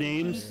all those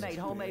names Made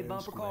homemade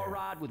bumper car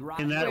ride with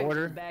in that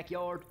order?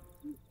 backyard.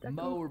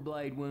 Mower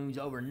blade wounds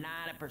over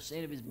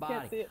 90% of his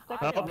body. see it.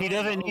 Oh, he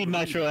doesn't need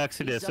Metro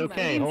Exodus.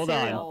 Okay, hold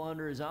on.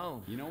 Under his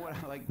own. You know what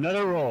I like? Another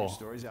about your roll.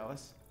 Stories,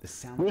 Alice. The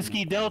sound of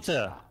Whiskey them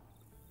Delta,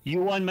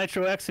 you won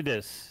Metro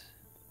Exodus.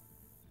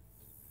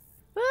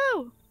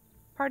 Woo!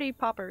 Party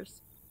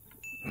poppers.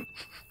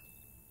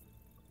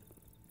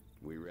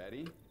 We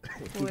ready?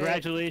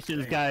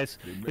 Congratulations, guys.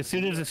 As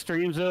soon as the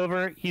stream's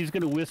over, he's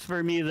going to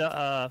whisper me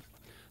the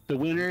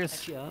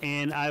winners,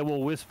 and I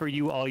will whisper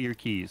you all your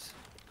keys.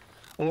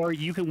 Or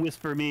you can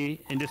whisper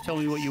me and just tell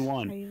me what you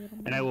won,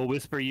 and I will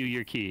whisper you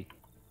your key.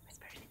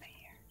 Whisper it in my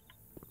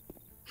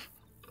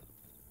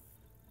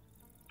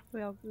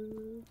ear. Well,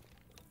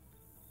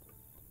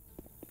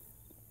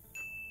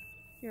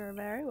 you're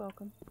very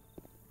welcome.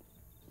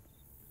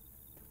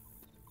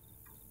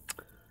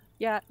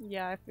 Yeah,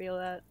 I feel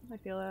that. I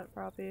feel that,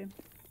 Proppy.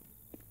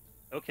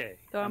 Okay.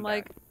 So I'm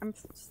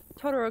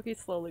Todoroki's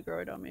slowly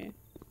growing on me.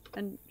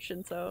 And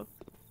Shinso.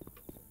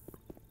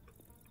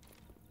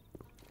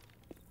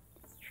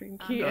 Stream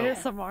key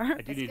ASMR.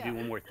 I do need to do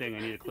one more thing. I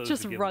need to close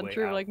Just the run giveaway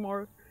through out. like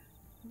more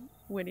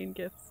winning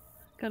gifts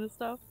kind of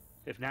stuff.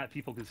 If not,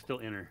 people can still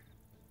enter.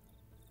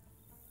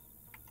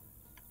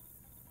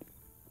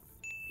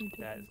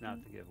 That is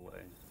not the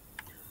giveaway.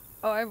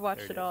 Oh, I've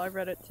watched There it it all. is. I've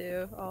read it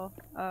too. All.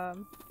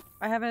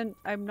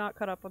 I'm not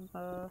caught up on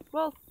the.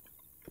 Well,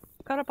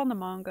 caught up on the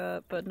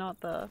manga, but not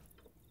the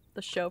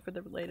show for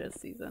the latest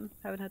season.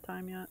 Haven't had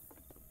time yet.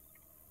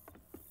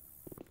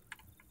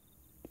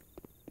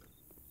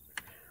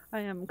 I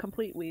am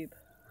complete weeb.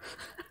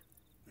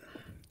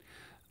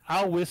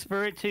 I'll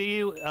whisper it to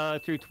you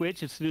through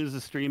Twitch as soon as the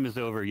stream is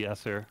over.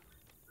 Yes, sir.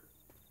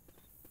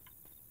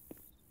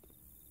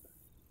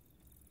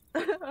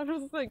 I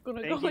was like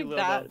gonna Thank go you, like Lobo.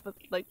 that, but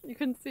like you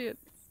couldn't see it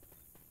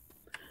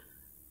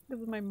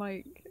because of my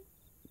mic.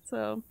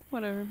 So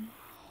whatever.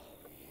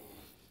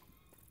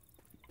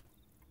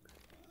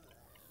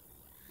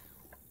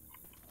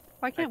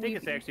 Why I can't think we?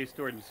 it's actually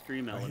stored in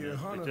Stream hear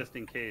Elements, but Hunter. just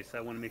in case, I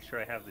want to make sure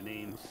I have the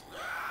names.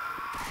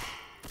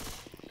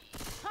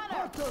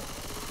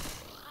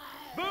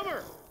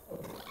 Boomer!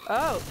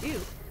 Oh,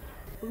 ew.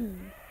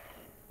 Boom.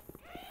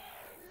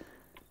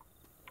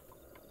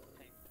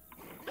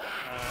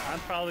 I'm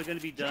probably going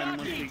to be done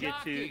once we get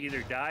to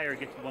either die or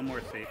get to one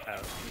more safe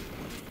house.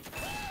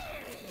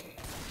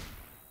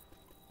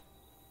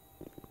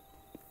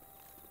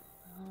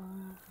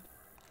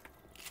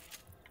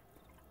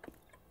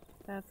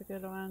 That's a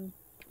good one.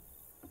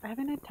 I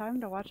haven't had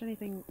time to watch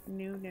anything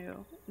new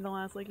in the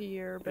last like a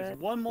year, but There's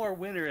one more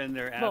winner in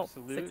there, well,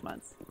 absolute. 6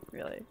 months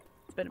really.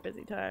 It's been a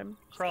busy time.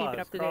 Just Cross, keeping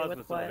up to Cross date with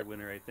was another what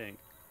winner, I think.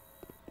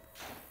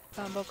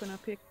 Boku no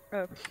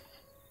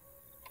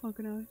Boku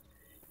no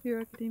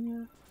Hero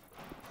Academia.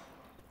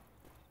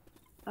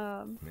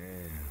 Man,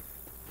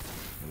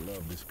 I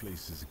love this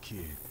place as a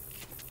kid.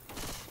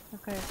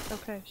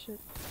 Okay, shit.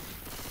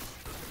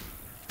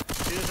 As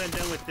soon as I'm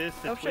done with this,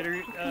 the Oh, shit.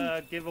 Twitter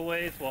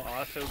giveaways will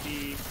also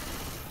be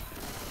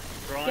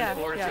drawn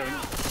for.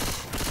 Yeah.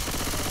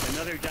 So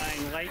another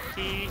Dying Light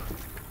key.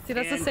 See,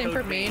 that's the and same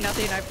for Code me. Vein.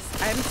 Nothing.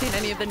 I haven't seen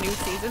any of the new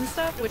season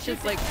stuff, which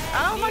is like,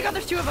 oh my god,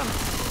 there's 2 of them.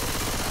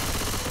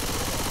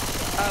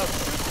 Oh,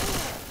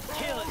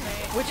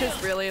 which is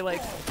really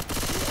like,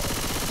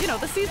 you know,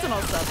 the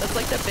seasonal stuff. That's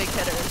like the big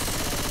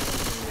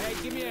hitters. Hey,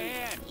 give me a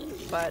hand.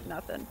 But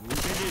nothing.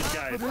 Good news,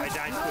 guys. I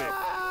died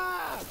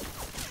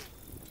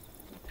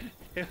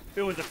quick.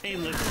 It was a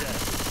painless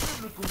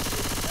death. Biblical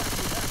shit.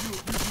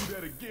 You do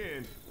that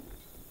again.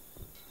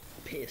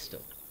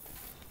 Pistol.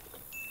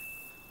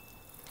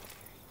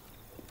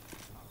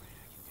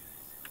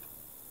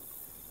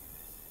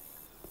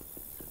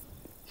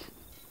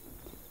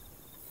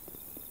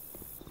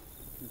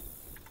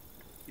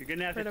 You're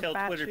gonna have For to the tell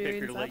bat Twitter Picker to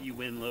tunes let up. you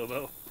win,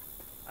 Lobo.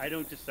 I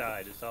don't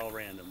decide. It's all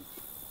random.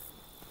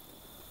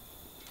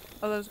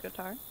 Oh, that was a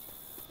guitar.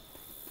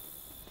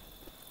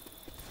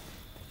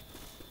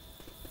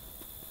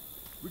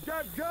 We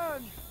got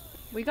guns.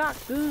 We got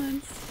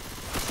guns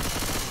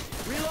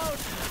Reload!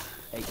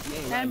 Hey, you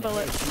ain't and letting the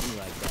hair bullets. shoot me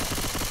like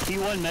that. He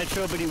won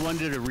Metro, but he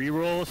wanted a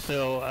reroll,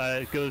 so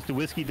it goes to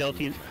Whiskey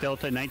Delta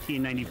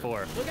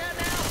 1994. Look out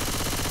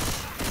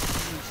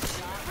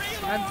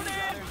now!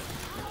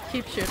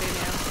 Keep shooting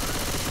you.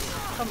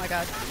 Oh my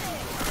god.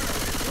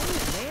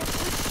 Man,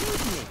 quit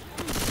shooting me.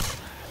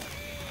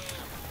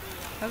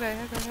 Okay.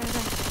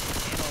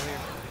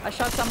 I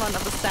shot someone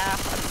of the staff.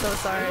 I'm so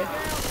sorry.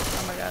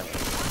 Oh my god.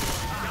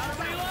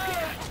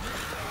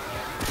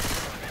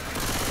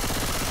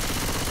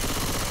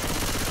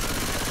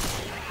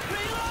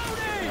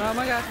 Oh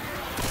my god.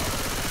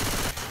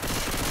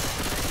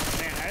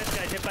 Man, I just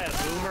got hit by a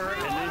boomer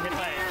and then hit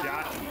by a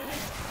jockey.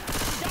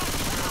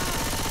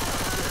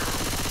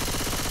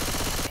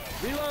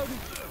 Reloading.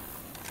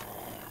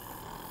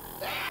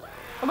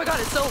 Oh my god,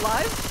 it's still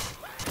alive?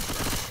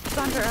 It's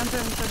Hunter.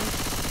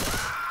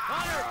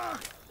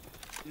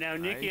 Now,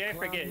 Nikki, I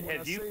forget,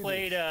 have you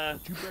played, You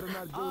better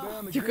not go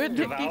down You good,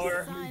 Nikki?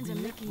 Devour? Signs are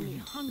making me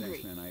hungry.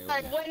 Thanks, man, I owe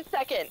Like you. 1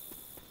 second.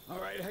 All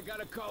right, I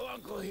gotta call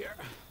Uncle here.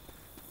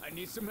 I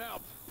need some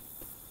help.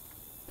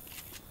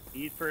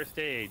 Need first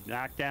aid.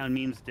 Knockdown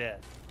means death.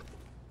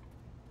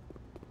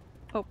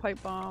 Oh, pipe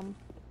bomb.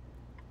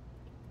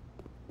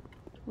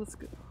 Let's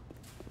go.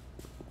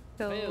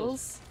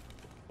 Pills.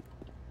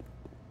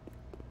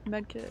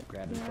 Medkit.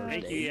 Grab the first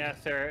Thank you, aid.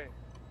 yes, sir.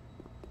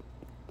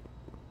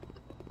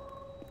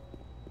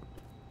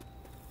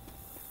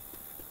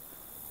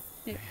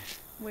 Yeah,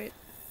 wait.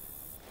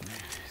 Man,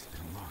 it's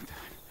been a long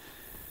time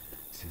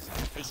since I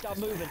Hey, stop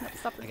moving.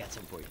 Stop I it. got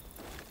something for you.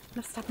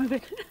 No, stop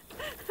moving.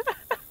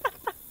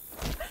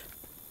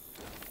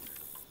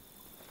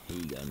 Here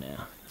you go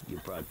now.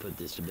 You'll probably put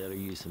this to better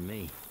use than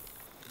me.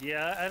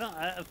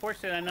 Yeah,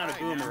 unfortunately, I'm not a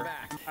Alright, I'm boomer.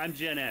 back. I'm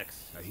Gen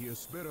X. I hear a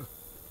spitter.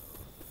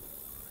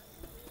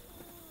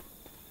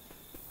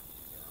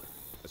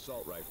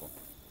 Assault rifle.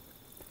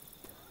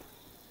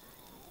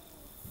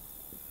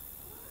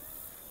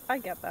 I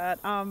get that.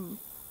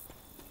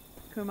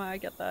 Kuma, I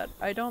get that.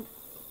 I don't.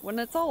 When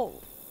it's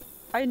all.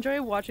 I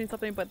enjoy watching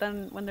something, but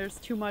then when there's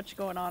too much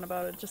going on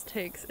about it,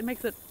 it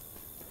makes it.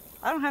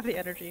 I don't have the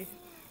energy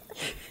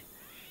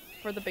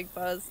for the big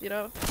buzz, you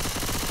know?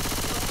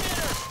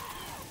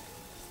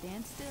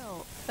 Stand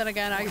still. Then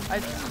again,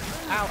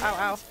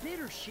 ow.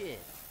 Spitter shit.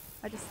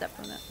 I just stepped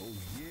on it. Oh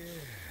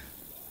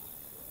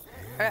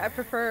yeah. I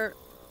prefer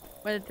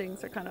when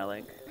things are kind of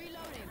like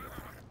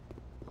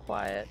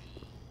quiet.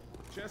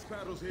 Chest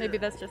paddles here. Maybe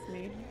that's just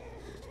me.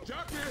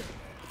 Jockey.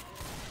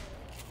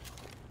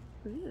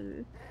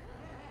 Ooh.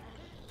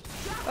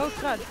 Oh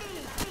god.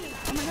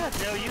 Oh my god.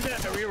 No, you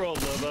got a reroll,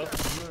 Lobo.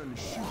 Learn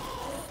to shoot.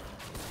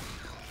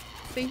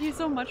 Thank you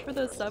so much for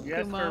the sub, You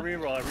asked for a Kuma.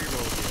 reroll, I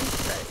rerolled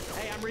Christ.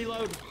 Hey, I'm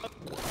reloading.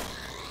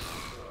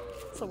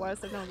 So why is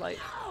there no light?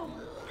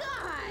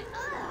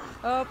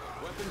 Oh,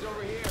 Weapons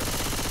over here.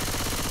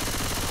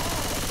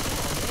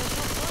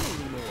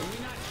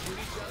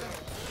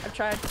 I've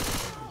tried.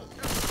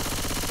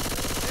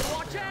 Hey,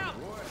 watch out!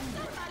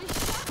 you.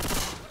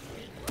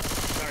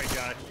 Sorry,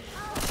 Josh.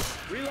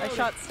 I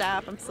shot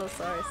Staff. I'm so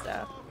sorry,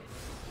 Staff.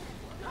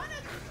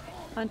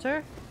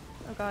 Hunter?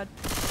 Oh god.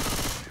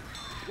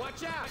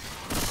 Watch out!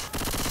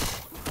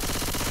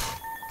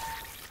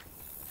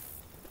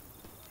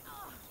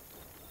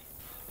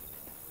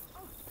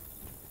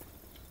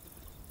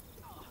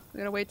 We're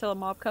gonna wait till a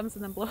mob comes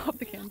and then blow up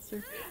the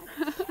canister.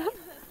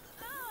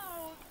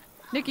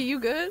 Nikki, you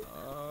good?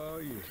 Oh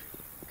yeah.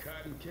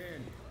 Cotton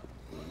candy.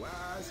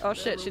 Wise. Oh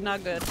shit, she's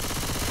not good.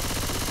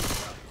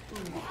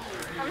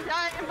 I'm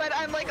dying, but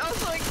I'm like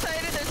also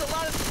excited. There's a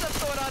lot of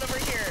stuff going on over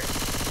here.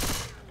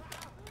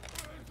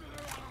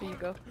 Here you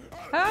go.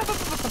 Ah,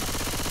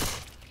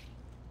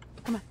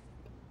 come on.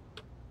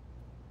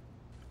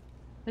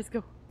 Let's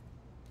go.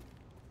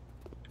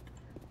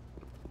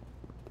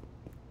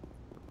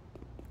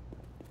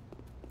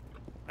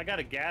 I got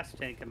a gas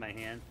tank in my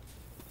hand.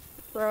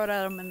 Throw it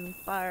at him and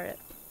fire it.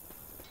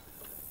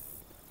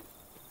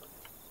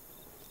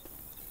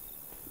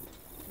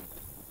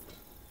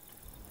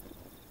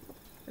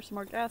 There's some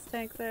more gas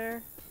tank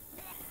there.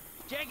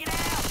 Check it out!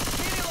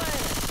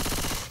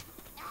 Kittyland!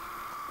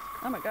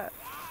 Oh my god.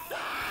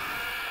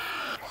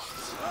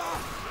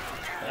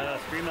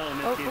 Screamo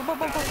and Oh, Misty.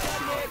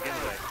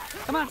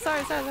 whoa. Come on, sorry.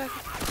 I'm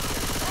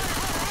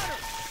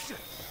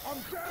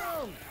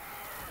down.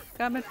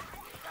 Coming.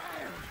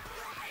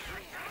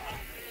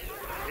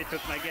 They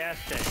took my gas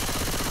tank.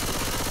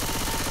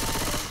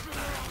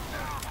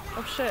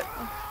 Oh shit.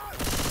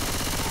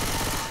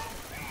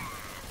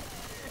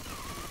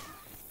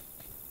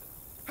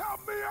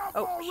 Help me out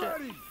Oh, shit.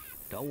 already.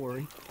 Don't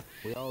worry.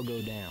 We all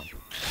go down.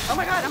 Oh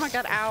my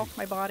god, ow,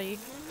 my body. You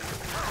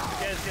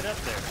guys get up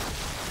there.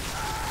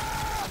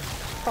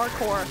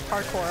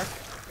 Hardcore.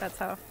 That's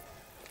how.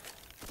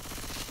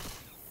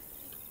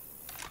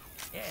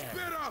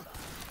 Spitter.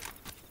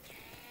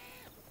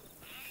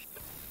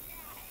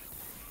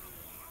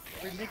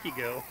 Where'd Nikki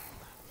go?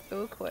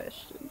 Good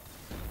question.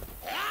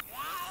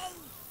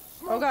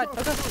 Oh god.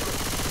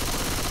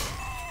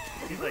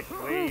 He's like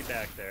way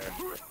back there.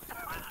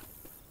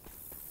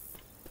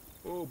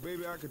 Oh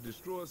baby, I could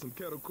destroy some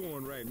kettle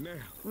corn right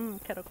now.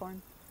 Kettle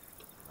corn.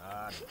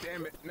 Ah,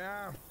 damn it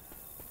now.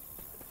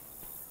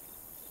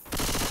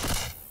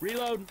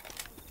 Reload.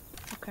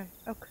 Okay,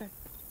 okay.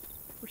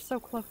 We're so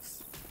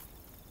close.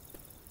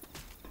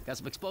 Got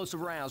some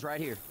explosive rounds right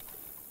here.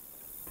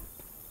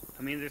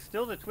 I mean, there's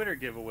still the Twitter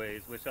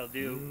giveaways, which I'll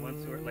do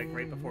once or like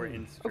right before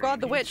in stream. Oh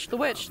god, the witch, the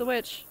witch, the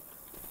witch.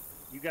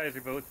 You guys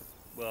are both.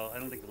 Well, I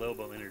don't think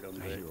Lobo entered them,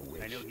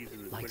 but I know he's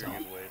in the Twitter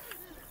giveaways.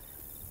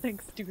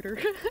 Thanks,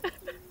 Duder.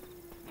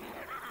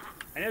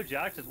 I know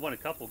Josh has won a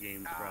couple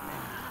games from me.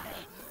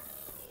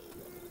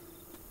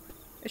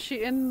 Is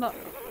she in the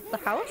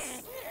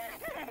house?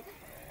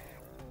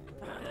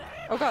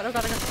 Oh god, oh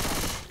god, oh god.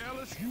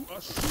 Alice, you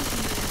are shooting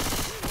me.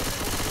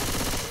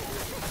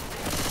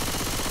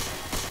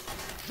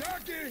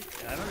 Jackie!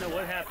 I don't know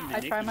what happened to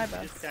Nikki. try my She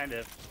best. just kind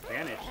of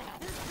vanished.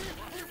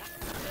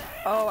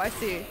 Oh, I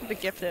see. The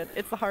gifted.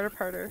 It's the harder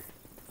parter.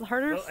 It's the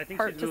harder Oh, I think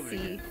part she's to moving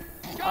see.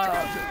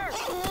 again.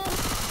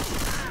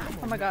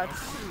 Oh my god.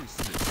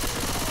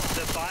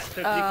 The bot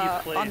took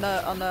Nikki's place. On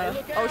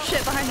the oh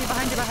shit, behind you,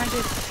 behind you, behind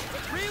you.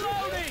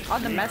 Reloading.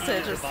 On the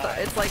message, it's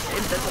like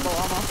invisible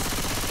almost.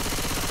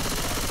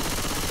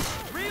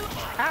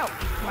 Ow!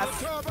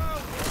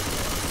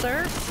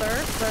 Sir,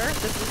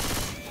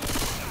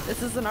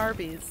 this is an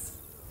Arby's.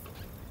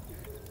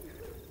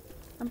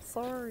 I'm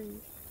sorry.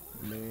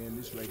 Man,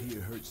 this right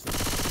here hurts.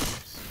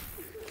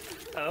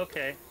 Oh,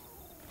 okay.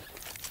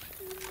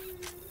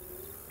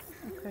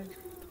 Okay.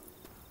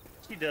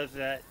 She does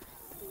that.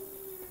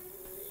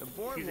 The She's in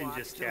boardwalk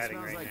just still chatting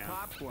smells right like now.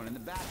 popcorn, and the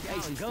back Hey,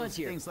 alley some still guns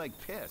here. stinks like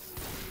piss.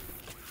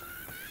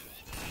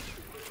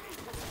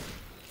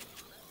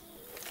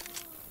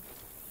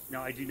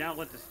 No, I do not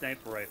want the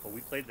sniper rifle.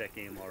 We played that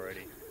game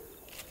already.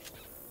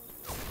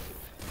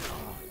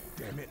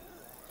 Damn it.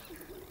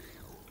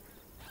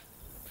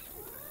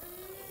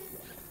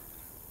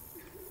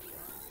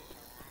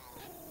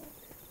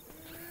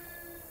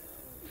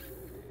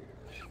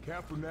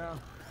 Careful now.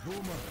 Boomer.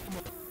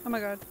 Oh my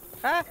god.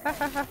 Ah, ha,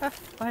 ha, ha, ha.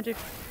 Behind you.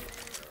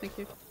 Thank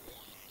you.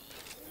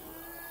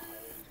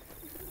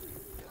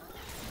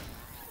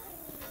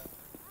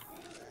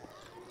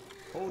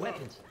 Hold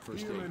Weapons. up.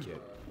 First Healing. aid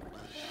kit.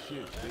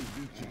 Shit, they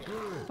beat you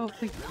good. Oh,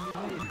 thank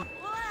you.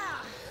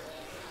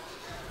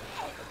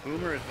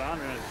 Boomer is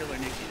vomiting on Killer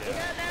Nikki though.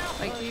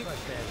 Thank you.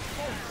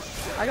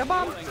 I got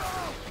bomb.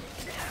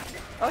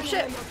 Oh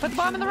shit! Put the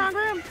bomb in the wrong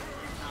room.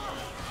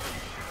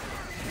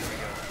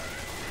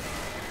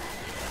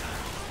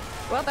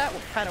 Well, that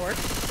kind of worked.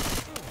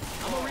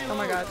 Oh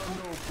my god.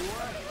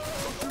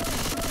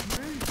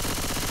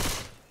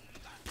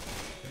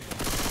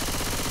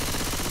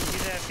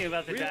 He's asking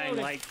about the dying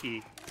light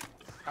key.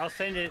 I'll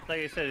send it,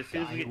 like I said, as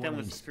soon as we get done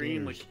with the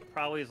stream, which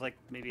probably is like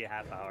maybe a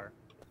half hour.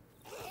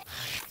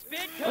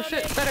 Oh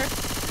shit, better.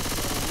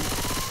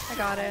 I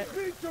got it.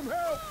 Need some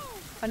help.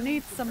 I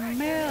need some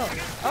milk.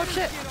 Oh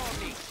shit.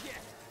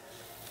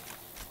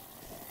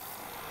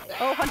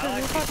 Oh, Hunter. I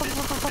like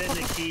to send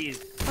the keys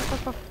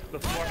before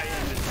I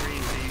end the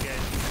stream so you guys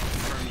can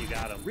confirm you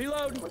got them.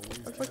 Reload.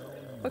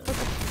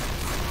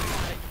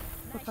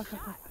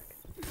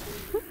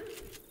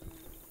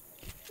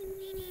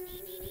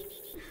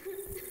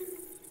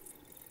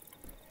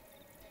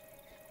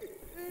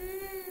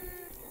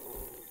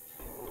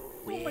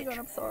 Oh my god,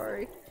 I'm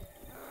sorry.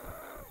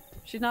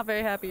 She's not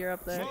very happy you're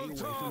up there. Oh,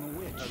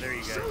 there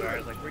you guys are. I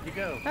was like, where'd you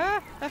go?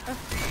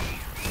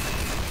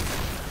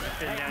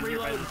 Sitting down here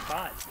by the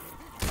spot.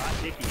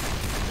 Spot Nikki.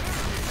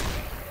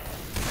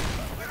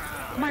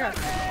 Oh my god.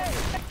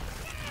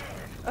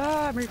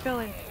 Oh, I'm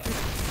refilling.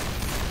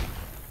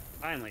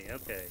 Finally,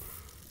 okay.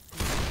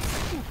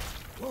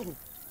 Whoa.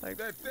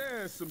 That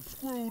there's some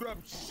screwed up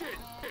shit.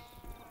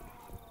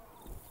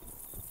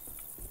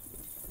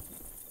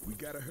 We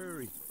gotta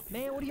hurry.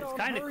 Man, what are y'all It's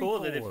kind of hurrying cool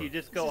that for? if you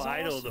just go This is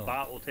idle, the awesome.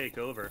 bot will take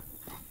over.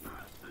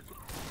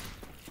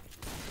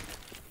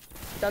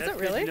 Does That's it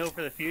really? good to know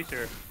for the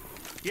future.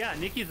 Yeah,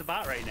 Nikki's a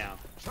bot right now.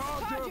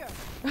 Charger.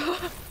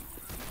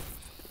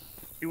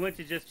 She went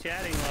to just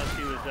chatting while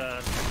she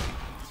was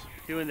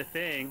doing the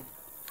thing.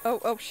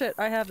 Oh shit,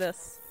 I have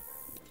this.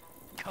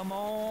 Come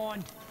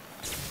on.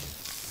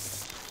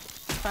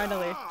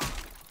 Finally.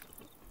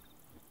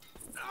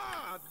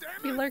 Ah,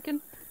 damn You it. lurking?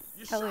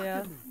 You Hell yeah.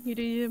 shocking me. You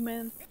do you,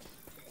 man.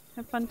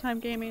 Have fun time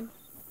gaming.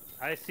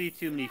 I see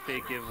too many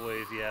fake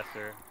giveaways, yes,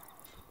 sir.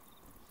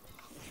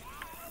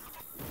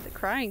 The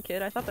crying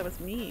kid, I thought that was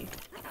me.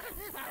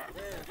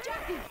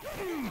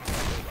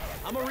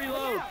 I'm a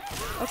reload.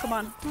 Oh, come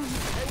on.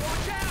 Hey,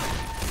 watch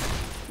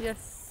out.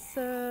 Yes,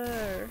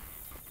 sir.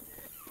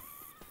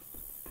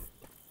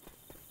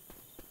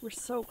 We're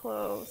so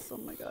close. Oh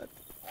my god.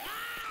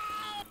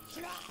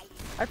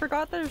 I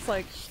forgot there's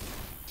like...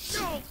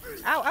 Ow,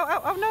 ow,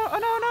 ow, oh no, oh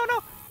no, no,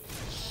 no!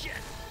 Shit.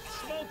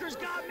 Smokers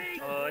got me.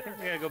 Oh, I think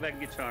we gotta go back and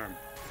get Charm.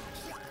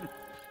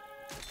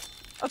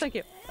 Oh, thank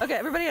you. Okay,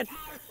 everybody in.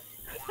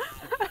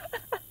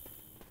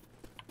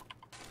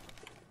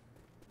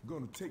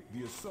 Gonna take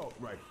the assault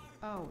rifle.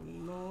 Oh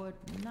Lord,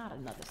 not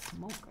another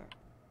smoker.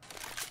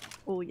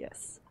 Oh,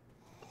 yes.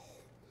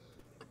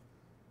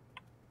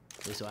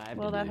 Okay, so I have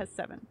Well, to that do has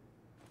 7.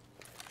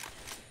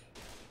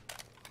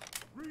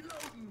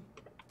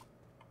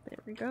 There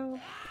we go.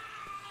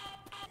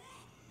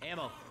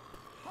 Ammo.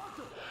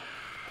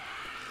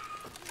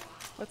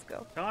 Let's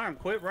go. Charm,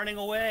 quit running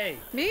away.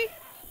 Me?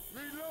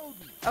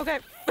 Okay.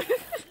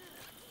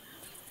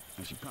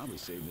 I should probably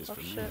save this Oh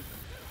for shit.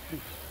 me.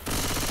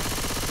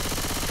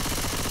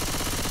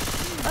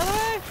 Out of the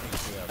way!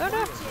 Oh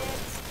no!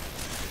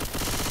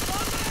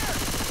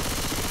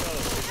 Oh,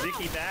 is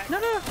Nikki back? No,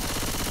 no! I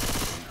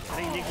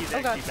think Nikki's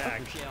Oh, God. actually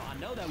back. I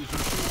know that was you.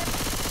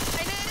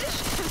 I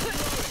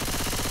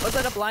did. Was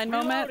that a blind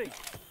moment? Yeah,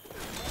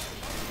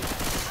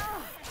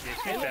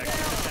 she's back. She's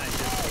kind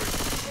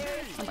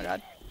of Oh my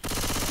god.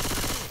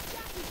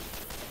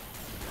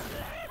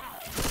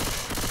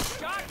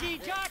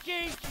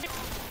 Jockey!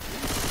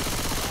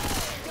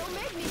 Don't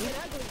make me get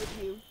ugly with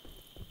you.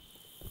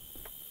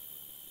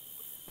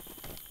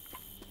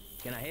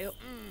 Can I help?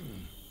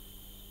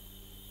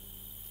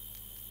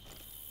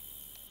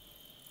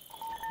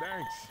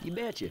 Thanks. You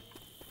betcha.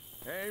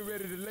 I ain't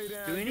ready to lay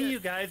down. Do any of you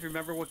guys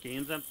remember what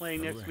games I'm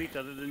playing next week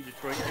other than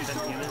Detroit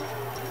Become Human?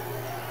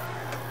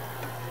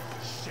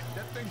 Shit,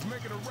 that thing's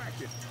making a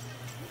racket.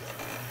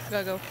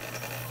 Gotta go.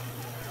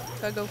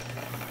 Gotta go.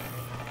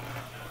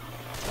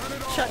 Turn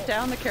it off. Shut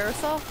down the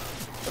carousel?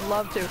 Would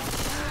love to.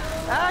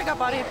 Ah, I got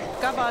bodied.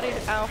 Got bodied.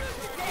 Ow.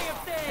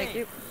 Thank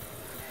you.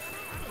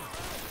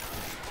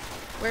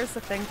 Where's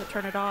the thing to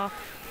turn it off?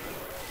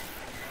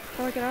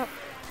 How do I get up?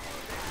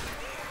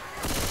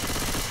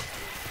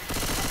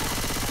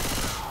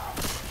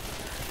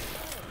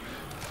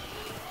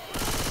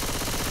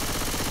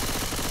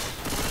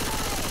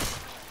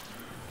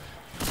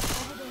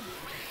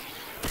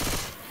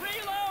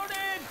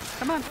 Reloading!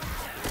 Come on.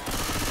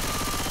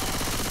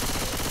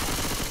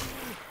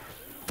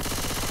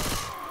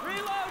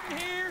 Reloading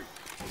here!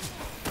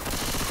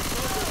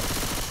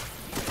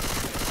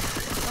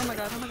 Oh my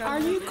god, oh my god. Are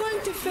you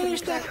going to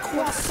finish that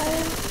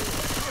croissant?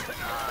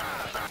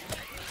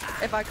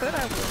 If I could,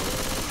 I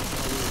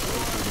would.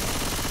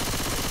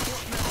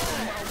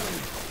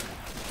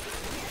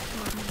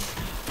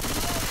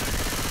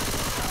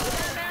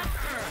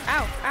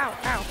 Ow, ow,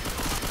 ow.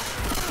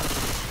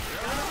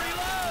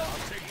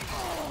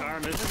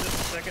 Charm, isn't this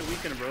the second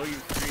week in a row you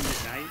streamed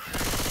at night?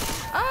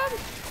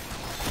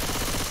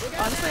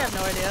 Honestly, I have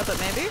no idea, but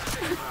maybe.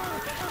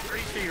 I'm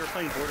pretty sure you were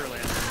playing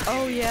Borderlands.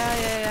 Oh, yeah,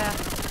 yeah, yeah.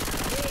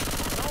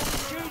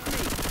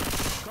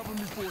 Cover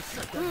me for a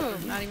second.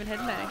 Ooh, not even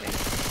hitting anything.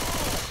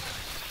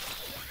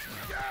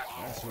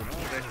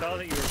 I saw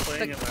that you were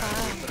playing it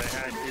last week, but I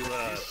had to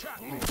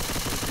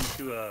listen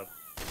to a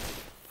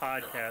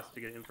podcast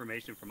to get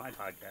information for my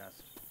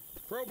podcast.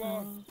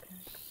 Crowbar.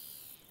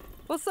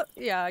 Well, so,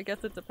 yeah, I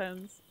guess it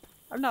depends.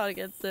 I'm not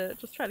against it.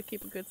 Just try to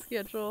keep a good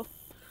schedule.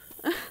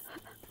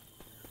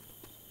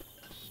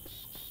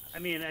 I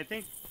mean, I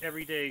think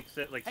every day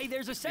except like Hey,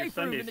 there's a your safe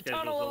room Sunday in the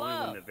schedule's Tunnel the of only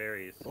one Love. that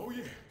varies. Oh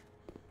yeah.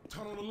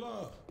 Tunnel of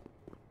love.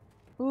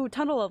 Ooh,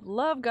 Tunnel of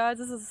Love, guys.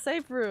 This is a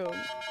safe room.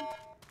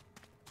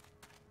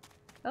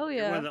 Oh,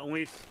 You're one yeah. of the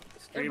only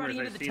streamers Everybody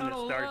I've into the seen that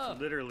Tunnel of starts Love.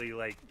 literally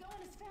like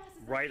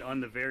right on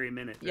the very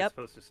minute they're Yep.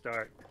 supposed to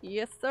start.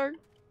 Yes, sir.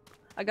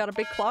 I got a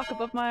big clock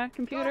above my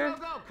computer. Go,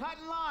 go, go. Cut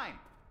in line.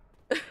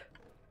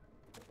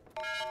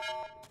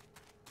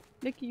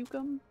 Nikki, you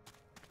come.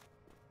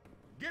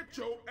 Get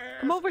your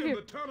ass Come over in here.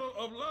 the tunnel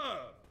of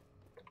love.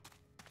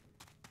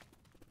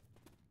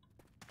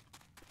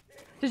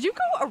 Did you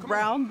go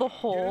around the Get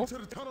hole? into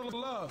the tunnel of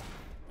love.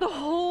 The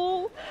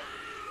hole?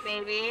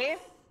 Maybe.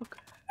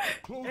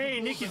 Close Hey, the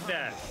door Nikki's behind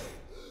back.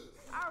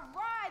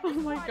 Alright, Oh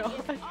this my party god.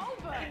 is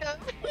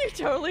over. You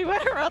totally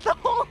went around the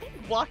hole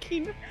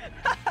walking.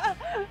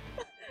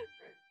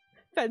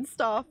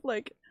 Fenced off,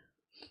 like,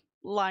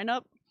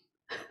 lineup.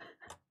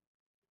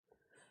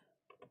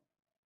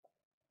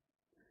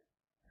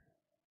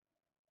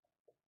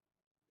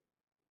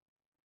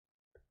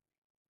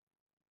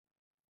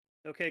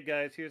 Okay,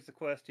 guys, here's the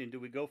question: do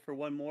we go for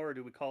one more, or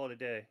do we call it a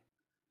day?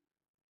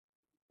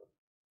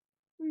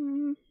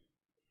 Hmm.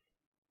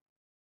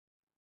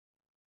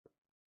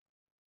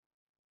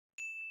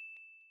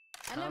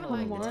 I never One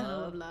liked more. the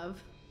Tunnel of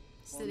Love.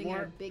 Sitting in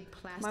more. a big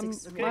plastic Mom-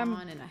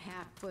 swan in a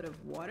half-foot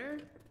of water.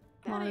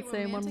 Come on, That let's ain't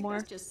say one romantic, more.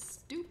 That's just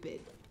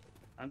stupid.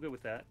 I'm good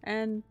with that.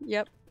 And,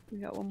 yep, we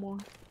got one more.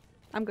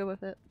 I'm good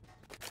with it.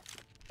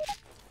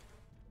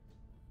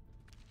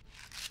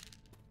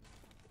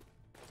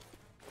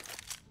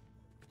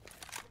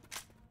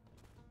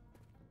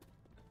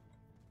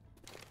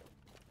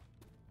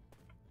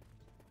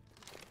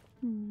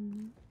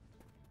 Hmm.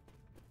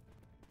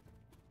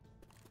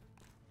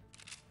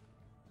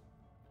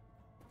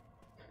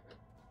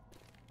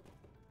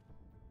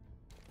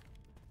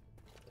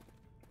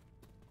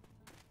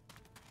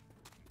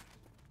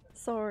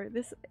 Sorry,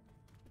 this.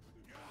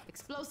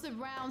 Explosive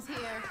rounds here.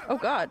 Oh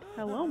god.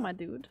 Hello, my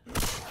dude.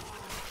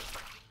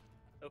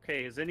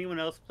 Okay, has anyone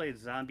else played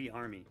Zombie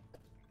Army?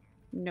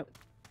 Nope.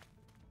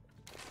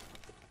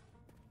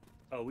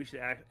 Oh, we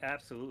should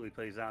absolutely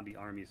play Zombie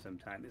Army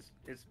sometime.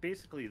 It's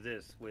basically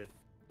this with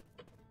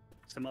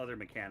some other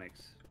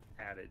mechanics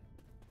added.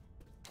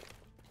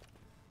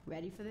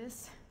 Ready for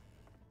this?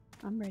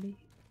 I'm ready.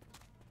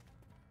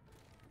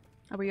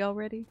 Are we all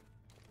ready?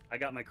 I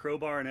got my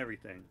crowbar and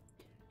everything.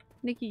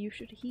 Nikki, you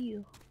should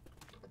heal.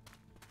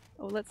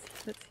 Oh, let's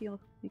heal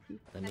Nikki.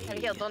 Let me I heal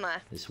heal, you. don't I?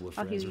 This is what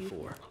I'll friends heal are you.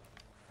 for.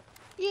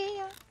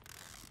 Yeah.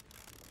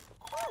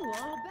 Oh,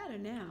 all better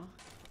now.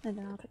 And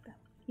then I'll take that.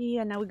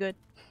 Yeah, now we're good.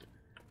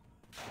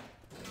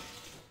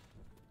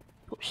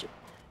 Oh shit.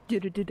 Hey,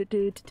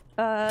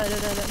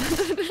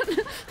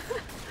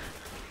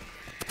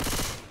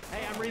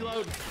 I'm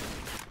reloading.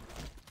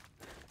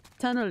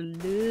 Tunnel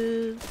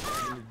love.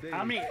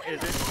 How many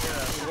is it?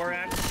 4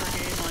 actions per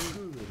game on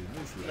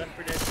Left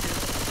 4 Dead 2?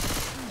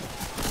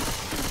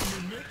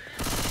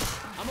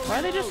 Why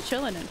are they just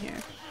chilling in here?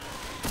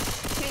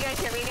 Can you guys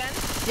hear me again?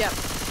 Yep.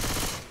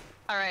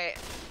 Alright.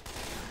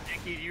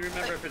 Nikki, do you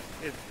remember if it's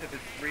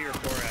 3 or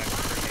 4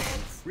 actions per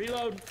game?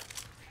 Reload.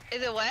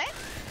 Is it what?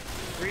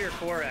 3 or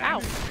 4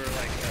 actions for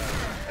like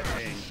a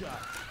thing.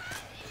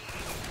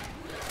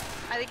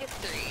 I think it's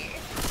 3.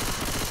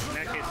 In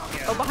that case,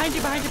 yeah. Oh, behind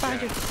you, behind you,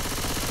 behind you.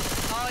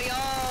 Oh, yo!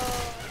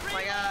 Oh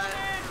my god.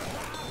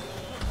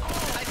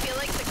 I feel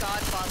like the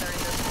Godfather in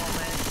this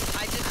moment.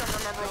 I just don't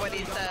remember what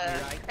he said.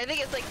 I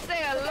think it's like,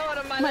 say hello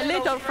to my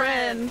little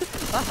friend.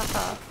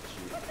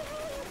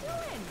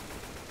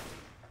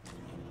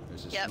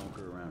 There's a Yep.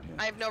 smoker around here.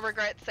 I have no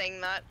regret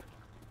saying that.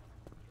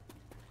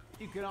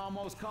 You could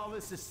almost call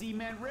this a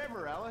cement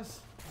river, Ellis.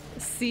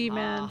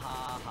 Seaman.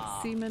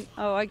 Seaman.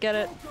 Oh, I get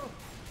it.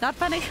 Not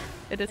funny.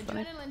 It is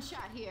funny. Adrenaline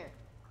shot here.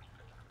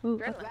 Ooh.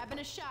 Grabbing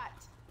a shot.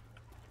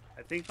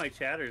 I think my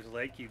chatters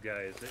like you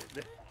guys.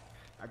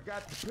 I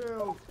got the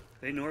pills.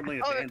 They normally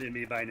abandon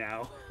me by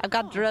now. I've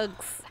got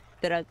drugs.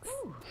 Drugs.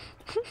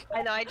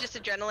 I know, I just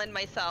adrenaline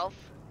myself.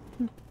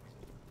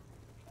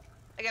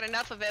 I got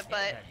enough of it,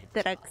 but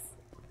Drugs.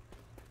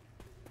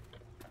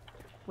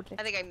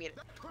 I think I muted.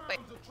 Wait.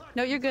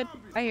 No, you're good.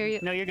 I hear you.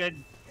 No, you're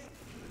good.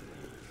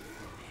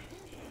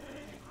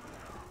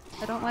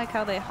 I don't like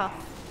how they huff.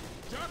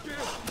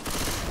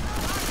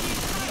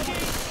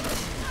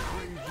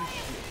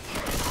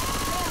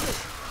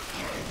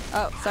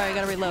 Oh, sorry, I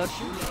gotta reload.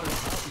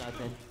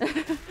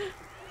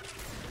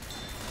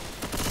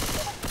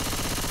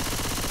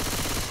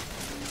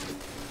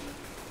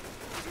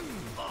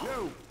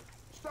 Yo,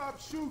 stop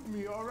shooting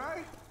me, all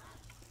right?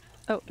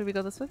 Oh, did we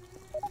go this way?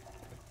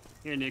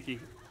 Here, Nikki.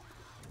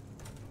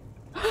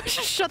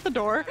 Just shut the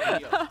door.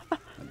 Now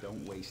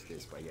don't waste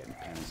this by getting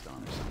pounced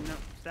on or something. No,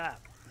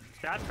 stop.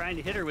 Stop trying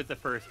to hit her with the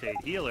first aid.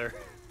 Heal her.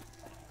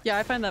 Yeah,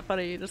 I find that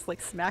funny. You just like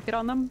smack it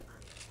on them.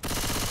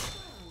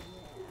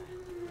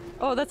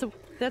 Oh, that's.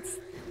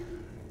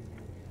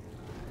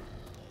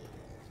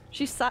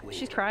 She's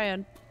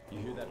crying. You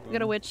hear that? We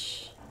got a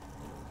witch.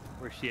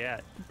 Where's she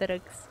at?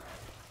 Drugs.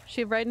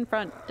 She right in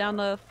front, down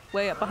the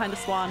way up behind the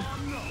swan.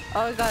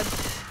 Oh god.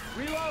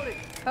 Reloading.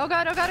 Oh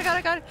god, oh god, oh god,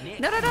 oh god.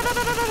 No, no, no, no,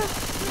 no, no, no, no.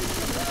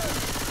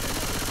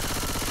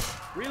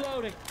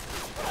 Reloading.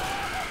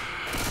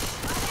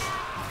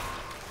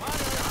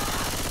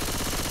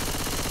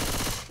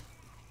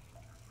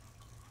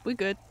 We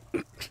good.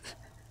 Can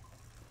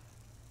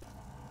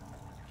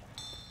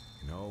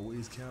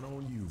always count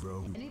on you,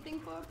 bro. Anything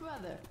for a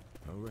brother.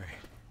 All right.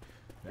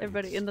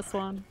 Everybody in the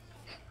swan.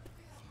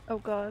 Oh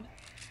god.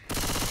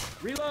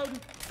 Reloading.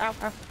 Ow,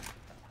 ow.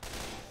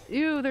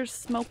 Ew, there's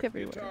smoke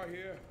everywhere. Guitar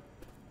here.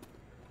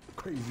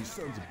 Crazy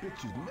sons of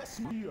bitches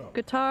messing me up.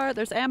 Guitar,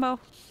 there's ammo.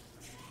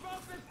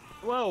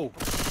 Whoa! I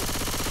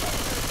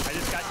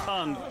just got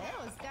tongued.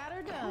 Ellis got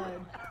her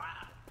done.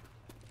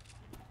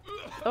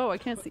 Oh, I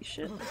can't see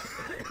shit.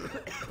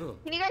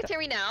 Can you guys hear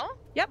me now?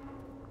 Yep.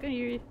 Can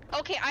hear you.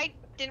 Okay, I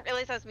didn't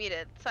realize I was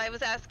muted, so I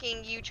was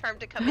asking you, Charm,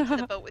 to come into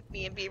the boat with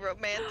me and be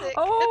romantic.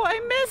 Oh, I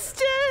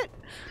missed it!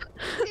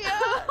 Yeah!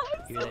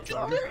 Hear that,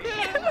 Charlie?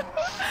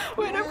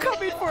 Wait, I'm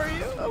coming for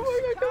you. Oh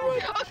my god, come on.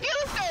 Okay,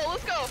 let's go,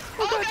 let's go! Oh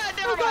Oh god, god,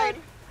 never oh god. mind!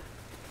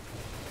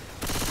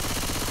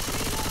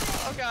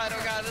 Oh god,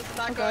 this is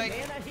not Oh god.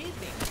 going.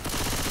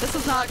 This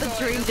is not the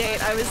dream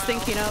date I was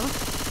thinking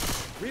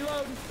of,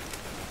 Reloading.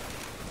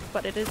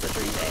 but it is a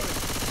dream date.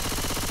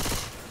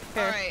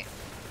 Here, Alright,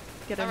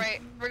 get in.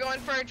 alright, we're going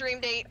for a dream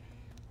date.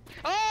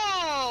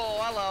 Oh,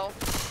 hello.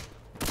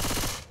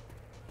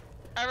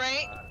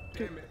 Alright,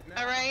 Damn it.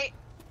 Now. alright.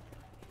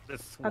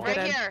 This I'll Right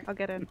get in. here. I'll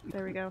get in.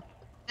 There we go.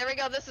 There we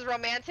go, this is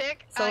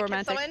romantic. So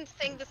romantic. Can someone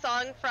sing the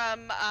song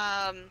from,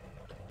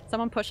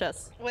 Someone push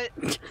us. what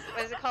is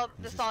it called?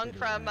 The song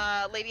from,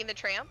 Lady and the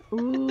Tramp?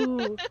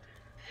 Ooh.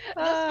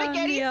 The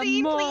spaghetti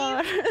scene,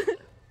 amor.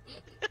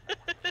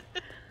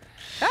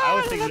 I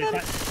was thinking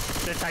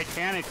the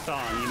Titanic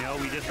song, you know,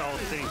 we just all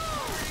sing.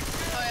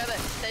 Oh yeah,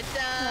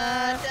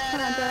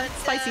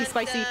 Spicy,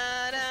 spicy.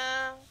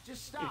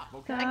 Just stop,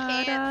 okay? I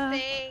can't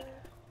sing.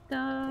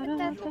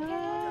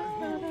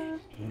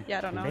 Yeah,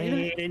 I don't know.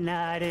 Late at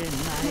night in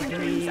my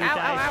dreams, Ow, ow,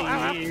 ow, ow,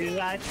 ow.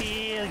 I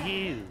feel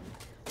you.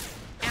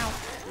 Ow.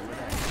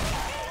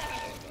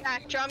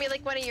 Draw me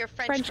like one of your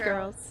French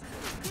girls.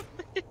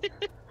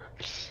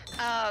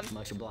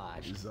 Much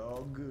obliged. It's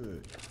all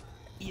good.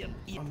 Yep,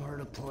 I'm heard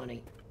of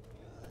plenty.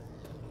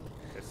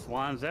 There's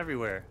swans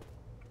everywhere.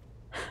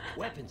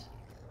 Weapons.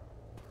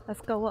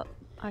 Let's go up,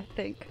 I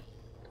think.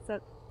 Is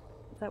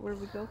that where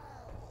we go?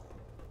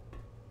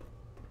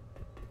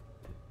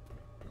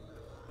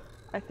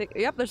 I think.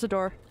 Yep, there's a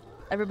door.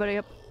 Everybody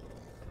up.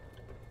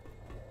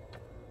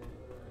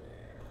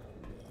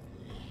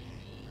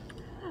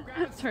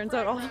 Turns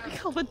out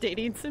all the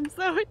dating sims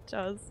though it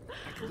does.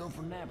 I could go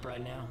for a nap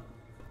right now.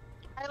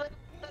 I like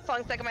that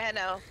song stuck in my head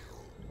now.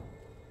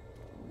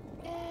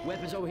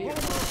 Weapons over here.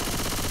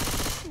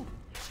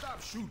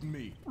 Stop shooting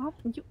me. Oh,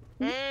 you.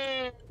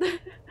 Thank you,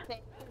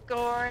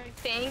 Gore.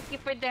 Thank you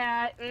for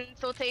that.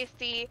 So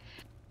tasty.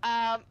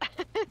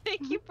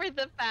 Thank you for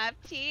the 5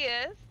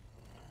 cheers.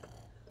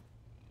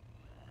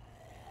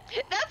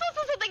 That's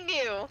also something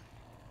new.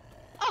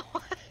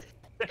 Oh.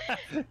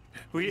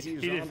 He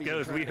just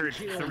goes. We heard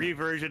 3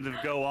 versions of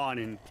 "Go On"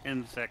 in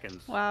 10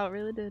 seconds. Wow, it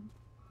really did.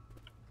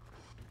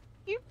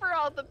 Thank you for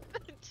all the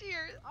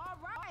cheers. All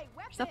right,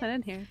 There's nothing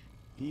in here.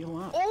 Heal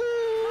up.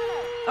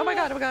 Oh my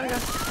god! Oh my god! Oh my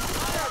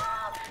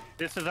god!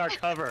 This is our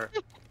cover.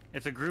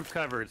 It's a group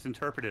cover. It's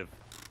interpretive.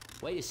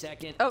 Wait a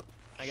second. Oh.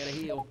 I gotta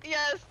heal.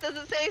 Yes. Does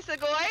it say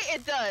Segoy?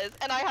 It does,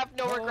 and I have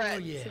no regrets. Oh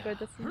yeah.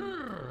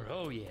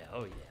 Oh yeah.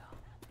 Oh yeah.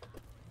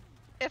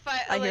 If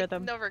I I like, hear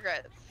them. No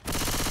regrets.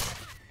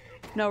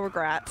 No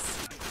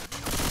regrets.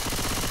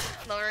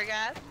 No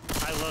regrets.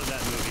 I love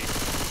that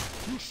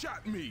movie. You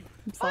shot me.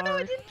 I'm Oh sorry. no,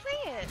 I didn't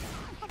say it.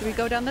 Do we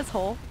go down this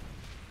hole?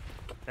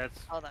 That's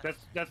Hold on.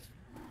 that's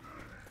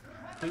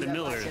the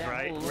Millers,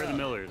 right? We're the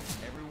Millers.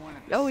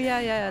 Oh yeah,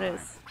 yeah, it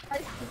is.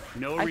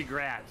 No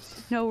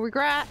regrets. No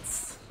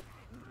regrets.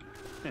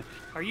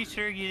 Are you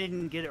sure you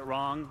didn't get it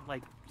wrong?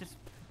 Like just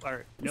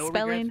or no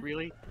Spelling. regrets,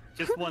 really?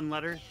 Just one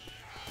letter?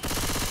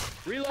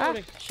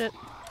 Reloading. Ah, shit.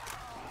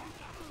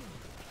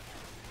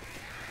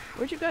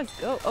 Where'd you guys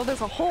go? Oh,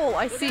 there's a hole.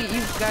 I see.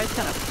 You guys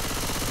kind of.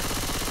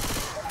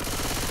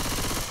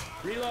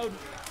 Reload.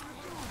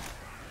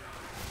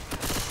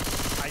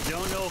 I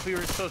don't know if we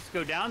were supposed to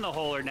go down the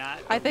hole or not.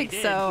 I but think we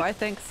did. so. I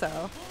think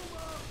so.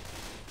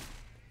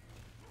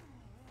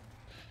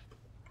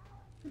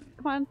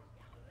 Come on.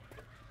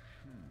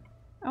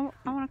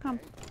 I want to come.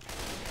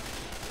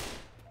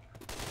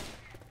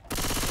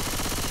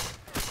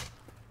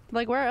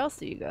 Like, where else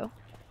do you go?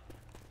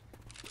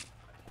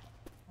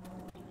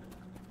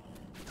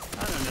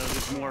 I don't know.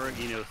 There's more,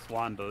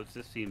 swan boats.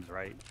 This seems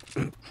right.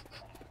 This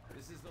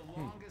is the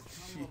longest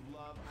tunnel of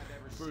love I've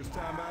ever seen. First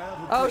time I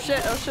ever. Oh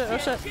shit! Oh shit! Oh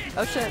shit!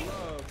 Oh shit!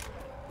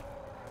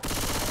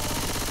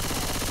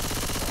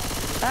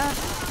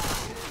 Ah!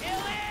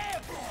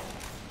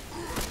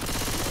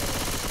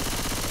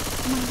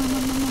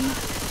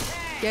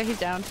 Yeah, he's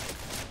down.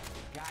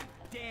 God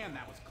damn,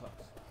 that was close.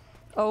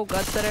 Oh,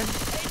 God, better.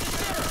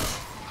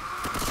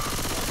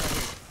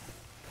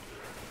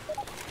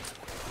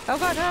 Oh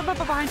God!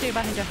 Behind you!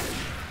 Behind you!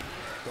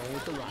 Going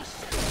with the rock.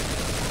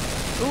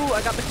 Ooh,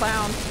 I got the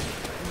clown.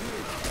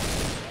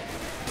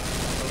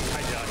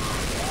 Hi,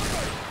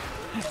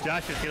 Josh.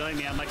 Josh is healing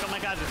me. I'm like, oh my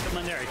God, there's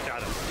someone there. I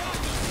shot him.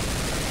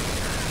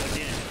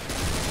 Again.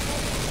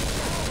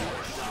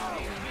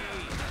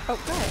 Oh,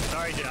 God.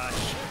 Sorry,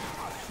 Josh.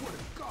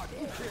 God,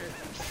 who cares?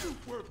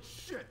 Shoot worth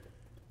shit.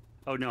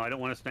 Oh no, I don't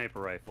want a sniper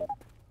rifle.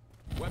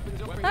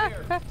 Weapons over Ah,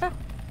 here. ah, ah.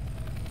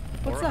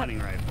 What's Or a that? hunting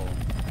rifle.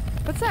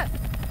 What's that?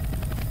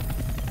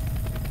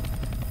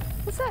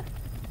 What's that?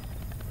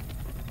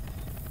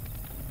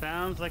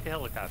 Sounds like a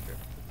helicopter.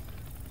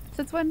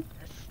 Since when?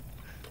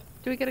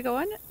 Do we get to go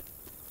in?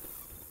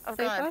 Oh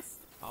Save God. us?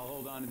 I'll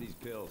hold on to these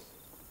pills.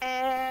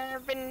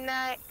 Every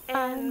night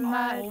On in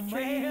my my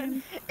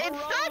dream. It's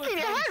stuck in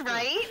your head,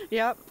 right?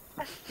 Yep.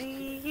 I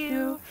see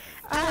you.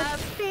 I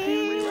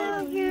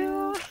feel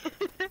you.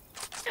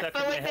 Stuck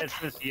But in my like head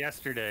since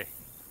yesterday.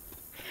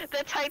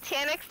 The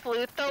Titanic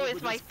flute, though,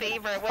 is my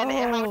favorite. When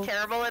Oh. how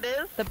terrible it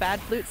is. The bad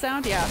flute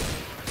sound? Yeah.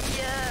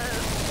 Yes.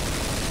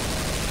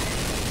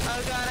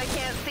 Oh God, I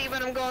can't see,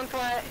 but I'm going for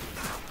it.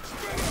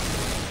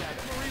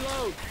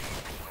 Reload.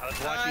 I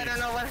was I watching don't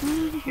know what. a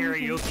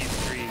karaoke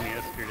stream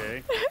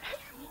yesterday.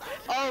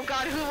 Oh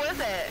God, who was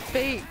it?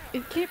 They,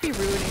 it can't be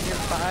ruining your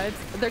vibes.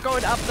 They're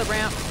going up the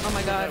ramp. Oh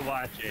my What was God. I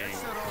watching?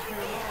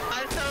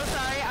 I'm so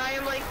sorry. I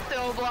am like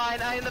so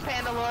blind. I am the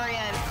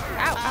Pandalorian.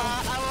 Ow,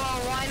 ow.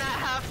 Oh, why not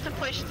have to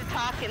push to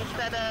talk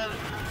instead of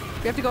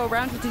You have to go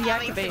around to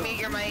having to deactivate. mute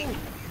your mic?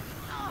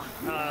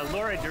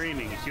 Laura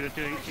Dreaming. She does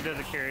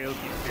a karaoke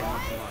stream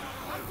once a month.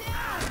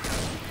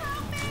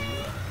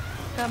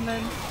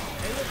 Coming.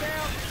 Hey, look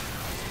out.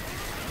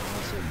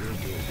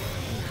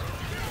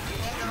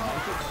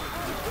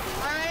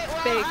 Alright,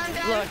 well, Big. I'm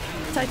dead. Look,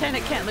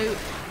 Titanic can't ruin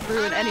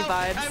I'm any out.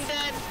 vibes. I'm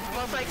dead,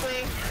 most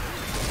likely.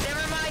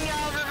 Never mind,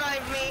 y'all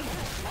revived me.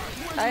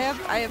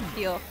 I have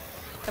heal.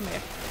 Come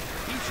here.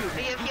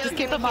 Just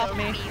keep him off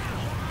me.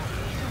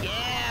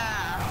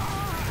 Yeah.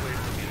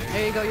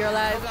 There you go, you're Oh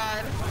alive.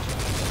 God.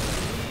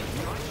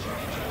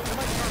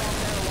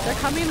 They're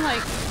coming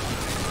like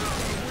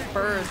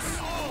birds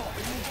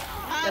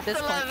at this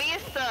Hasta la point.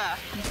 vista.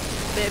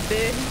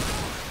 Baby.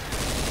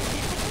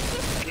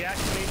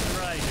 Deactivate the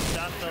right to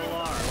stop the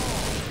alarm.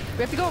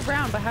 We have to go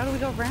around, but how do we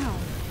go around?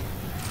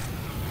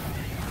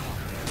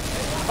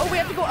 Oh, we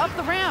have to go up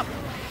the ramp.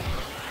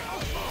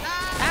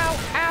 Ah,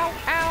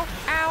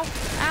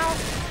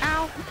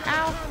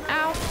 Ow!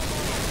 Ow!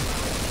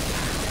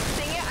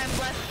 Dang it, I'm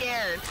less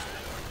scared.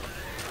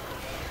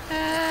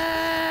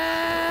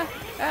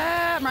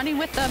 I'm running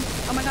with them.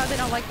 Oh my god, they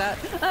don't like that.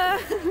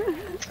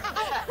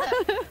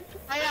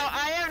 I know,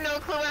 I have no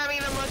clue what I'm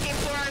even looking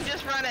for, I'm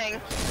just running.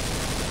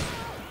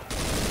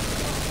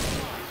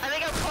 I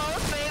think I'm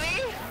close,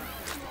 maybe?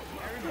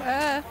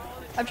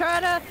 I'm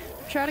trying to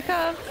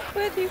come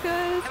with you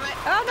guys.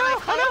 Oh no!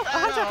 Oh no! A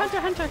hunter! Hunter!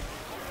 Hunter!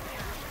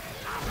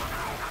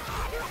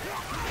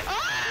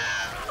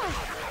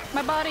 Ah!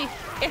 My body!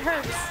 It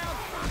hurts!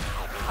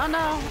 Oh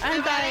no!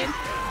 I'm dying!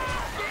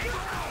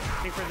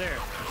 I think we're there.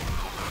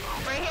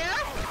 Right here?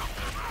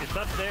 It's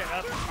up there,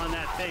 up on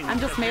that thing. I'm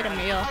just made a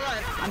meal. Hold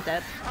on. I'm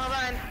dead. Hold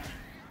on.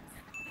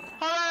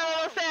 Hold on,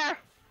 almost there.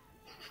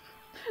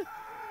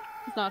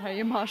 It's not how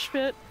you mosh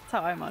pit. It's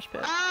how I mosh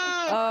pit.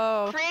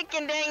 Oh!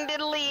 Freaking dang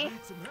diddly.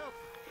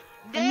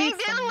 Dang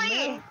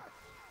diddly!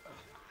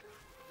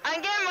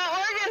 I'm getting my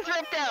organs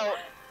ripped out.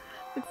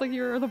 It's like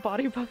you're the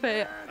body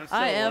buffet.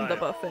 I am the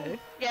buffet.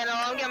 Yeah, no,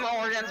 I'm getting my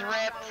organs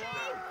ripped.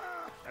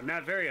 I'm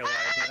not very alive,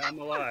 but I'm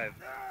alive.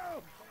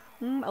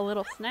 A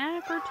little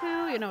snack or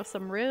two, you know,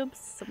 some ribs,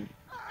 some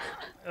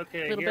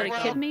little bit of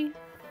kidney.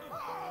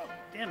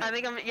 Damn it. I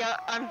think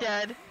I'm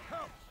dead.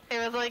 It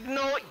was like,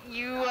 no,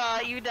 you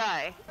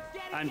die.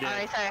 I'm dead.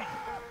 Alright, sorry.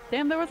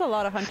 Damn, there was a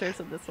lot of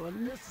hunters in this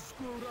one.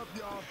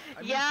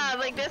 Yeah,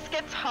 like this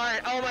gets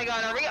hard. Oh my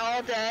god, are we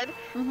all dead?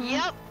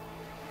 Yep.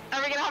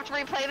 Are we gonna have to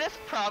replay this?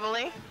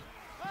 Probably.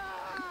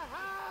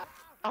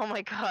 Oh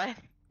my god.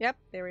 Yep,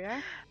 there we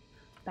are.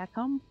 Back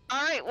home.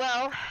 Alright,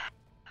 well.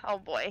 Oh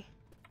boy.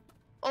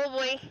 Oh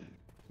boy.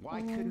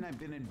 Why couldn't I have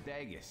been in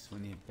Vegas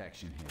when the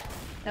infection hit?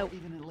 Nope.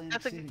 Even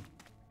Atlantic City.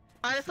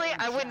 Honestly,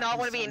 I would not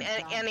want to be in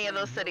any of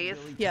those cities.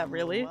 Yeah,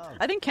 really?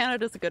 I think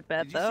Canada's a good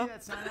bet, though.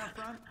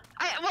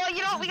 Well,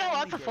 you know, we got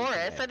lots of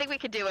forests. I think we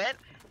could do it.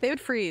 They would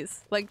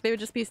freeze. Like, they would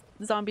just be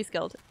zombie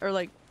skeleton or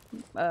like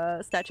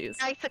statues.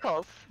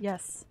 Icicles.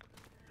 Yes.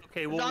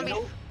 Okay,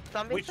 well,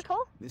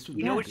 Zombie-sicle?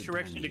 You know which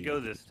direction to go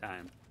this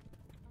time.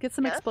 Get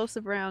some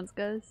explosive rounds,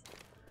 guys.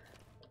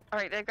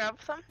 Alright, did I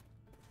grab some?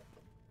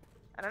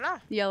 I don't know.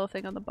 Yellow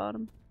thing on the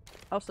bottom.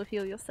 Also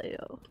heal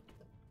yourself.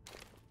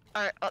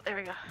 Alright, oh, there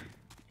we go.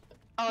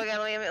 Oh my god,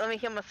 let me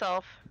heal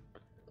myself.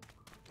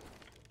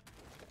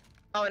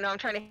 Oh no, I'm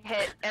trying to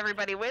hit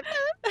everybody with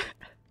it.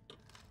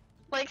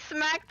 Like,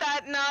 smack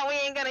that, no, we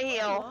ain't gonna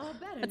heal.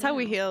 That's how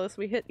we heal, is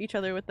we hit each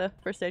other with the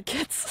first aid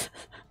kits.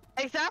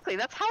 Exactly,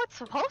 that's how it's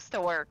supposed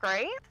to work,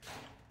 right?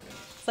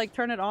 It's like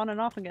turn it on and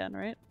off again,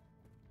 right?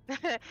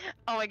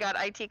 Oh my god,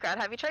 IT crowd,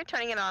 have you tried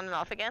turning it on and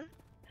off again?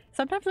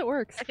 Sometimes it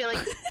works. I feel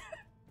like...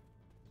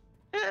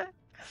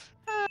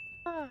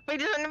 Wait,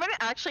 does anybody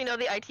actually know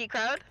the IT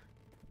crowd?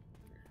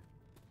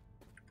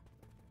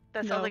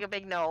 That sounds like a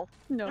big no.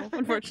 No,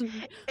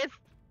 unfortunately.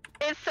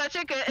 It's such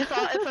a good, it's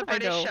a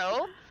British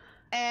show.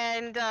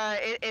 And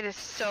it is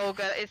so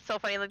good. It's so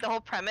funny. Like, the whole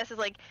premise is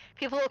like,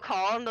 people will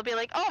call and they'll be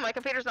like, oh, my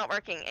computer's not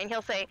working. And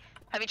he'll say,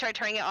 have you tried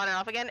turning it on and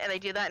off again? And they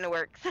do that and it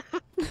works.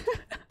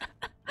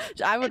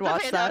 I would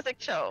watch that. It's a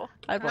fantastic show.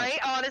 I'd watch right?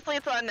 Honestly,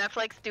 it's on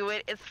Netflix. Do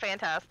it. It's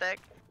fantastic.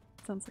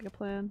 Sounds like a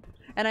plan.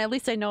 And at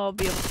least I know I'll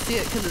be able to see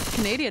it because it's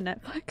Canadian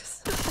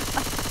Netflix.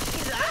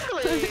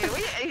 Exactly.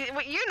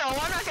 You know,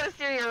 I'm not gonna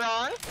steer you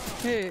wrong.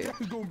 Hey. I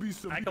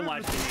can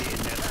watch Canadian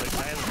Netflix.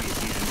 I have a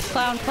VPN.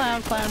 Clown,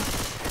 clown, clown.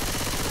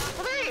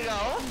 Well, there you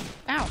go.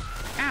 Ow.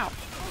 Ow.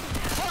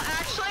 Well,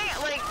 actually,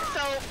 like,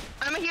 so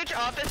I'm a huge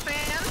Office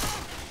fan,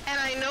 and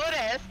I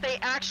noticed they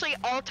actually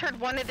altered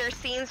one of their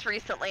scenes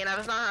recently, and I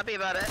was not happy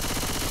about it.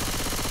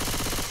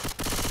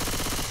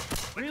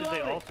 What did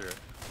they alter?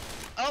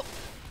 Oh,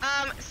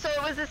 so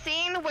it was a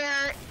scene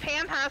where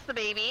Pam has the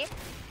baby,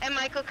 and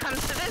Michael comes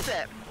to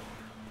visit.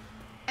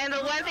 And the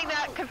one thing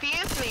that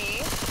confused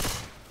me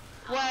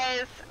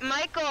was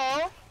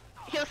Michael,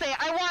 he'll say,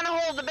 I want to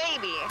hold the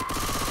baby.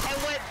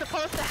 And what's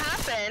supposed to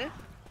happen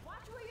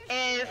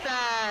is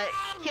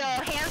he'll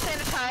hand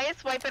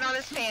sanitize, wipe it on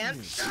his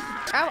pants,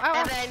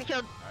 and then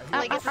he'll,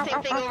 like, it's the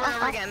same thing over and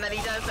over again that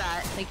he does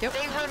that. Thank you.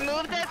 They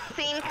removed that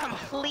scene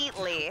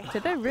completely.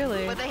 Did they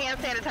really? With the hand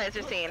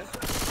sanitizer scene.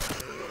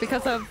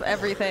 Because of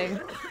everything.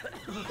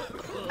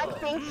 I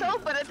think so,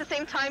 but at the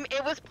same time,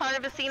 it was part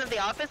of a scene of The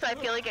Office. I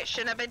feel like it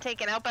shouldn't have been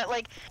taken out, but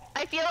like,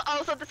 I feel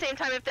also at the same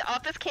time, if The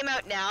Office came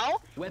out now,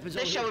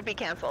 this show would be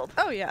canceled.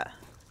 Oh yeah.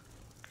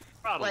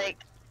 Probably.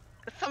 Like,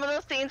 some of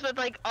those scenes with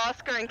like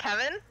Oscar and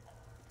Kevin,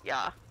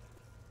 yeah.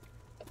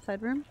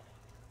 Side room?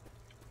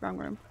 Wrong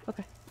room.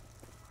 Okay.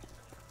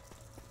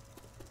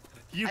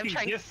 You I'm can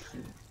trying gift.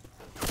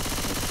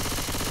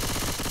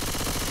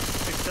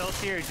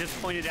 Excelsior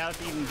just pointed out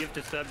that you can gift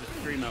a sub to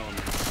Stream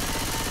Element.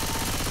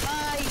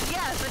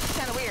 Yes, which is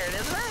kind of weird,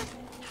 isn't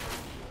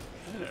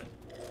it?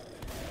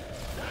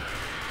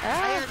 Ah.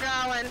 How you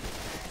going?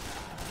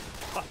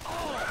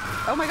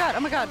 Oh my god,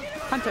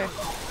 Hunter.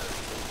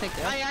 Thank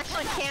you. I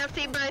actually can't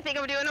see, but I think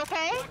I'm doing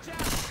okay. Let's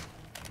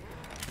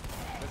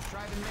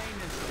try the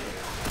maintenance thing.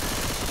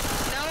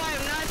 No,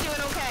 I'm not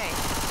doing okay.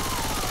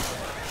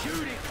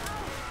 Shooting.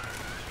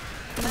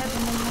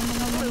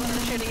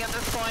 I'm shooting at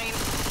this point.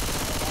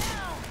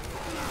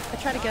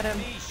 try to get him.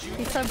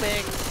 He's so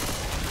big.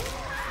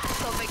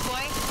 So big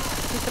boy?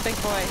 He's a big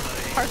boy.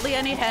 Hardly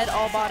any head,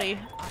 all body.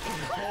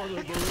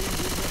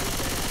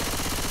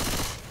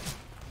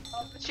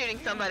 Shooting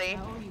somebody.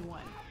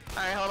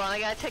 Alright, hold on. I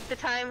gotta take the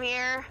time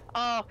here.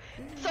 Oh,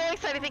 so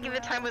excited thinking the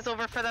time was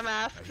over for the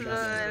masks.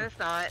 It's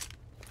not.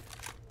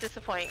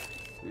 Disappoint.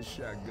 This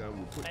shotgun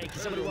will put Hey, can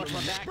somebody watch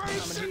my back? I'm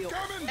gonna heal.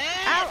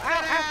 Ow, ow,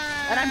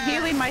 ow. And I'm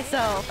healing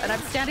myself, and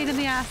I'm standing in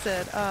the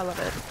acid. Oh, I love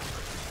it.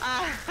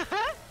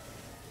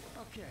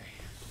 Okay.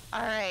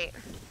 Alright.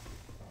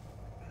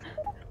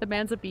 The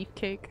man's a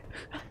beefcake.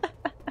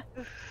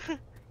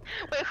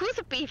 Wait, who's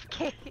a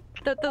beefcake?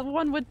 The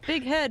one with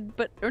big head,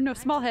 but or no,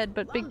 small head,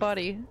 but big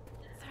body.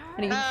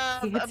 And he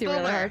hits you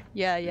really hard.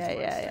 Yeah. You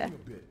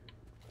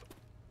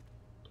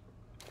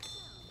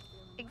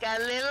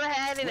got a little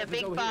head and a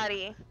big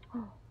body.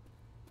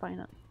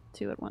 Fine,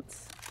 2 at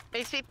once.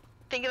 Makes me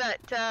think of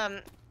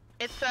that,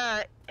 it's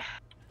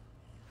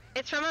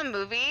from a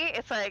movie.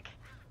 It's like,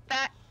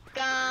 fat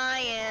guy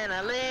in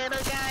a little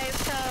guy's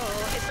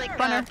coat. It's like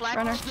Black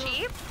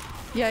Sheep.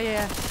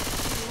 Yeah.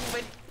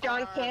 With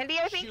John Candy,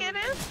 I think it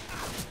is.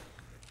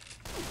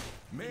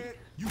 Man,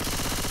 you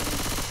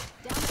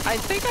I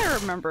think I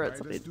remember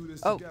it.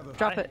 Oh,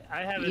 drop it.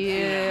 I haven't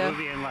seen that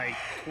movie in like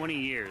 20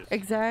 years.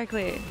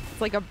 Exactly.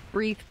 It's like a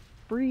brief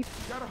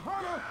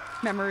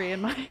memory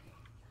in my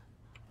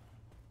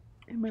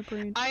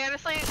brain. I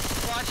honestly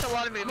watch a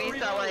lot of movies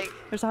that like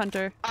There's a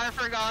hunter. are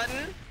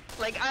forgotten.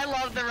 Like I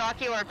love the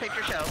Rocky Horror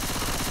Picture Show.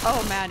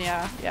 Oh man,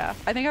 yeah.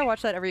 I think I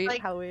watch that every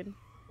Halloween.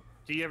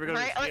 Do you ever go to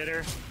the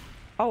theater?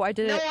 Oh, I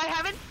did No, it. I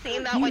haven't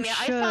seen that one yet.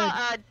 should.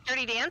 I saw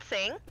Dirty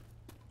Dancing.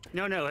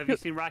 No. Have you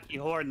seen Rocky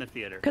Horror in the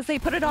theater? Because they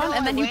put it on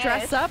and then you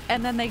dress up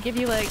and then they give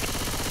you like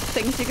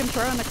things you can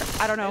throw in the.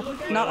 I don't know.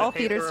 Not all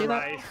theaters do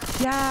that.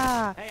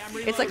 Yeah.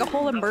 It's like a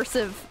whole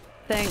immersive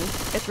thing.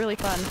 It's really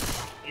fun.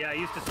 Yeah, I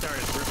used to start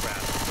as Riff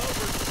Raff.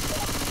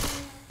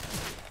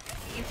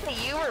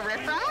 You were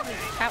Riff Raff?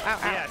 Ow.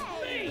 Yeah,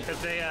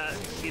 because they,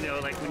 you know,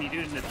 like when you do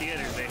it in the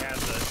theater, they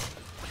have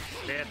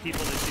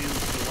people that do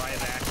the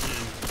live action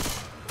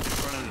in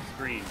front of the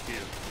screen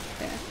too.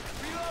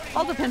 Yeah.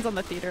 All depends on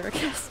the theater, I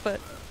guess,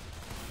 but.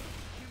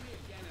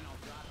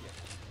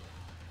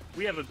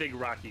 We have a big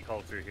Rocky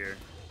culture here.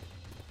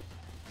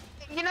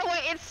 You know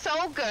what? It's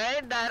so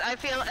good that I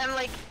feel, and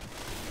like,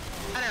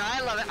 I don't know,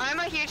 I love it. I'm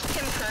a huge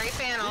Tim Curry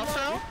fan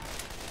also.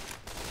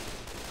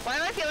 Why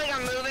do I feel like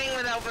I'm moving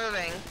without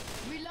moving?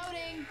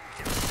 Reloading.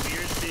 It's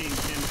weird seeing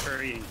Tim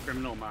Curry in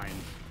Criminal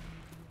Minds.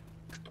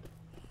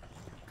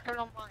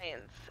 Criminal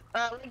Minds.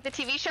 Like the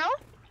TV show?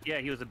 Yeah,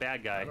 he was a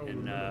bad guy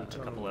in a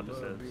couple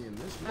episodes.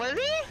 Was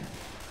he?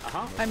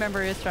 Uh-huh. I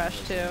remember he was trash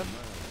too.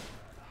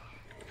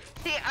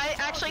 See, I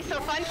actually, so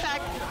fun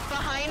fact,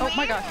 behind me,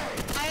 my gosh.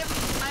 I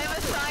have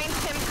a signed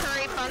Tim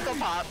Curry Funko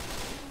Pop.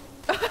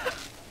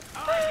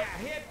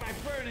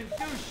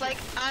 Like,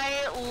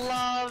 I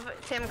love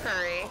Tim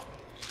Curry.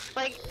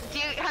 Like,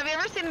 have you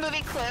ever seen the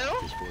movie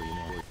Clue?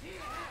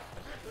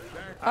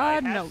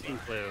 No. Seen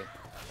Clue.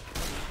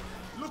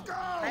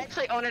 I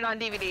actually own it on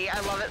DVD. I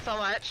love it so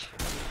much.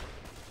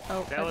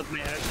 Oh, That was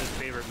my ex's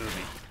favorite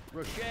movie.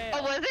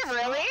 Oh, was it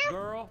really?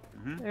 Girl.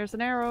 There's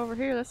an arrow over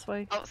here this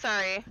way. Oh,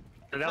 sorry.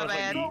 So that was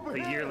My like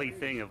the yearly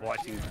thing of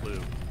watching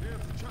Clue.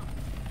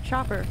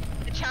 Chopper.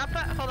 The Champa?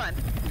 Hold on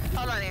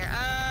here.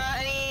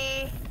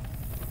 Any...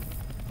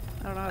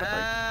 I don't know how to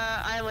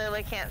fight. I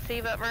literally can't see,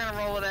 but we're gonna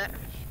roll with it.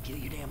 Kill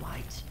your damn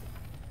lights.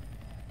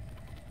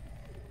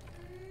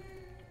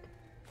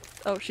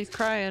 Oh, she's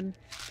crying.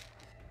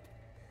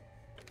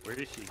 Where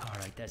is she?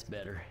 Alright, that's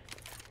better.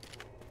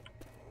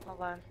 Hold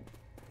on.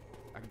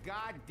 A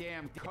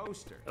goddamn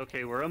coaster.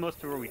 Okay, we're almost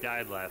to where we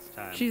died last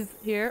time. She's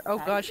here. Oh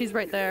god, she's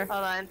right there.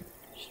 Hold on.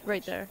 She's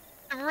right there.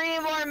 3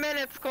 more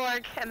minutes,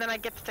 Gorg, and then I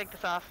get to take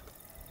this off.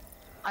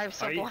 I'm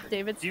so bored.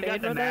 David's You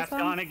got the mask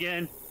on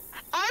again?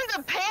 I'm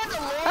the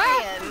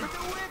Pandalorian!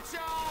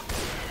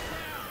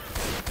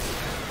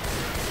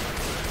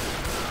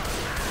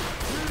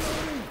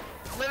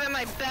 Living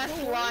my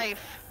best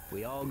life.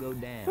 We all go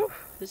down.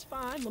 It's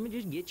fine. Let me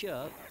just get you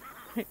up.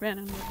 Hey, ran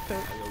in the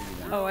coat.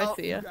 Oh, I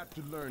see ya. You got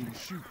to learn to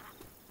shoot.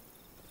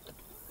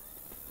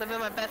 Living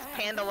my best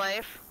panda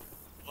life.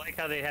 I like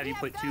how they have you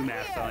put 2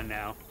 masks on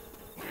now.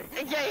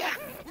 Yeah.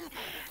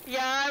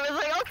 Yeah, I was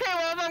like, okay,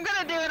 well, if I'm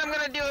gonna do it, I'm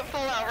gonna do it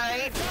full out,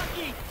 right?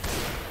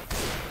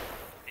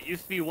 It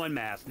used to be 1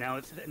 mask. Now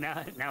it's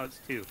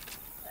 2.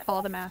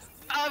 All the masks.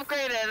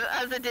 Upgraded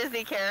as a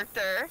Disney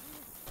character.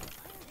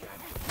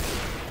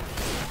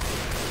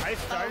 I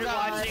started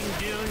watching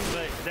Dune,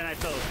 but then I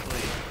fell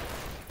asleep.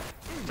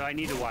 So I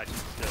need to watch it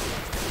still.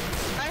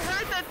 I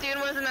heard that Dune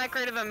wasn't that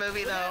great of a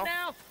movie, though.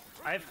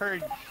 I've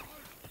heard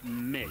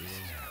mixed.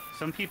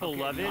 Some people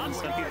love it, and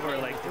some people are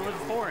like, it was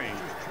boring.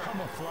 I'm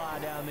gonna fly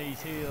down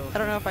these hills. I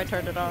don't know if I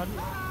turned it on.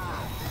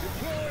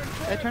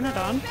 Did I turn it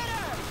on?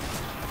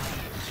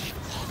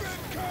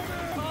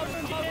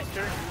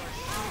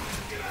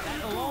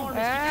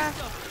 Ah!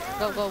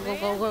 Go, go, go,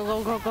 go, go,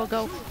 go, go, go,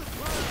 go. Yeah,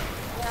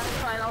 that's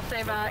fine, I'll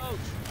stay back.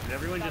 Did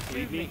everyone just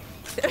leave me?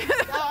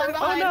 Oh, I'm Oh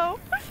behind. no!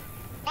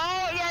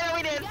 Oh, yeah, no,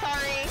 we did.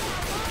 Sorry.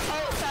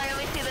 Oh, sorry. Let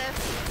me see this.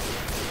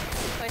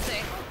 Let me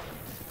see.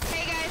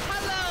 Hey, guys.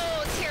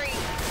 Hello, Terry.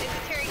 Is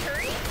it Terry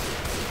Curry?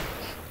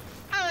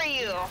 How are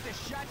you?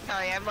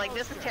 Sorry, I'm like,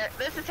 this is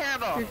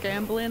terrible. You're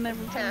gambling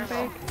everything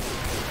fake.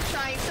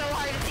 Trying so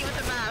hard to see with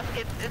the mask.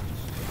 It's.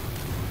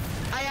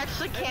 I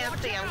actually can't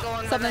see. I'm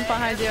going. Something's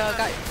behind you. I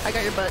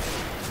got your butt.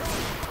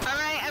 All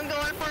right, I'm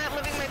going for it.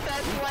 Living my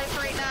best life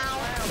right now.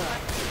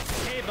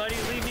 Hey, buddy,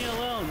 leave me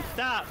alone.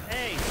 Stop.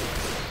 Hey.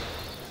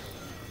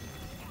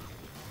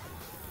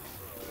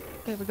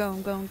 Okay, we're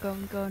going.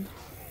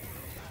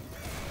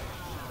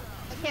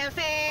 I can't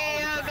see.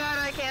 Oh God,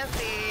 I can't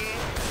see.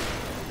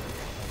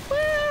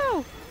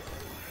 Woo!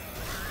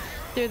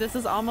 Dude, this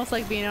is almost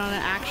like being on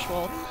an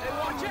actual. Hey,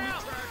 watch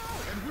out!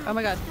 Oh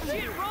my God.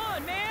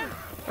 Run, man!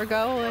 We're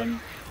going.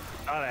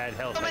 Thought I had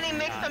help. So many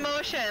mixed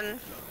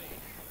emotions.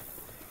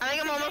 I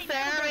think I'm almost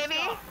there, maybe.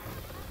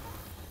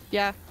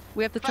 Yeah,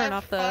 we have to turn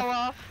off the. Fall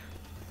off.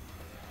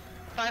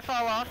 If I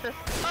fall off this.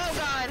 Oh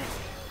God.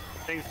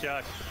 Thanks,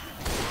 Josh.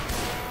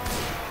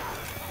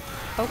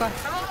 Oh God.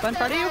 One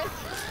part of you.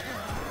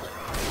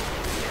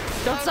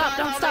 Don't stop!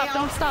 Don't stop!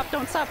 Don't stop!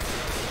 Don't stop!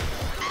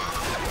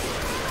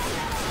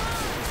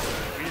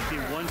 We just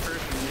need one person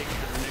to make it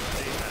to the next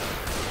safe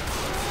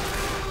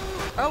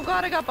house. Oh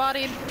God, I got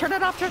bodied. Turn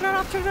it off! Turn it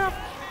off! Turn it off!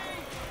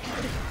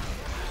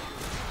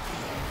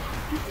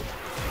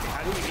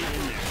 How do we get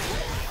in there?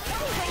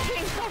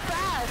 Thinking so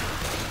fast.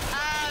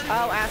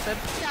 Oh, acid.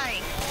 Sorry.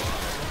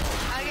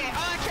 Okay.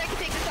 Oh, actually, I can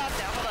take this off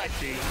now. Hold on.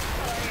 See.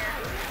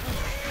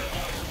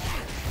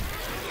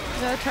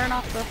 No, turn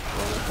off the.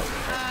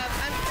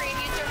 I'm Korean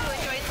user who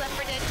enjoys Left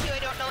 4 Dead 2.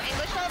 I don't know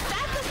English, so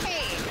that's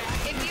okay.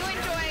 If you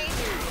enjoy,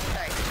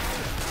 sorry.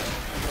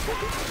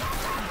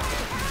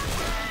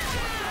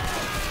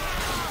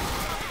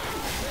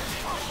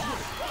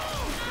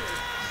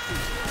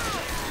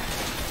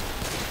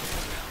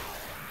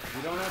 We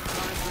don't have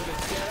time for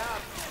this. Get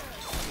up.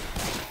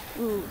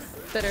 Ooh,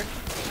 bitter.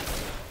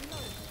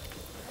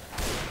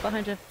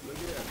 Behind you.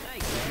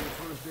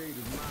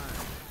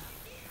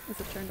 Is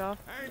it turned off?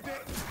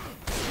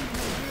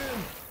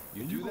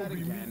 You do that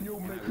again.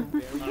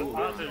 On a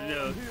positive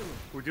note,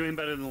 we're doing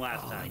better than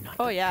last time.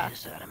 Oh yeah.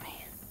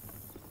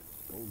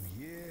 Oh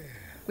yeah.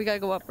 We gotta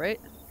go up, right?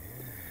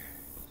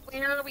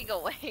 Where are we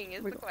going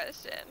is the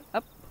question.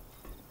 Up.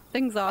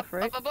 Things off,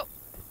 right? Up.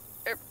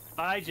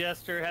 Bye,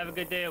 Jester. Have a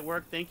good day at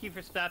work. Thank you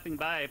for stopping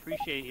by. I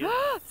appreciate you.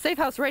 Safe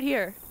house right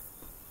here.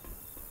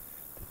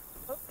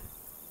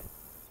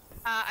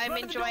 I'm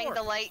enjoying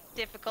the light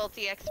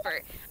difficulty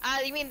expert.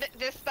 You mean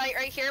this light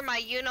right here,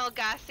 my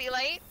Gassy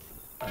light?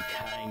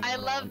 I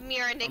love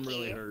Mira Nikki.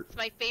 really hurt. It's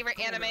my favorite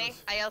anime.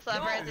 I also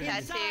have her as a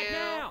tattoo.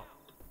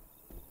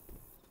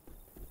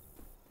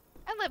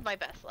 I live my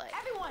best life.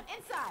 Everyone,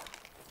 inside.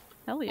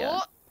 Hell yeah.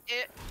 Oh,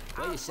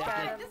 Wait a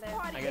second.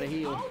 I gotta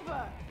heal.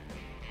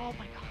 Oh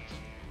my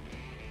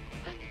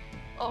gosh.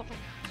 Oh my gosh.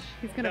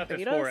 He's gonna Got this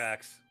beat us.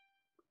 4-axe.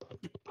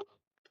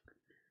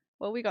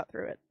 Well, we got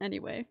through it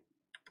anyway.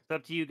 It's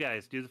up to you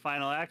guys. Do the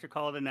final act or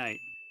call it a night.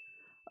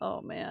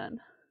 Oh man.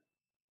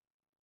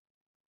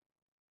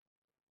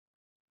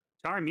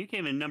 Charm, you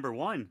came in number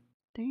 1.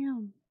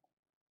 Damn.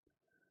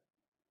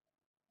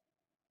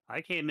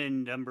 I came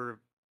in number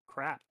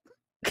crap.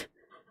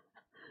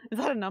 Is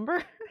that a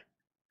number?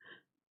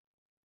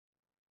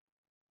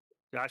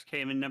 Josh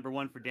came in number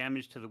 1 for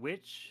damage to the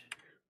witch.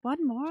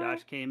 One more.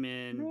 Josh came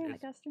in Man, I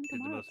as gotta stream did the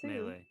tomorrow, most too.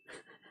 melee.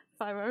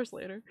 5 hours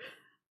later.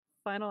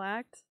 Final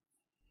act.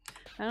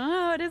 I don't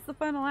know, it is the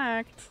final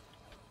act.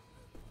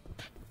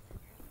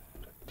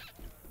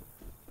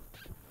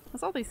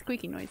 What's all these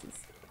squeaky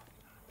noises?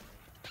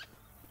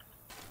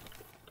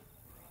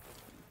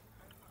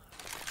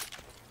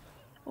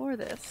 Or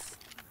this.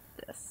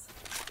 This.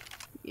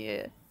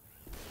 Yeah.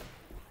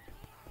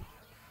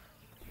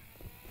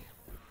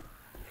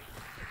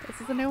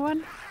 This is a new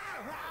one?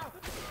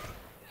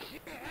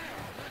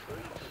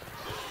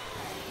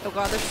 Oh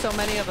god, there's so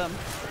many of them.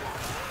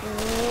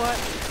 What?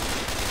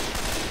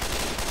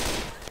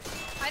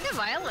 Kind of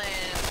violent.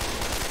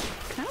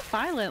 Kind of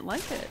violent,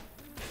 like it.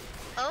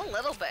 A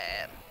little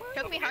bit.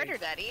 Choke me harder,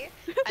 Daddy.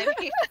 I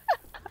mean,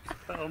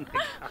 Oh my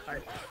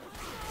god.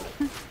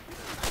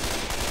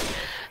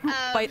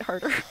 Bite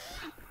harder. 'Cause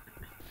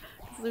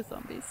they're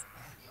zombies.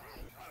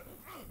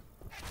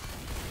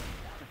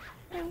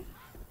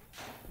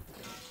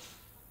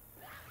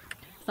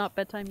 It's not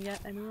bedtime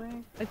yet,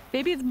 anyway.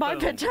 Maybe it's my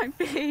bedtime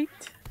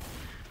faked.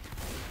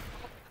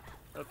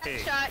 Okay.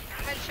 Headshot.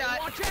 Headshot.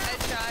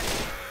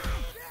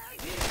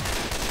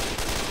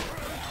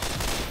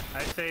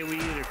 I say we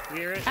either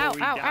clear it Ow, or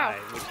we ow, die.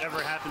 ow. Whichever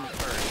happens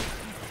first.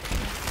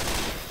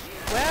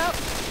 Well,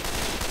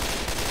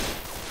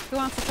 who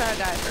wants to try to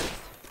die first?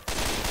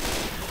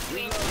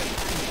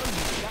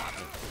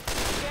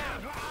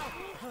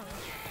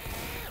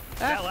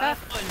 That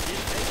last one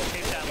didn't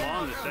take that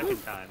long the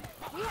second time.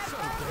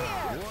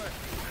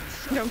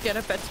 You don't get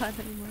a bedtime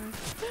anymore.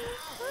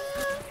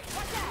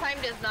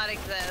 Time does not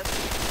exist.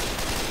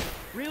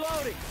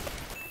 Reloading.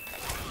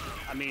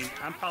 I mean,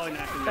 I'm probably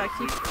not gonna Back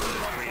sleep for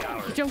 3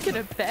 hours. You don't get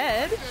a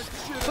bed?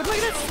 What am I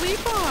gonna sleep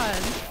on?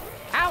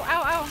 Ow,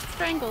 ow, ow.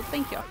 Strangled.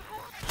 Thank you.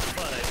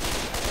 But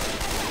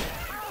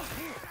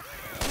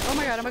Oh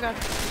my god, oh my god.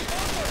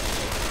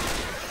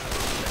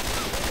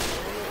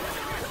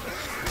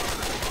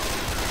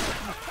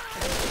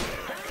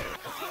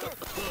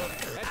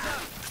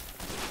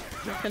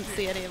 I couldn't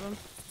see any of them.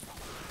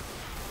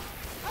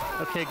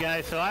 okay,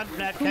 guys, so I'm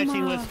not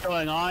catching what's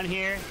going on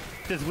here.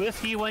 Does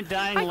Whiskey went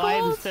dying Hi,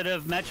 live Gold. instead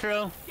of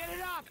Metro?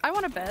 I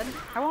want a bed.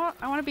 I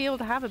want to be able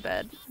to have a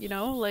bed, you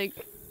know, like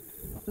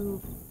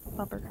ooh,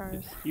 bumper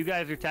cars. You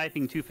guys are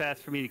typing too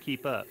fast for me to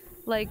keep up.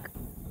 Like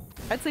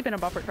I'd sleep in a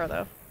bumper car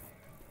though.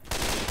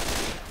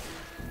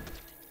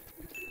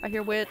 I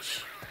hear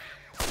witch.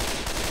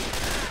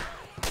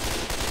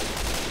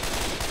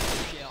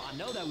 Michelle, I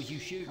know that was you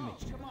shooting me.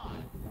 Come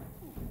on.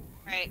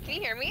 Alright, can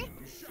you hear me?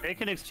 They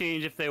can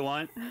exchange if they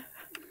want.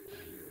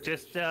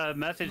 Just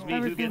message me who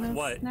Everything gets is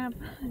what. Snap.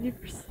 You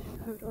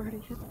already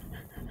hit.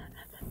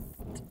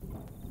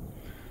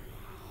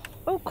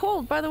 Oh,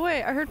 cold, by the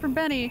way, I heard from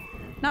Benny,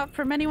 not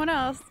from anyone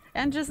else,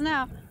 and just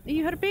now,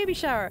 you had a baby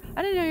shower.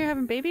 I didn't know you were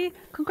having a baby.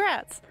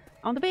 Congrats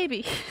on the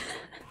baby.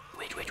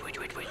 Wait.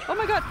 Oh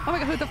my god,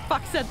 who the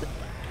fuck said that?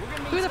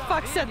 Who the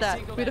fuck said that?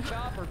 Who the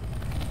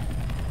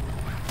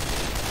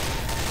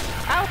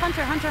Ow,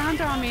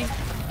 Hunter on me.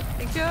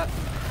 Thank you.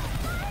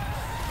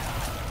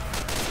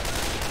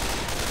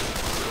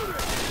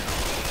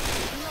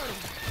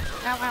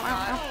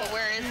 Ow. But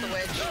where is the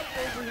witch? I'm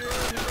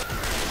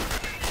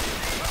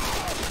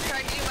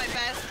trying to do my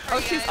best for Oh,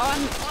 you she's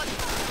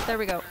guys. on. There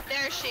we go.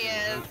 There she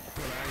is.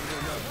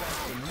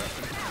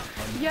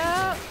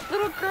 Yeah,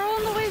 little girl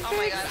in the way is Oh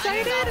very my god,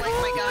 excited. I do not like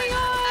my gun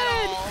Oh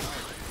at all.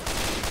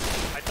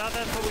 I thought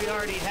that's what we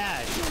already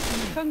had. my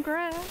god.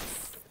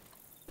 Congrats.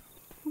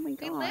 Oh my We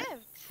god.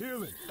 lived.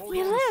 Healing. Hold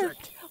We on a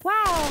lived.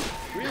 Wow.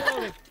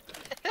 Reloading.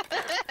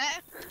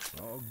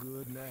 All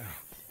good now.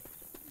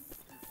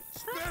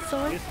 So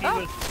Whiskey oh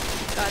was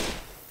god.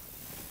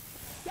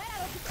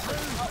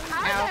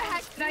 How the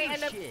heck did I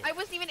end up? I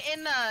wasn't even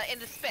in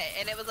the spit,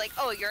 and it was like,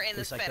 oh, you're in the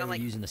Looks like spit. they I'm were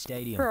like, using the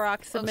stadium.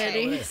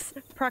 Proximity.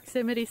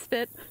 Proximity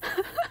spit.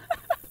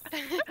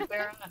 couple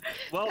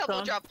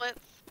welcome. droplets.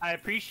 I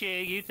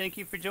appreciate you. Thank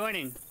you for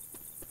joining.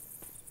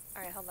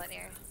 All right, hold on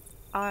here.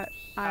 How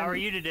I'm are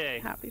you today?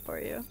 happy for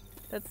you.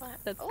 That's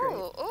great.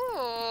 Ooh.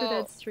 For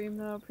Dead stream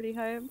though, pretty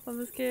high on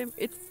this game.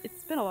 It's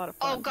been a lot of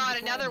fun. Oh god,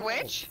 another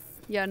witch?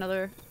 Yeah,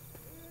 another.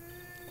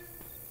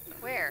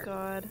 Where?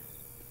 God.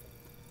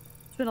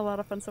 It's been a lot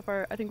of fun so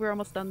far. I think we're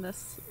almost done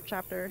this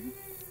chapter.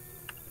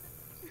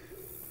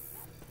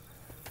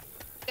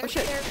 There, Oh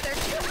shit. There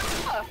she is.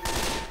 Oh,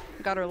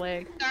 Got her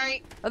leg.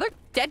 sorry. Are there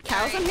dead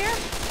cows in here?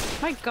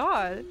 My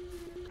god.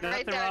 Right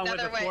Nothing there, wrong with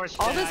another the force witch.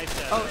 All that this. I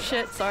said. Oh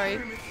shit, sorry.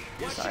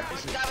 Sorry. That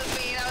was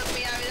me.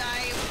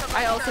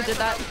 I also did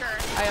that.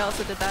 I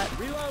also did that.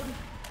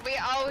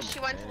 Oh, she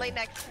wants to lay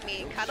next to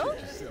me. Cuddle?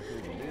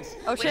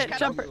 Oh shit,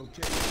 cuddle? jumper.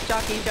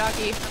 Jockey.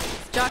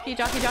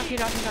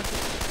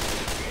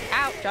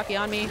 Ow, jockey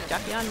on me.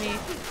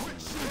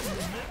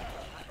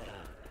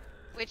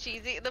 Witch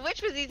easy. The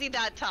witch was easy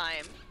that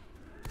time.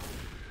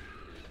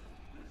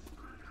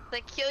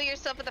 Like, kill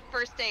yourself at the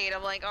first date.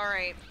 I'm like,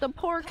 alright. The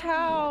poor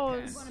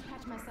cows.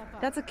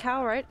 That's a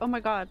cow, right? Oh my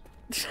god.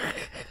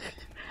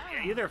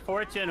 Yeah, either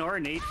 4th gen or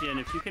an 8th gen.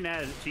 If you can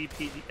add a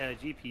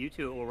GPU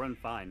to it, will run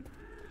fine.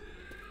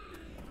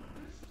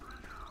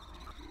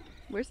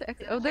 Where's the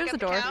exit? Oh, there's a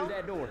door.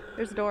 That door.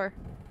 There's a door.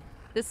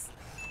 This.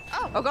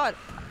 Oh. Oh god.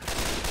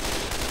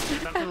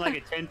 Something like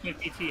a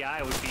 1050 Ti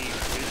would be.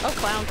 Oh,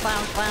 clown.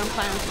 4th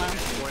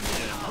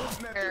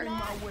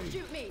gen.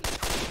 Shoot me.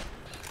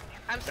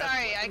 I'm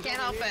sorry, I can't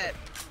help it.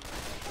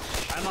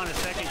 I'm on a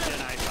 2nd gen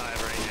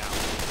i5 right now.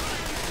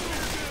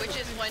 Which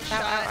is one Ow,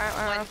 shot, ow, ow,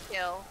 ow. one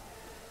kill.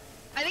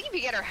 I think if you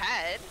get her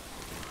head,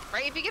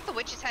 right? If you get the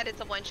witch's head, it's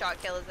a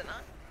one-shot kill, is it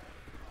not?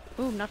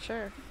 Ooh, I'm not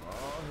sure.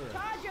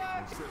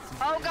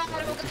 Oh god,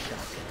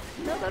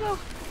 No.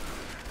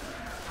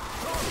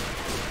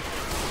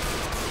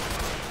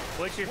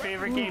 What's your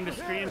favorite game to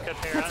stream,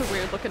 Kapera? That's a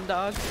weird looking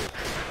dog.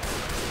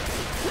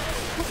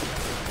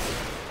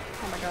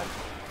 Oh my god.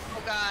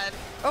 Oh god.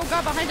 Oh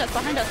god, behind us.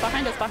 I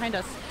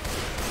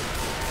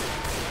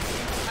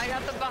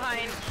got them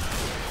behind.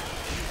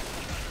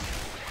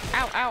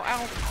 Ow.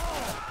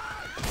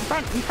 In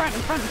front.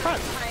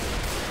 Behind.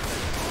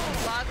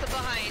 Lots of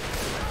behind.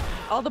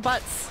 All the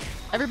butts.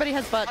 Everybody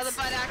has butts. All the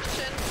butt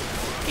action.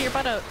 Get your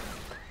butt out.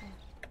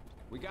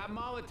 We got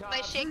Molotov. If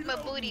I shake my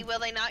booty, will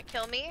they not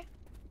kill me?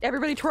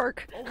 Everybody twerk.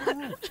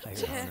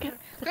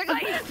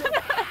 Quickly!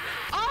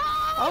 Oh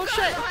Oh, god,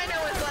 shit. behind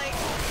her was like...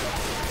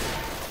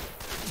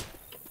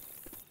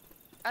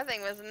 That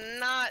thing was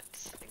not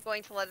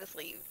going to let us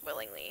leave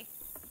willingly.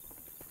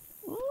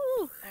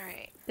 Ooh.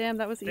 Alright. Damn,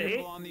 that was The easy.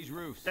 eight- on these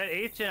roofs. That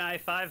 8th gen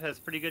i5 has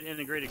pretty good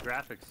integrated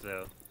graphics,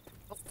 though.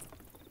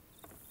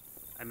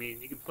 I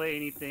mean, you can play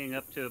anything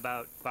up to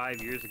about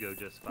 5 years ago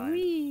just fine.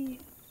 Whee.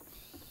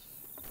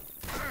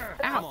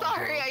 I'm Ow.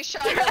 sorry, I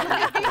shot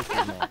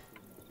her.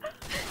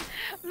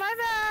 My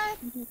bad.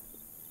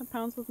 The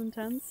pounds was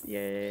intense?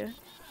 Yeah.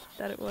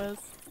 That it was.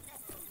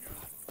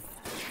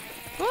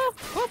 Whoa!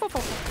 Whoa, whoa,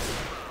 whoa.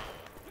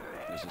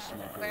 There's a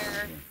smoker Where? over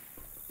here.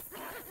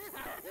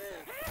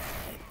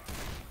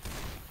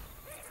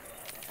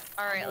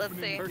 Alright, let's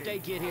see. First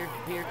aid kit here.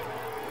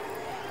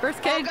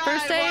 First aid, God,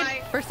 first aid,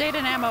 why? first aid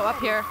and ammo up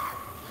here.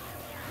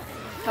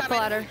 Up the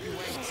ladder.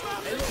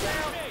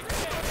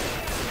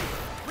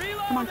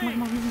 Come on.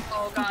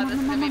 Oh god, this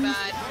is gonna be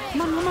bad.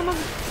 Come on. Oh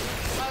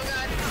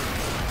god.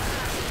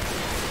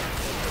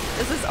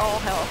 This is all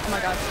hell. Oh my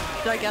god.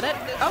 Did I get it?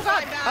 This Oh is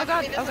god. going bad Oh for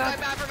god. me. This Oh is going god.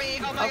 bad for me.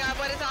 Oh my god,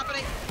 what is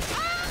happening?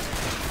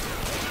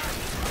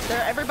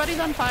 Everybody's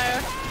on fire.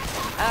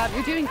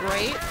 You're doing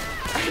great.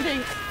 I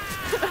think.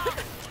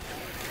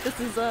 This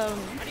is A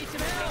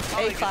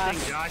class.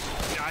 Josh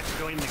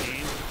joined the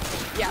game.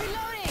 Yeah.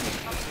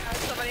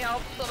 Somebody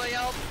help.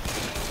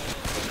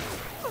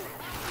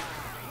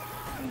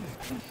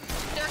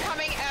 They're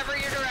coming every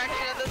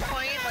direction at this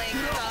point. Like,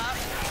 stop.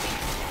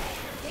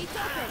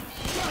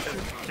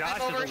 Josh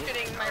I'm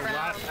overshooting my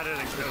round. Better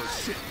than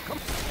Coach.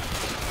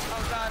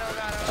 Oh god.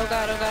 Oh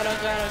god.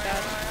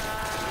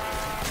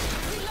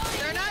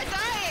 They're not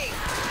dying!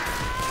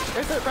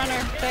 There's a runner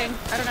thing.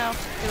 I don't know.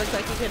 He looks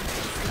like he could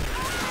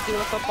do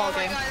a football Oh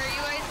my game. god, are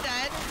you guys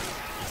dead?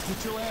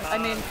 I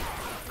mean,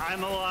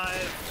 I'm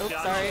alive. oops,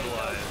 Josh sorry. is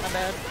alive. My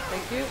bad.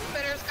 Thank you. The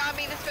spinners got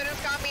me, and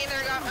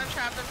I'm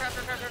trapped.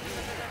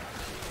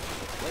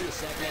 Wait a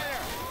second.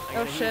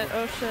 Oh shit.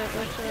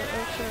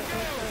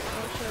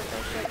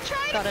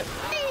 Got it.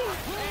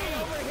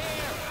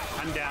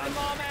 I'm down.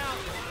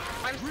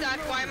 I'm stuck.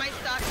 Why am I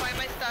stuck?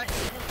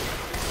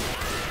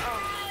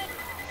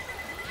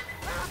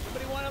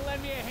 Somebody want to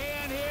lend me a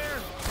hand here?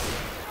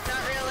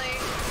 Not really.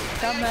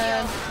 Come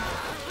on.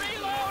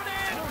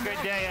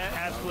 Good day,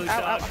 Absolute Ow,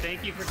 Dog. ow.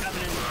 Thank you for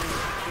coming and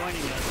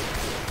joining us.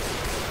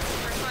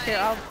 Here,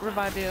 I'll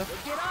revive you.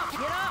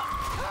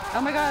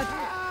 Oh my god.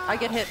 I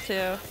get hit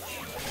too.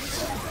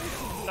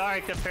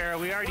 Sorry, Capera.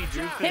 We already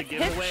drew for the Hit,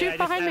 giveaway. shoot I just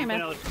behind me, haven't man.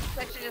 been able to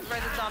Section is where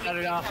the zombie cut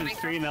it off in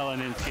stream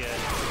elements yet.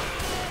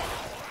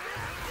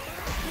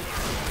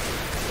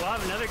 We'll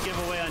have another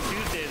giveaway on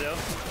Tuesday, though.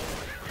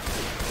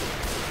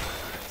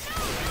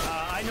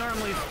 I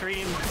normally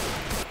stream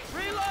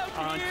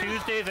on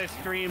Tuesdays. I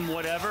stream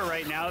whatever.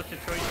 Right now, it's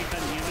Detroit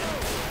Become Human.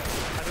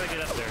 How do I get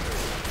up there?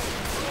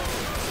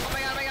 Oh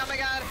my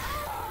god.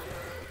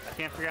 I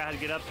can't figure out how to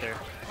get up there.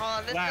 Hold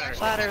on, this Ladder.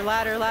 is Ladder.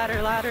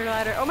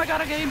 Oh my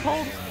god, I'm getting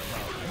pulled.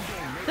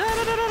 Don't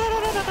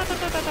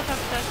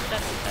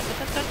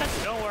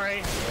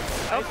worry.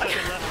 I took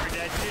it Left 4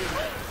 Dead too.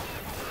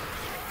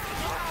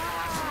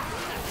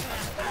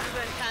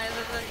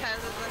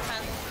 This is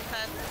intense.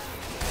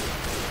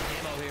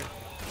 Ammo here.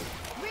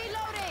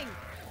 Reloading.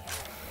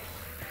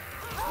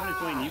 What is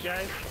between you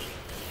guys?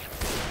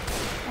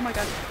 Oh my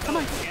god. Come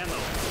on. Ammo.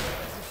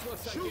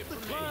 Shoot the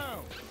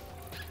clown.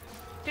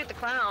 Shoot the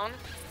clown.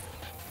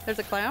 There's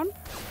a clown?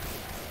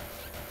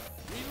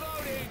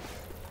 Reloading.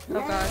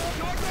 Oh god.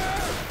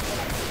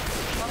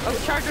 Oh,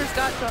 Charger's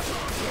got the...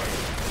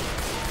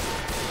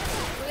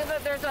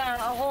 There's a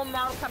whole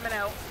mouth coming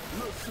out.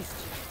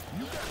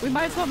 We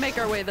might as well make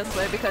our way this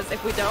way because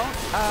if we don't,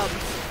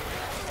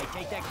 Hey,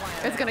 take that clown.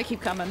 it's gonna keep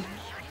coming.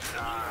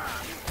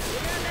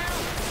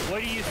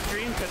 What do you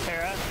stream,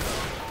 Katara?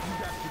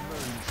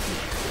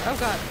 Oh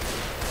god.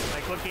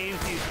 Like, what games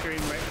do you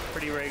stream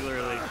pretty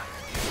regularly?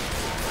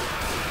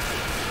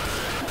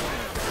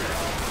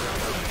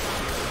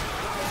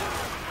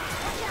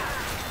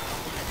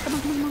 Come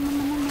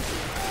on.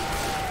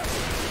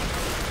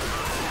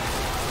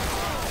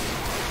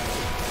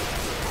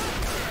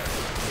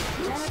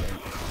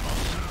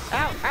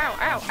 Ow.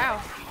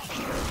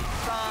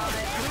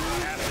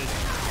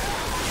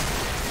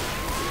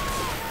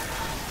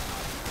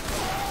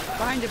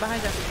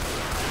 Behind you.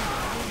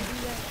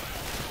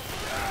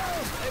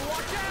 Hey,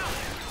 watch out!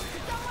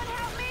 Someone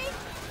help me!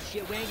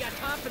 Shit, we ain't got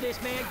time for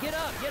this, man. Get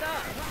up.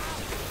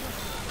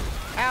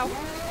 Ow.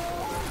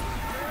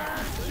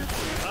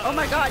 Oh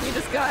my god, you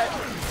just got...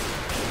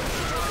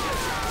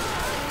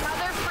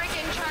 Mother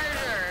freaking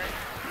charger.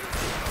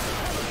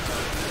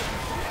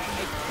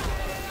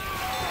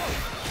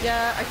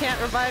 Yeah, I can't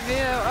revive you.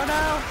 Oh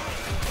no.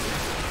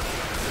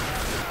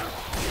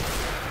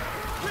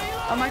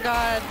 Oh my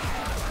god.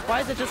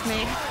 Why is it just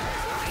me?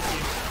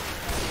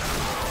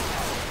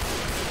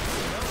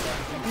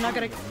 I'm not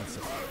gonna...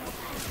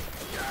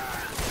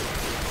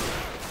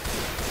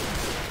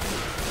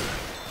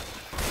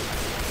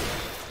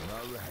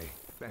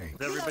 Thanks.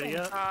 Is everybody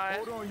up?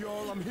 Hold on,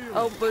 y'all. I'm here.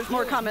 Oh, there's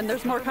more coming.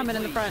 There's more coming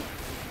in the front.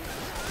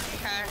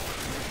 Okay.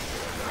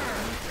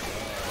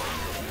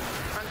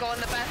 I'm going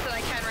the best that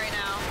I can right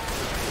now.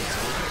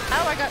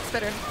 Oh, I got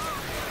spitter.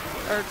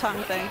 Or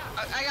tongue thing.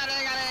 I got it.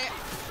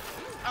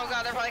 Oh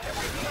god, they're probably...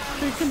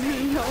 There's a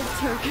million old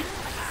turkey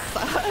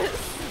sauce.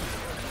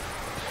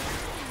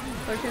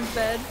 Lurking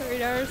bed for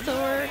 8 hours to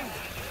work.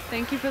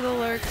 Thank you for the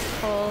lurk,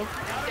 Cole.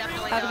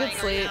 Definitely Have a good dying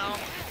sleep. Right now.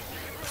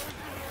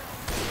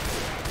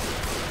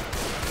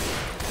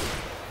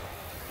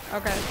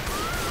 Okay.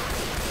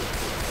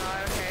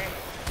 Oh, okay.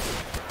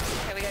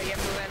 Okay, we gotta get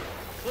moving.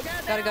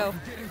 Gotta go.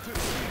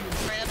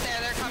 Right up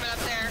there. They're coming up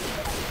there.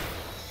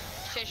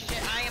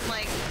 Shit. I am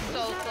like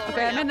so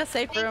Okay, I'm in the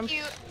safe room. Thank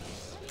you.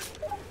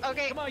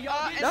 Okay. Come on,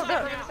 y'all. It's No, not no.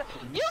 room.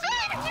 You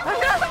guys!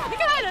 Oh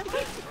god!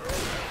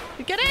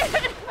 You get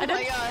it? Oh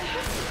my god.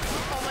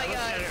 Oh my I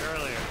god. said it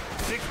earlier.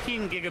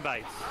 16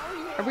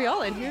 gigabytes. Are we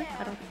all in here?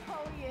 I don't. Oh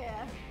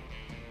yeah.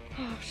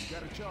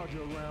 Got a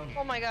charger around.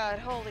 Oh my god.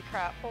 Holy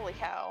crap. Holy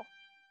cow.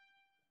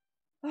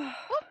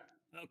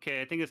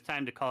 Okay, I think it's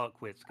time to call it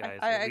quits, guys.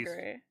 I at least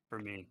agree. for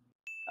me.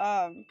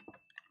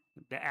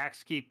 The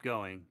acts keep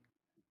going.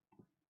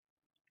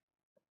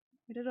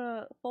 We did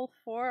a full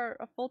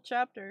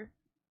chapter,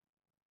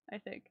 I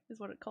think, is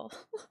what it called.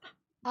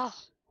 Oh,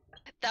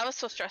 that was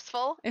so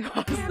stressful. It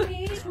was.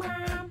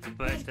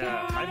 But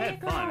I've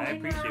had fun. I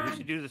appreciate it. We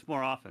should do this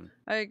more often.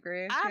 I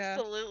agree.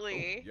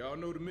 Absolutely. Y'all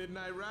know the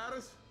Midnight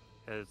Riders?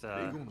 Because They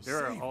gonna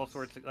there are save all us.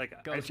 sorts of, like,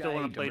 I Coach, still I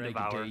want hate to play break it to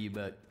Devour. you,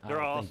 but I There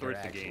are don't all think they're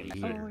sorts of actually games.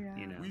 here. Oh, yeah.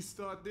 You know. We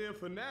start their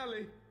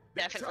finale.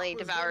 that Definitely,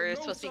 chopper's Devour gonna is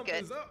know supposed to be good.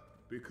 something's up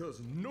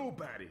because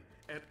nobody,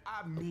 and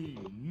I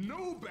mean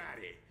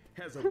nobody,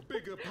 has a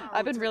bigger power.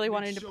 I've been really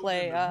wanting to show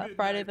play than the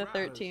Friday the Midnight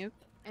Riders. 13th.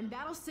 And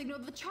that'll signal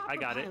the chopper I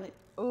got it. pilot.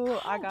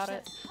 Oh, I Ouch, got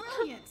it. that's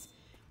brilliant.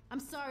 I'm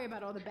sorry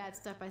about all the bad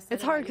stuff I said.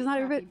 It's hard because about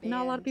your crappy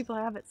not a lot of band. people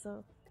have it,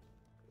 so.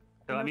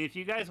 So, I mean, if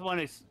you guys want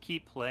to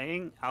keep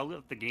playing, I'll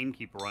let the game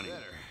keep running.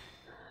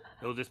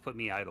 It'll just put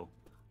me idle.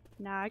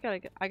 Nah, I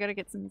gotta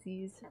get some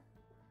Z's.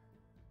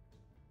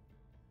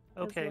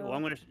 Okay, well, well.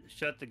 I'm going to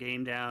shut the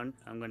game down.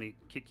 I'm going to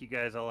kick you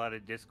guys all out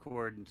of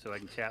Discord and so I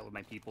can chat with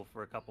my people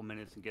for a couple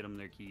minutes and get them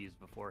their keys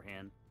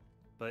beforehand.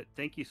 But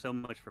thank you so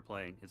much for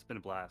playing. It's been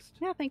a blast.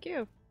 Yeah, thank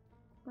you.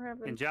 For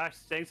having... And Josh,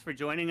 thanks for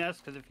joining us,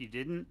 because if you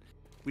didn't,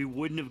 we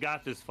wouldn't have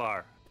got this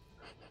far.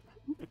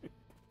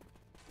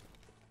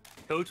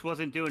 Coach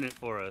wasn't doing it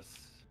for us.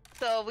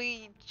 So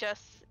we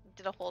just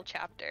did a whole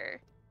chapter.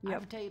 I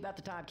ever tell you about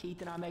the time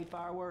Keith and I made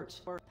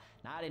fireworks?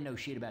 Now, I didn't know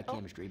shit about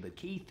chemistry, but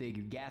Keith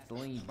figured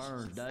gasoline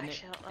burns, doesn't it?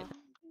 Actually, I don't know.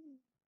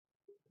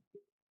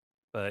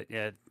 But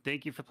yeah,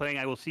 thank you for playing.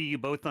 I will see you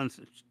both on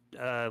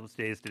what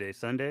day is today?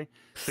 Sunday.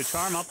 So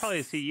Charm, I'll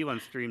probably see you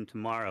on stream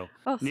tomorrow.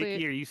 Oh, Nikki,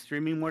 sweet. are you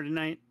streaming more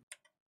tonight?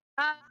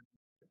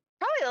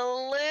 Probably a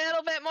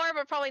little bit more,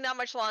 but probably not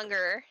much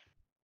longer.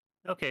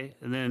 Okay,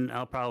 and then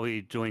I'll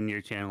probably join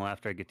your channel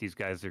after I get these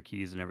guys their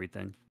keys and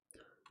everything.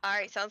 All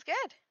right, sounds good.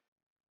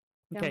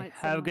 Yeah, I Okay, might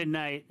have a send good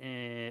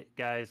night,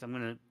 guys. I'm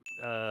gonna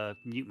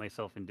mute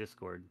myself in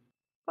Discord,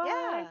 Bye.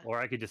 Yeah.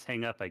 or I could just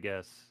hang up, I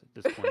guess,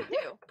 at this point.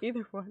 Do.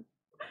 Either one.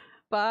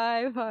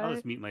 Bye, I'll bye.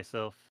 just mute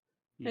myself.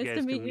 You Nice to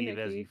guys meet can you, leave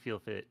as Nikki. you feel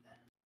fit.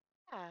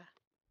 Yeah.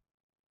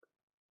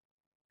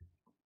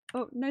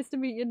 Oh, nice to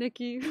meet you,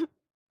 Nikki.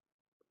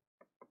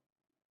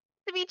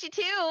 To meet you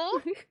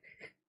too.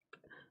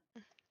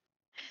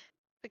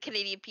 The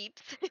Canadian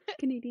peeps.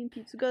 Canadian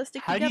peeps, we gotta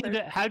stick How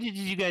together. how did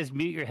you guys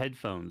mute your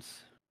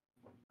headphones?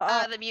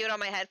 The mute on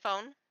my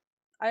headphone.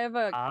 I have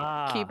a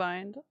Ah,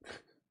 keybind.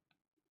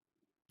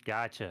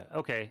 gotcha.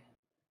 Okay.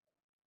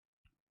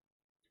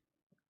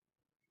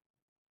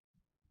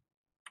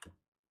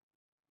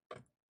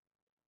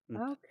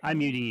 Okay. I'm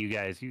muting you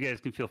guys. You guys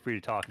can feel free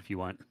to talk if you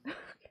want.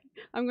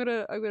 I'm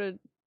gonna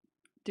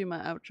do my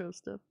outro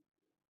stuff.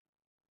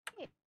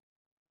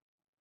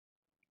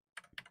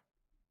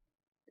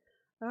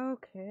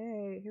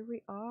 Okay, here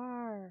we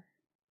are.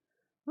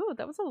 Ooh,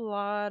 that was a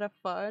lot of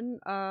fun.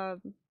 I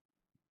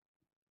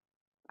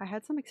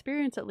had some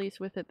experience at least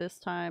with it this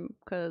time,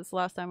 because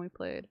last time we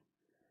played.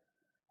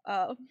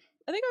 I think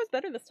I was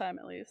better this time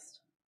at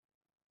least.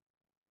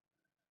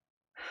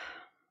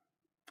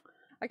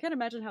 I can't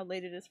imagine how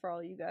late it is for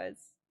all you guys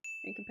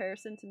in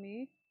comparison to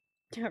me.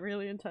 Yeah,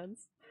 really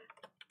intense.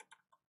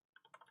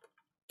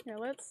 Yeah,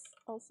 let's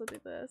also do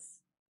this.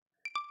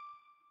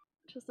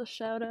 Just a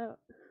shout out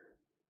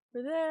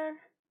for there.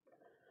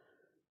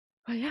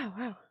 Oh yeah,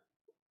 wow.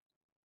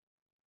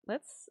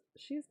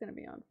 She's gonna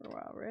be on for a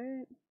while,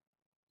 right?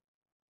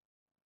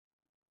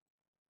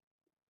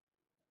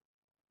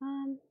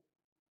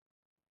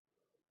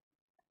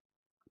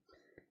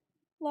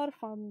 A lot of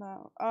fun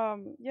though.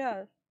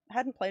 Yeah, I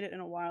hadn't played it in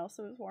a while,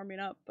 so it was warming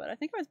up, but I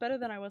think I was better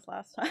than I was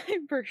last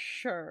time, for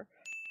sure.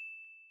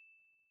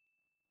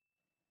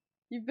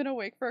 You've been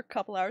awake for a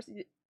couple hours?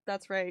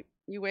 That's right.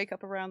 You wake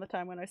up around the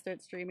time when I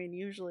start streaming,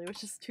 usually,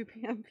 which is 2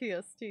 p.m.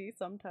 PST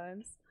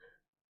sometimes.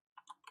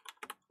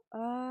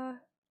 But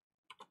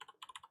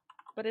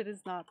it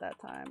is not that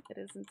time. It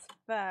is, in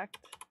fact,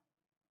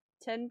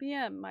 10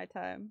 p.m. my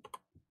time.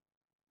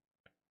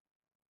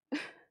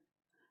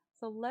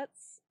 So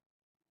let's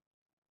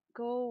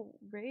go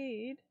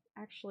raid.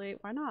 Actually,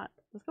 why not?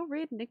 Let's go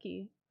raid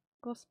Nikki.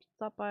 Go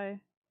stop by and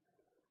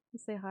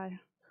say hi.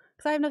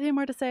 Because I have nothing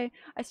more to say.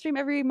 I stream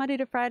every Monday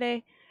to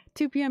Friday,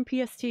 2 p.m.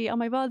 PST. All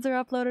my VODs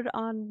are uploaded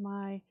on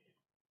my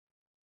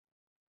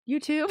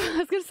YouTube. I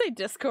was gonna say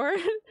Discord.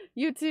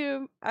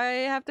 YouTube. I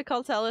have to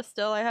call Tella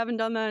still. I haven't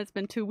done that. It's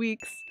been 2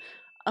 weeks.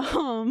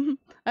 I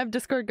have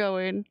Discord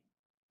going.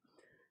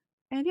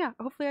 And yeah,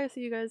 hopefully I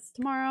see you guys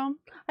tomorrow.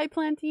 Hi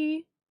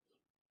Planty.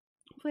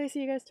 Hopefully I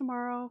see you guys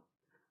tomorrow.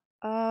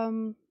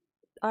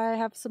 I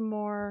have some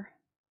more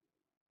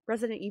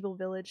Resident Evil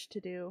Village to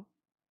do,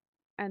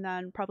 and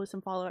then probably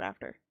some Fallout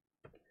after.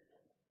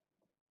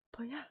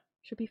 But yeah,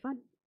 should be fun.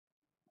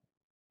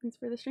 Thanks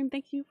for the stream.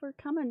 Thank you for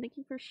coming. Thank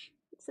you for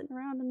sitting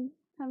around and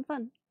having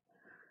fun.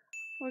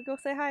 Or go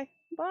say hi.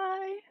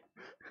 Bye!